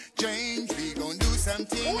 change, we gon' do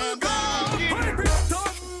something about it.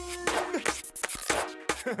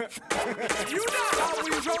 You know how we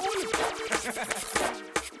roll.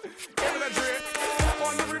 Energy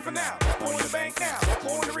on the reefer now, on the bank now,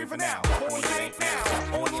 on the reefer now, on the bank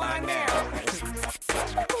now, on the line now.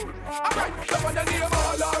 Alright, some of the name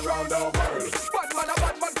all around the world. Bad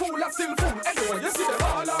man, cool, and still fool. Anyway, you see them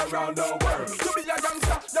all around the world. To be a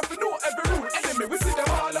youngster, you have to know every rule. Enemy, we see them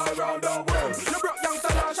all around the world. You broke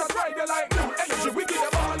youngster, now shot right there like new. Energy, we get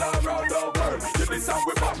them all around the world. You listen,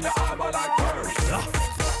 we pop the armor like pearls.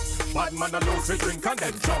 Bad man a lose we drink and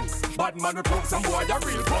then drunk. Bad man we prove some boy a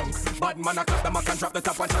real punk. Bad man a clap them a can drop the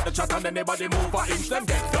top and shot the chat and anybody move a inch them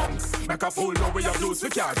get dunk. Make a fool know we a lose we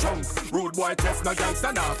can't drunk. Rude boy test no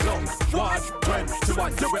gangster now flung.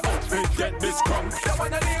 120 you we outfit get this crunk. That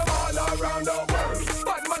one a name all around the world.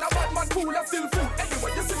 Bad man fool a still fool.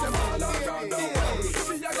 Anyway you see them all around the world. You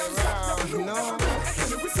be a gangster you know.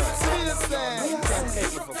 Anyway we see them can't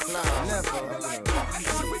take it for clown. Never.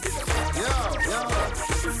 Yo.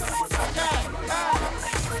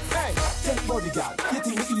 Hey, take bodyguard, you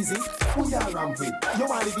think me easy? Who you ramp with? You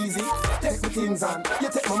want it easy? Take me things and you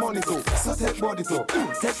take my money too. So take body too,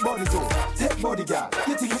 take body too. Take bodyguard,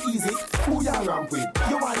 you think me easy? Who you ramp with?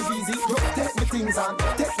 You want it easy? You take me things and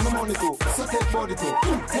take my money too. So take body too,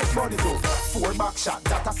 take body too. 4 back shot,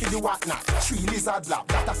 that a for the whatnot. 3 lizard lap,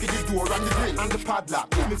 that a for the door and the grill and the padlock.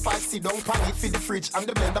 Give me 5 sit down pan it for the fridge and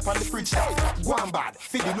the blender on the fridge. Hey, guan bad,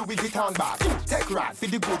 for the Louis Vuitton bag. Take rad, for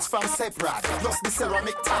the goods from Separad. Plus the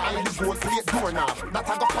ceramic tile and the gold plate doorknob. That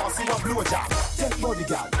I go cost you a blowjob. Take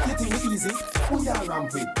bodyguard, you think me easy? Who you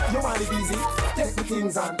ramp with? You want it easy? Take me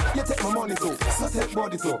things and you take my money too. So take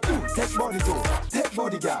body too, take body too. Take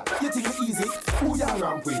bodyguard, you think me easy? Who you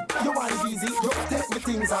ramp with? You want it easy? You take me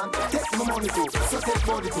things and take my money too. So take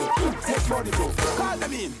body too, take body too. Call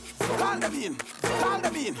them in, call them in, call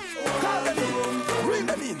them in, call them in. Reel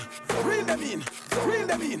them in, reel them in, reel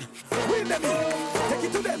them in, reel them in. Take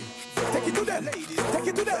it to them, take it to them, take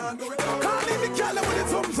it to them. Call in the Cali with the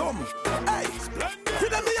zum zum. Hey, to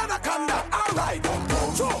them the anaconda. Alright,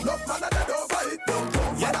 show enough man a dead over it.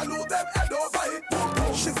 Yeah, I lose them head over it.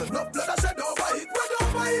 She's enough blood a shed over it. Red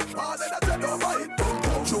over it, all in a dead over it.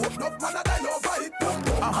 Show enough man a die over it.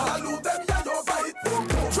 I lose them head over it.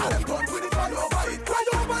 Try them gun with it, fire over it. Cry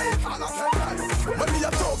over it, all of them. When me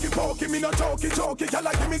a talkie pokey, me no jokey. Gyal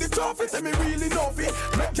a give me the trophy, say me really know it.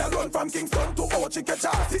 Make gyal run from Kingston to Ochi, catch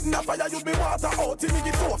her. Sitting a fire, use me water out. Me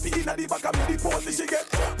give Sophie inna the back of me the posy she get.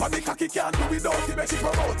 But the cocky can't do without it, make she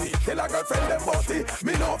promote it. Tell her girlfriend them about it.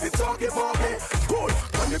 Me know if it's talkie pokey. Good,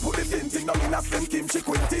 when me put the thing down in a slim Kim, she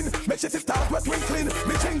quinting. Make she sit down with twinkling.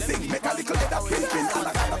 Me ching sing, make a little head of pimping. And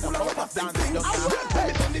I got a full of rubber dancing.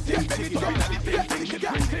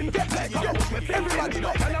 Everybody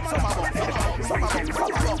know, some of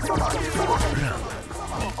them.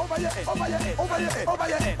 Over your head, over your head, over your head, over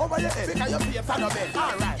your head, over your head. Because your face on the bed.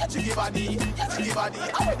 Alright, jiggy body, jiggy body.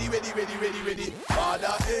 Ready, ready, ready, ready, ready.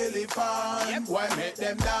 Father elephant, why make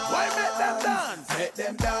them dance? Why make them dance? Make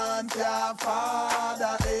them dance, yeah,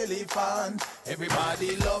 Father elephant.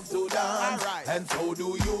 Everybody love to dance, and so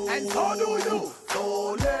do you. And so do you.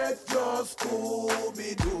 So let's just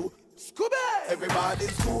Scooby-Doo. Scooby! Everybody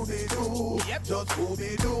Scooby-Doo. Yep. Just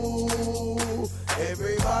Scooby-Doo.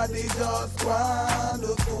 Everybody just want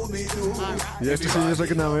to Scooby-Doo. Jeszcze się nie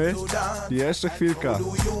żegnamy. Jeszcze chwilka.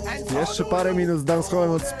 Jeszcze parę minut z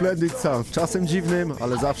dancehallem od Splendid Sound. Czasem dziwnym,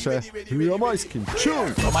 ale zawsze jujomońskim.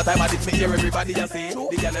 Tune! Summertime I did me hear everybody just say.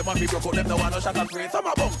 The girl them want me broke out, them no want no shot and spray.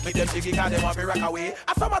 Summer bunk, make them jiggy cause them want me rock away.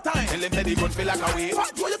 A summertime, tell them say the gun feel like away.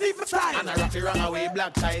 What do you think for style? And I rock it wrong away.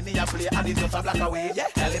 Black shiny a play and it's just a black away. Yeah,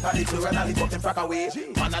 tell it on the floor and I lift up them frack away.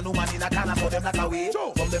 Man a new man in a can and so them black away.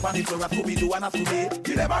 From them on the floor a Scooby-Doo and a Scooby.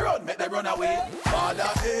 Give them a run, make them run away.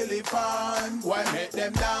 Father elephant, why make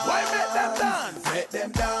them dance? Why make them dance? Make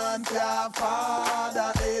them dance, yeah,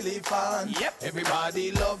 Father elephant. Yep.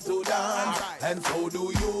 Everybody love to dance, and so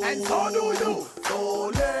do you. And so do you.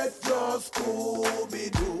 So let's just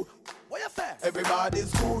Scooby-Doo. What you say? Everybody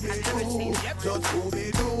Scooby-Doo. Just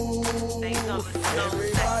Scooby-Doo.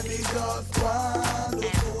 Everybody just want to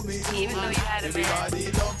Scooby-Doo.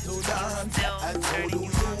 Everybody love to dance, and so do you.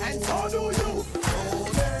 And so do you. So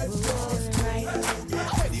let's just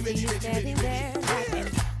Standing there like an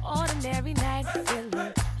ordinary night,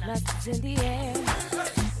 feeling lust is in the air. The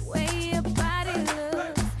way your body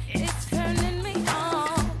looks, it's turning me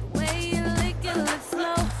on. The way you lick your lips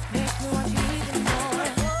slow makes me want you even more.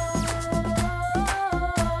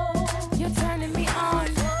 You're turning me on.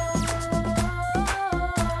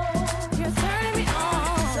 You're turning me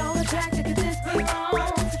on. So attracted, could this be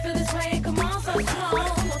wrong? To feel this way, come on, so strong.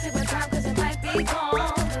 Won't take my time, cause it might be gone.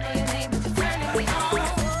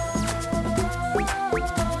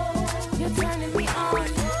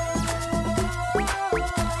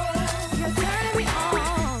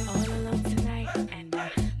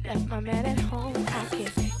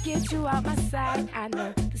 You out my side, I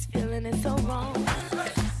know this feeling is so wrong. I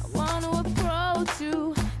wanna approach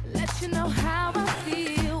you, let you know how I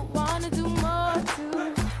feel. Wanna do more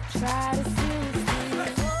to try to seal this deal.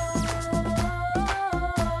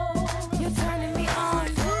 You're turning me on.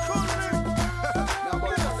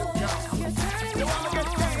 You're turning me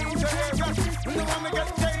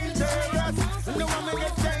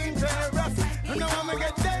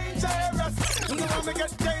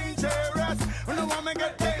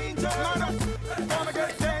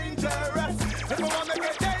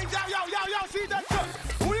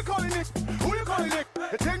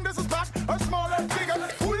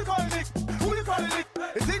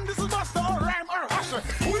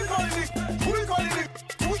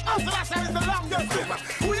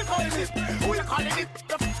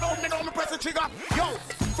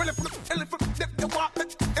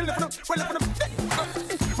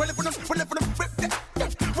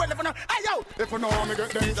If you know how me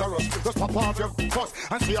get dangerous, just pop off your fuss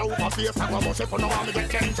and see how over face I go bust. If you know how me get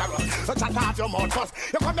dangerous, just chat off your mouth fuss.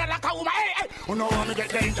 You come here like a woman, hey, hey. You know how me get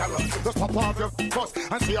dangerous, just pop off your fuss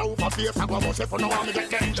and see how over face I go bust. If you know how me get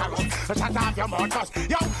dangerous, just chat off your mouth fuss.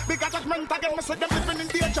 Yo, big judgment again, me see them living in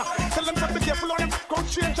danger. Tell them to be careful or them gon'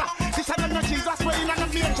 change ya. This is not Jesus, way in the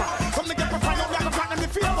nature. Come to get the fire, we have to plant them in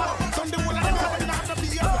favor. Some the whole of them have not to be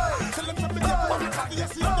here. Tell them to be careful or them got the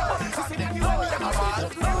see ya. This is the way we have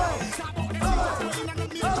to be.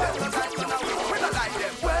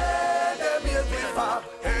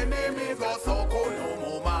 Enemy go so cold no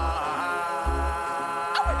more man.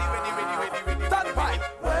 Stand by.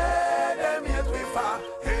 Where them yet we far.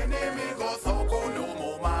 Enemy go so cold no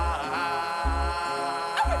more man.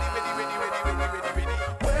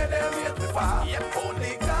 Where them yet we far. Yep,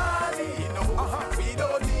 only God know. We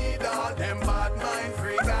don't need all them bad mind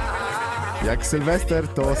free guys. Jak Sylwester,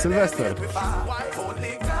 to Sylwester.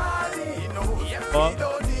 Only God know. Yep, we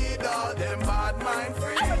don't need all them bad mind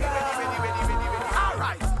free guys.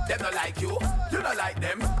 Them not like you not like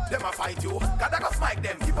them a fight you. God I go smite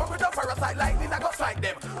them, keep up with the parasite lightning I go strike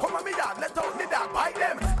them. Come on me dog, let out me dog, bite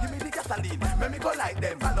them. Give me the gasoline, make me go like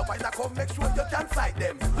them. And the fight I come, make sure you can fight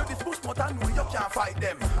them. You this push more than you can't fight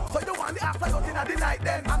them. So you want the after you dinner the night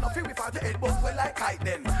then. And nothing without your head bust well like kite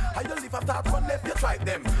then. How you live after one left you try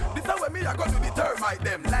them. This is where me I go to the termite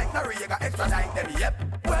them. Like Noriega extradite them, yep.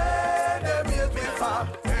 Where them is me far,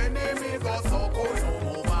 enemy go so cold no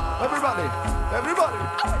more. Everybody, everybody,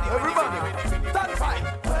 everybody. Stand by.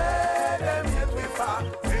 Where them yet we far,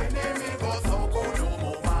 enemy go so cold no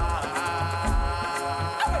more.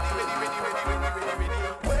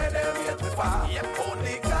 Where them yet we far, yep,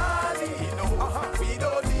 only God.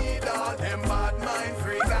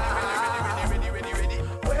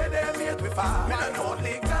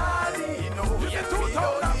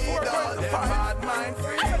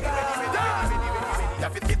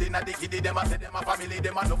 a the kiddie. Them a say them a family,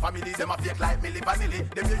 them a no family. Them a fake like Milli Vanilli.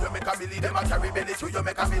 Them you make a milli, them a carry belly. True you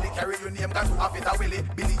make a milli, carry your name, cause you have it a willy.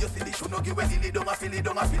 Billy you silly, should not give a dilly. Don't a filly,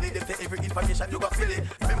 don't a filly. Them say every information you got silly.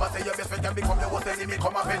 Remember say your best friend can become your worst enemy.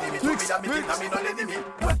 Come up enemy, to me and me think I'm no enemy.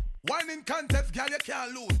 Whining contest, girl, you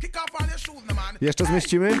can't lose. Kick off all your shoes, no man. Jeszcze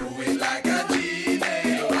zmieścimy?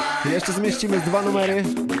 Jeszcze zmieścimy z 2 numery.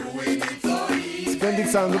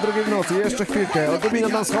 Splendid Sound do drugiej w nocy, jeszcze chwilkę. Odrobina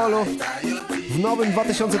dancehallu w nowym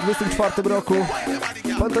 2024 roku.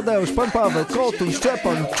 Pan Tadeusz, pan Paweł, Kotun,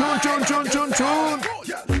 Szczepan, czun, czun, czun, czun, czun.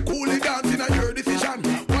 Coolly dancing and your decision.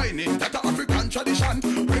 Whining, that's an African tradition.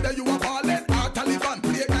 Whether you a ballin' or Taliban,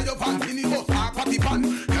 play by your van, mini bus or party van.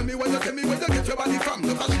 Tell me where you get your body from.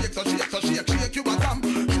 Just a shake, so shake, so shake, shake your bottom.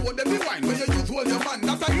 Show them the wine where you use hold your man.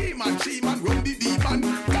 That's a he man, she man, run the deep man.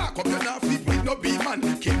 Back up your not sleep with no B man.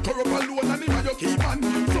 Can't throw up alone and him and your key man.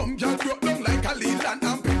 Some girl broke down like a leland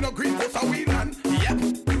and pick no green bus a wheel land. Yeah.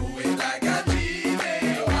 Do it like a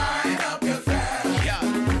G-Man, wind up yourself. Yeah.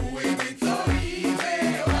 Doing it so easy,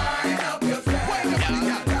 wind up yourself. Wind up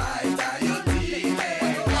your tight and your teeth,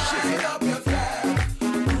 wind up yourself.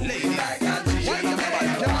 Lady like a G-Man,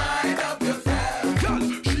 wind up yourself. Girl,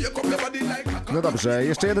 shake up your body like a... No dobrze,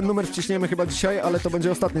 jeszcze jeden numer wciśniemy chyba dzisiaj, ale to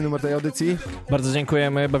będzie ostatni numer tej audycji. Bardzo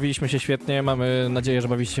dziękujemy, bawiliśmy się świetnie, mamy nadzieję, że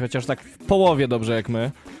bawiliście się chociaż tak w połowie dobrze jak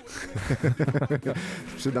my.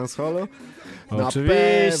 Przy dancehallu?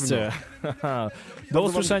 Oczywiście. Do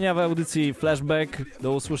usłyszenia w audycji Flashback,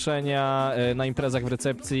 do usłyszenia na imprezach w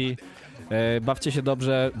recepcji. Bawcie się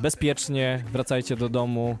dobrze, bezpiecznie, wracajcie do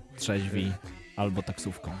domu trzeźwi albo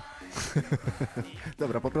taksówką.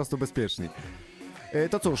 Dobra, po prostu bezpieczni.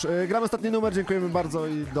 To cóż, gramy ostatni numer, dziękujemy bardzo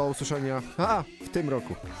i do usłyszenia w tym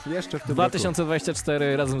roku. Jeszcze w tym 2024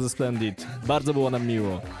 roku. razem ze Splendid. Bardzo było nam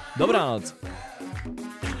miło. Dobranoc!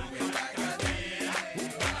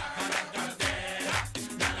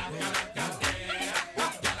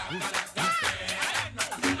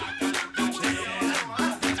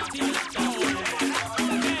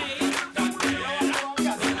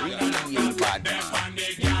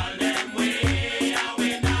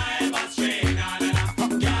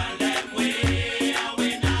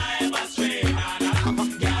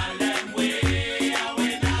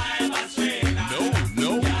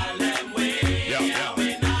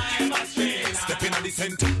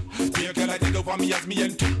 Me as me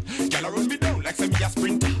enter, gyal run me down like say me a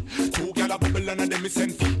sprinter. Two gyal a bubble and a dem me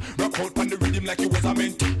send for. Rock out pon the rhythm like it was a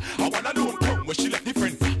mentor. I wanna don't come where she left the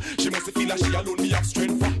friend for. She must feel like she alone me have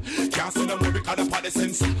strength for. Can't say no more because the party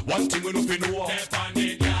sense. One thing we know fi know. Step on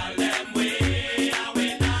the gyal them way, and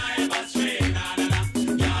we never stray. Na na na.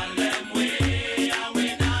 Gyal them way, and we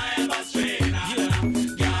never stray. Na na na.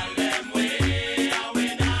 Gyal them way, and we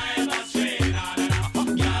never stray. Na na na.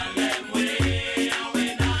 Gyal them way, and we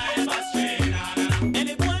never stray.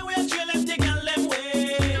 Any boy will trail left the girl them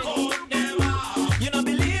way. Cut them off. You don't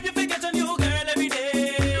believe you forget a new girl every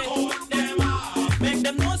day. Cut them off. Make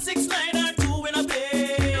them know 6'9" or 2 in a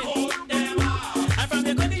play. Cut them off. And from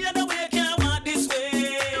your good the other way can't walk this way.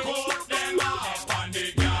 Cut them off. Step on the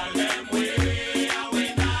girl them way, and we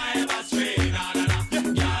never stray. Na na na.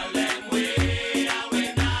 Girl them way, and we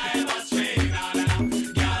never stray. Na na na.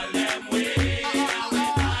 Girl them way, and we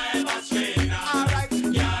never stray. Na na na.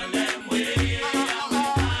 Girl them way.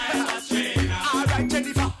 Alright,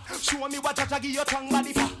 Jennifer, show me what I give your tongue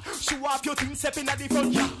body for. Show off your things step in at the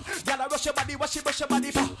front, yeah. Y'all rush your body, wash your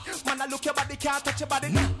body for. Man, I look your body, can't touch your body.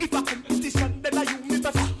 If I competition, then I you me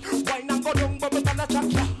prefer. Wine and go down, bubble on the track,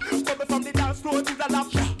 yeah. Bubble from the dance floor to the lap,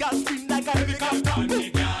 yeah. Girl scream like a helicopter. Girl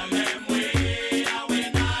them way, and we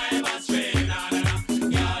never stray. Na na na.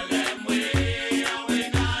 Girl them way, and we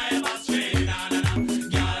never stray. Na na na.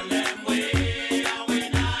 Girl them way, and we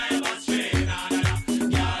never stray. Na na na.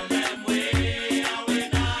 Girl them way, and we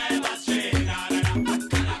never stray. Na na na.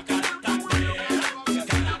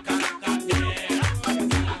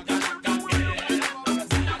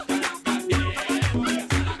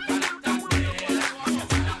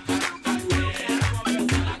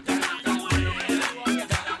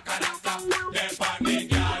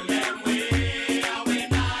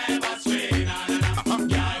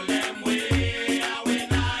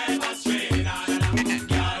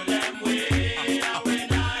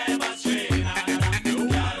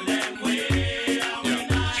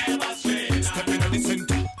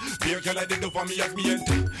 For me as me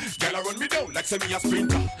enter, gyal a run me down like say me a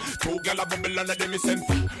sprinter. Two gyal a bubble and a dem me send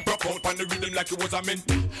for. Rock out on the rhythm like it was a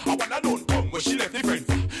mentor. I wanna don't come where she left the friend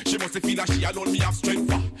for. She must feel that she alone me have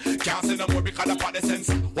strength for. Can't say no more because the party sense.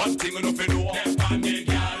 One thing we know fi know. Step on the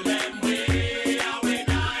gyal them way, and we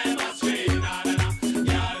never stray. Na na na.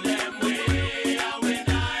 Gyal them way, and we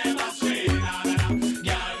never stray. Na na na.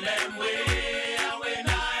 Gyal them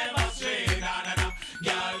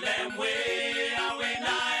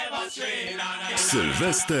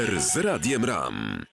Sylwester z Radiem Ram.